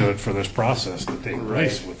conduit for this process to take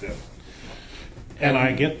place with it. And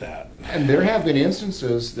I get that. And there's been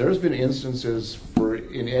instances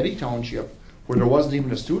in Eddy Township where there wasn't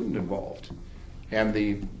even a student involved. And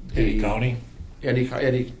the Eddy County?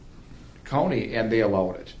 Eddy County, and they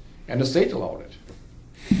allowed it. And the state allowed it.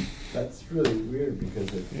 That's really weird because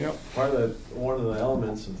Yep. one of the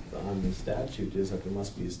elements on the statute is that there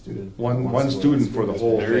must be a student. One student for the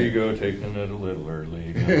whole There you thing. go, taking it a little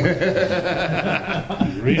early. They're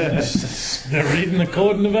reading the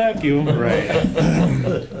code in the vacuum. Right.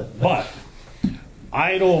 But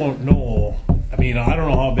I don't know. I mean, I don't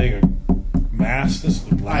know how big a mass this I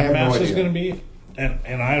have land no mass is idea. going to be,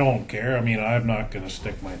 and I don't care. I mean, I'm not going to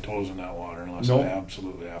stick my toes in that water unless Nope. I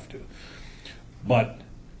absolutely have to. But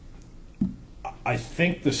I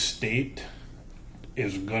think the state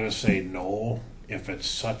is going to say no if it's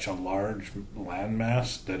such a large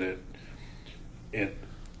landmass that it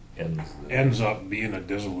ends up being a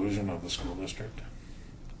dissolution of the school district.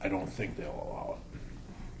 I don't think they'll allow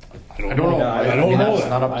it. I don't know. Yeah, I don't know That's that.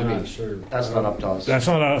 not up to I'm me. not sure. That's not up to us. That's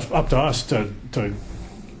not up to us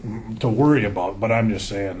to worry about. But I'm just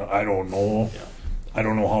saying, I don't know. I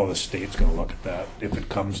don't know how the state's going to look at that if it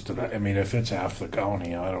comes to that. I mean, if it's half the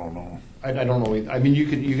county, I don't know. I don't know. I mean, you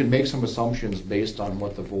can make some assumptions based on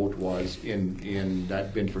what the vote was in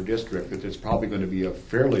that Binford district, that there's probably going to be a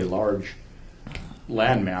fairly large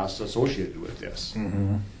landmass associated with this.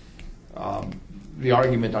 The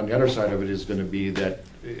argument on the other side of it is going to be that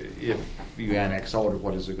if you annex out,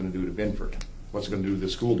 what is it going to do to Binford? What's it going to do to the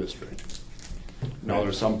school district? Now,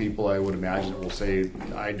 there's some people I would imagine that will say,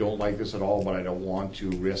 I don't like this at all, but I don't want to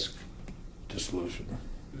risk. Dissolution.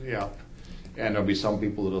 Yeah. And there'll be some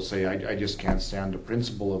people that'll say, I just can't stand the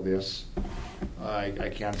principle of this.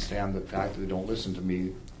 I can't stand the fact that they don't listen to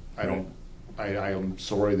me. I am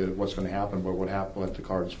sorry that what's going to happen, but what happened, let the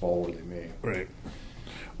cards fall where they may. Right.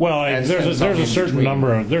 Well, And there's a something in certain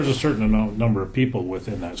between. there's a certain number of people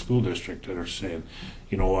within that school district that are saying,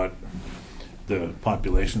 you know what, the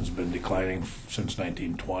population's been declining since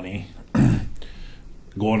 1920.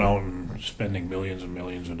 Going out and spending millions and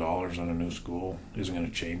millions of dollars on a new school isn't going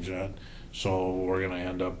to change that. So we're going to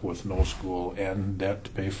end up with no school and debt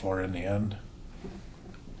to pay for in the end.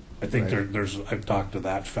 I think Right. there's I've talked to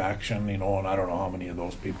that faction, and I don't know how many of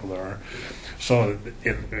those people there are. So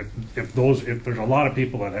if there's a lot of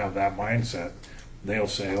people that have that mindset, they'll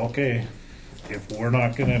say, okay, if we're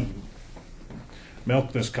not going to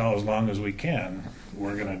milk this cow as long as we can,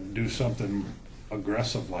 we're going to do something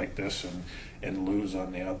aggressive like this and lose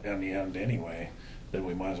on the end anyway, then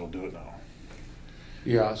we might as well do it now.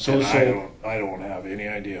 Yeah, so, And so, I don't have any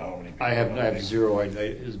idea how many people. I have zero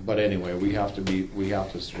idea, but anyway, we have to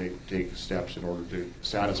take steps in order to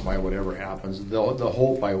satisfy whatever happens. The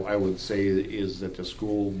hope, I would say, is that the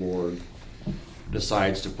school board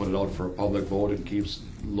decides to put it out for a public vote and keeps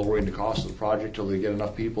lowering the cost of the project till they get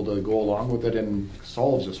enough people to go along with it and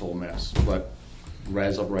solves this whole mess. But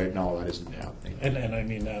as of right now, that isn't happening. And I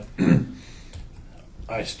mean that,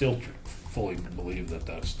 I still fully believe that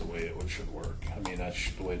that's the way it should work. I mean,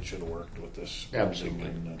 that's the way it should have worked with this. Absolutely.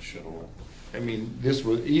 And that should have. I mean,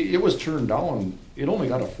 it was turned down, it only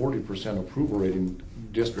got a 40% approval rating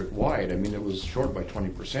district-wide. I mean, it was short by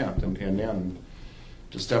 20%, and then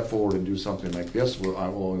to step forward and do something like this with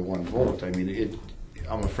only one vote, I mean,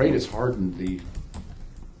 I'm afraid it's hardened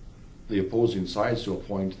the opposing sides to a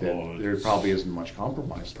point that there probably isn't much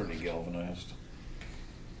compromise. Pretty galvanized.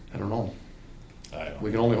 I don't know. I don't.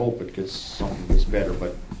 We can only hope it gets something that's better,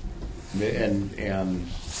 but and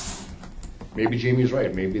maybe Jamie's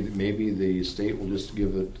right. Maybe the state will just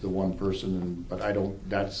give it to the one person, but I don't.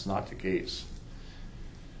 That's not the case,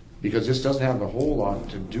 because this doesn't have a whole lot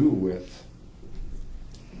to do with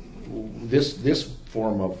this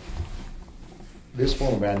form of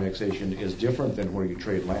annexation is different than where you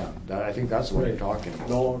trade land. I think that's what you're talking about.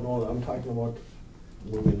 No, I'm talking about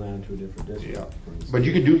moving land to a different district. Yeah, but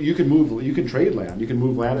you can trade land. You can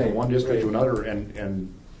move land from one district to another,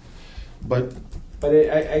 but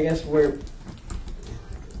I guess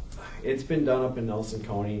it's been done up in Nelson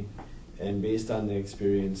County, and based on the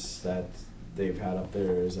experience that they've had up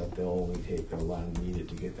there, is that they'll only take the land needed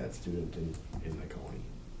to get that student in the county.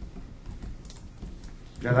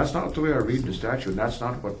 yeah, that's not the way I read the statute. And that's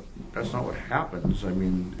not what happens. I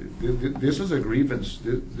mean, this is a grievance.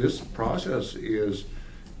 This process is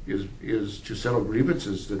to settle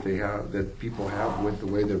grievances that people have with the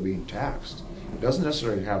way they're being taxed. It doesn't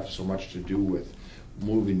necessarily have so much to do with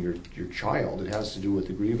moving your child. It has to do with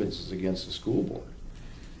the grievances against the school board.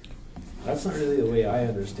 That's not really the way I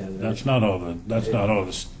understand it. That's not how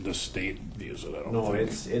the state views it. I don't No,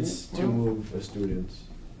 think. it's to move a student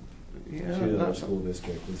to the school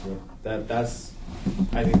district. Is what that's.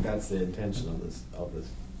 I think that's the intention of this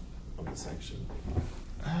section.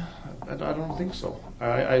 I don't think so.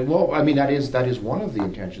 Well, I mean that is one of the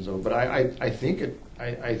intentions of it, but I think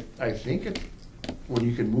it when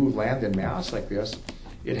you can move land in mass like this,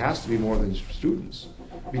 it has to be more than students.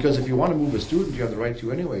 Because if you want to move a student, you have the right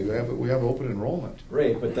to anyway. We have open enrollment.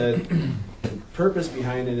 Right, but the purpose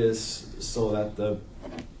behind it is so that the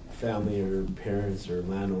family or parents or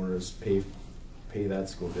landowners pay that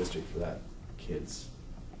school district for that kid's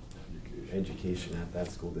education at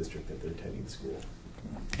that school district that they're attending school.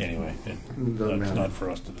 Anyway, Doesn't that's matter. not for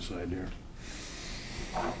us to decide here.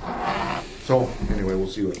 So anyway, we'll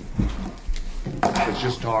see what. It's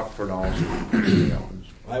just talk for now. So we'll see what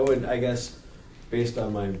happens. I guess, based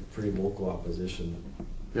on my pretty vocal opposition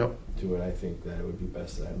Yep. to it, I think that it would be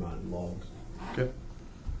best that I'm not involved. Okay.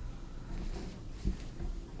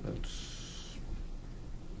 That's.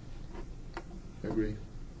 I agree.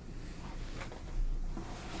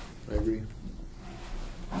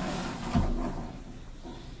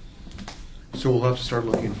 So we'll have to start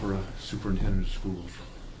looking for a superintendent of schools.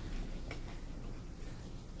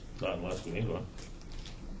 Not unless we need one.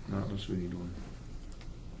 Not unless we need one.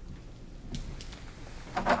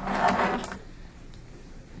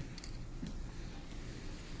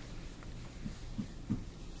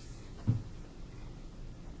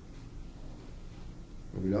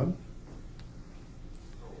 Are we done?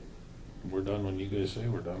 We're done when you guys say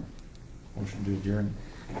we're done. Motion to adjourn.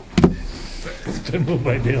 It's been moved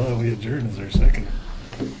by Dale, we adjourn. Is there a second?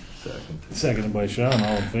 Second. Seconded by Sean.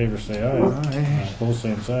 All in favor, say aye. Aye. Opposed,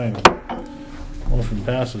 same sign. Motion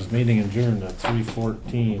passes. Meeting adjourned at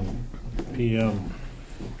 3:14 p.m.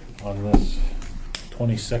 on this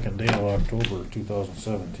 22nd day of October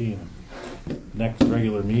 2017. Next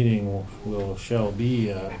regular meeting shall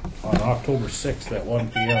be on October 6th at 1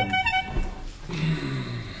 p.m.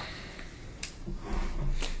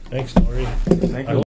 Thanks, Lori. Thank you.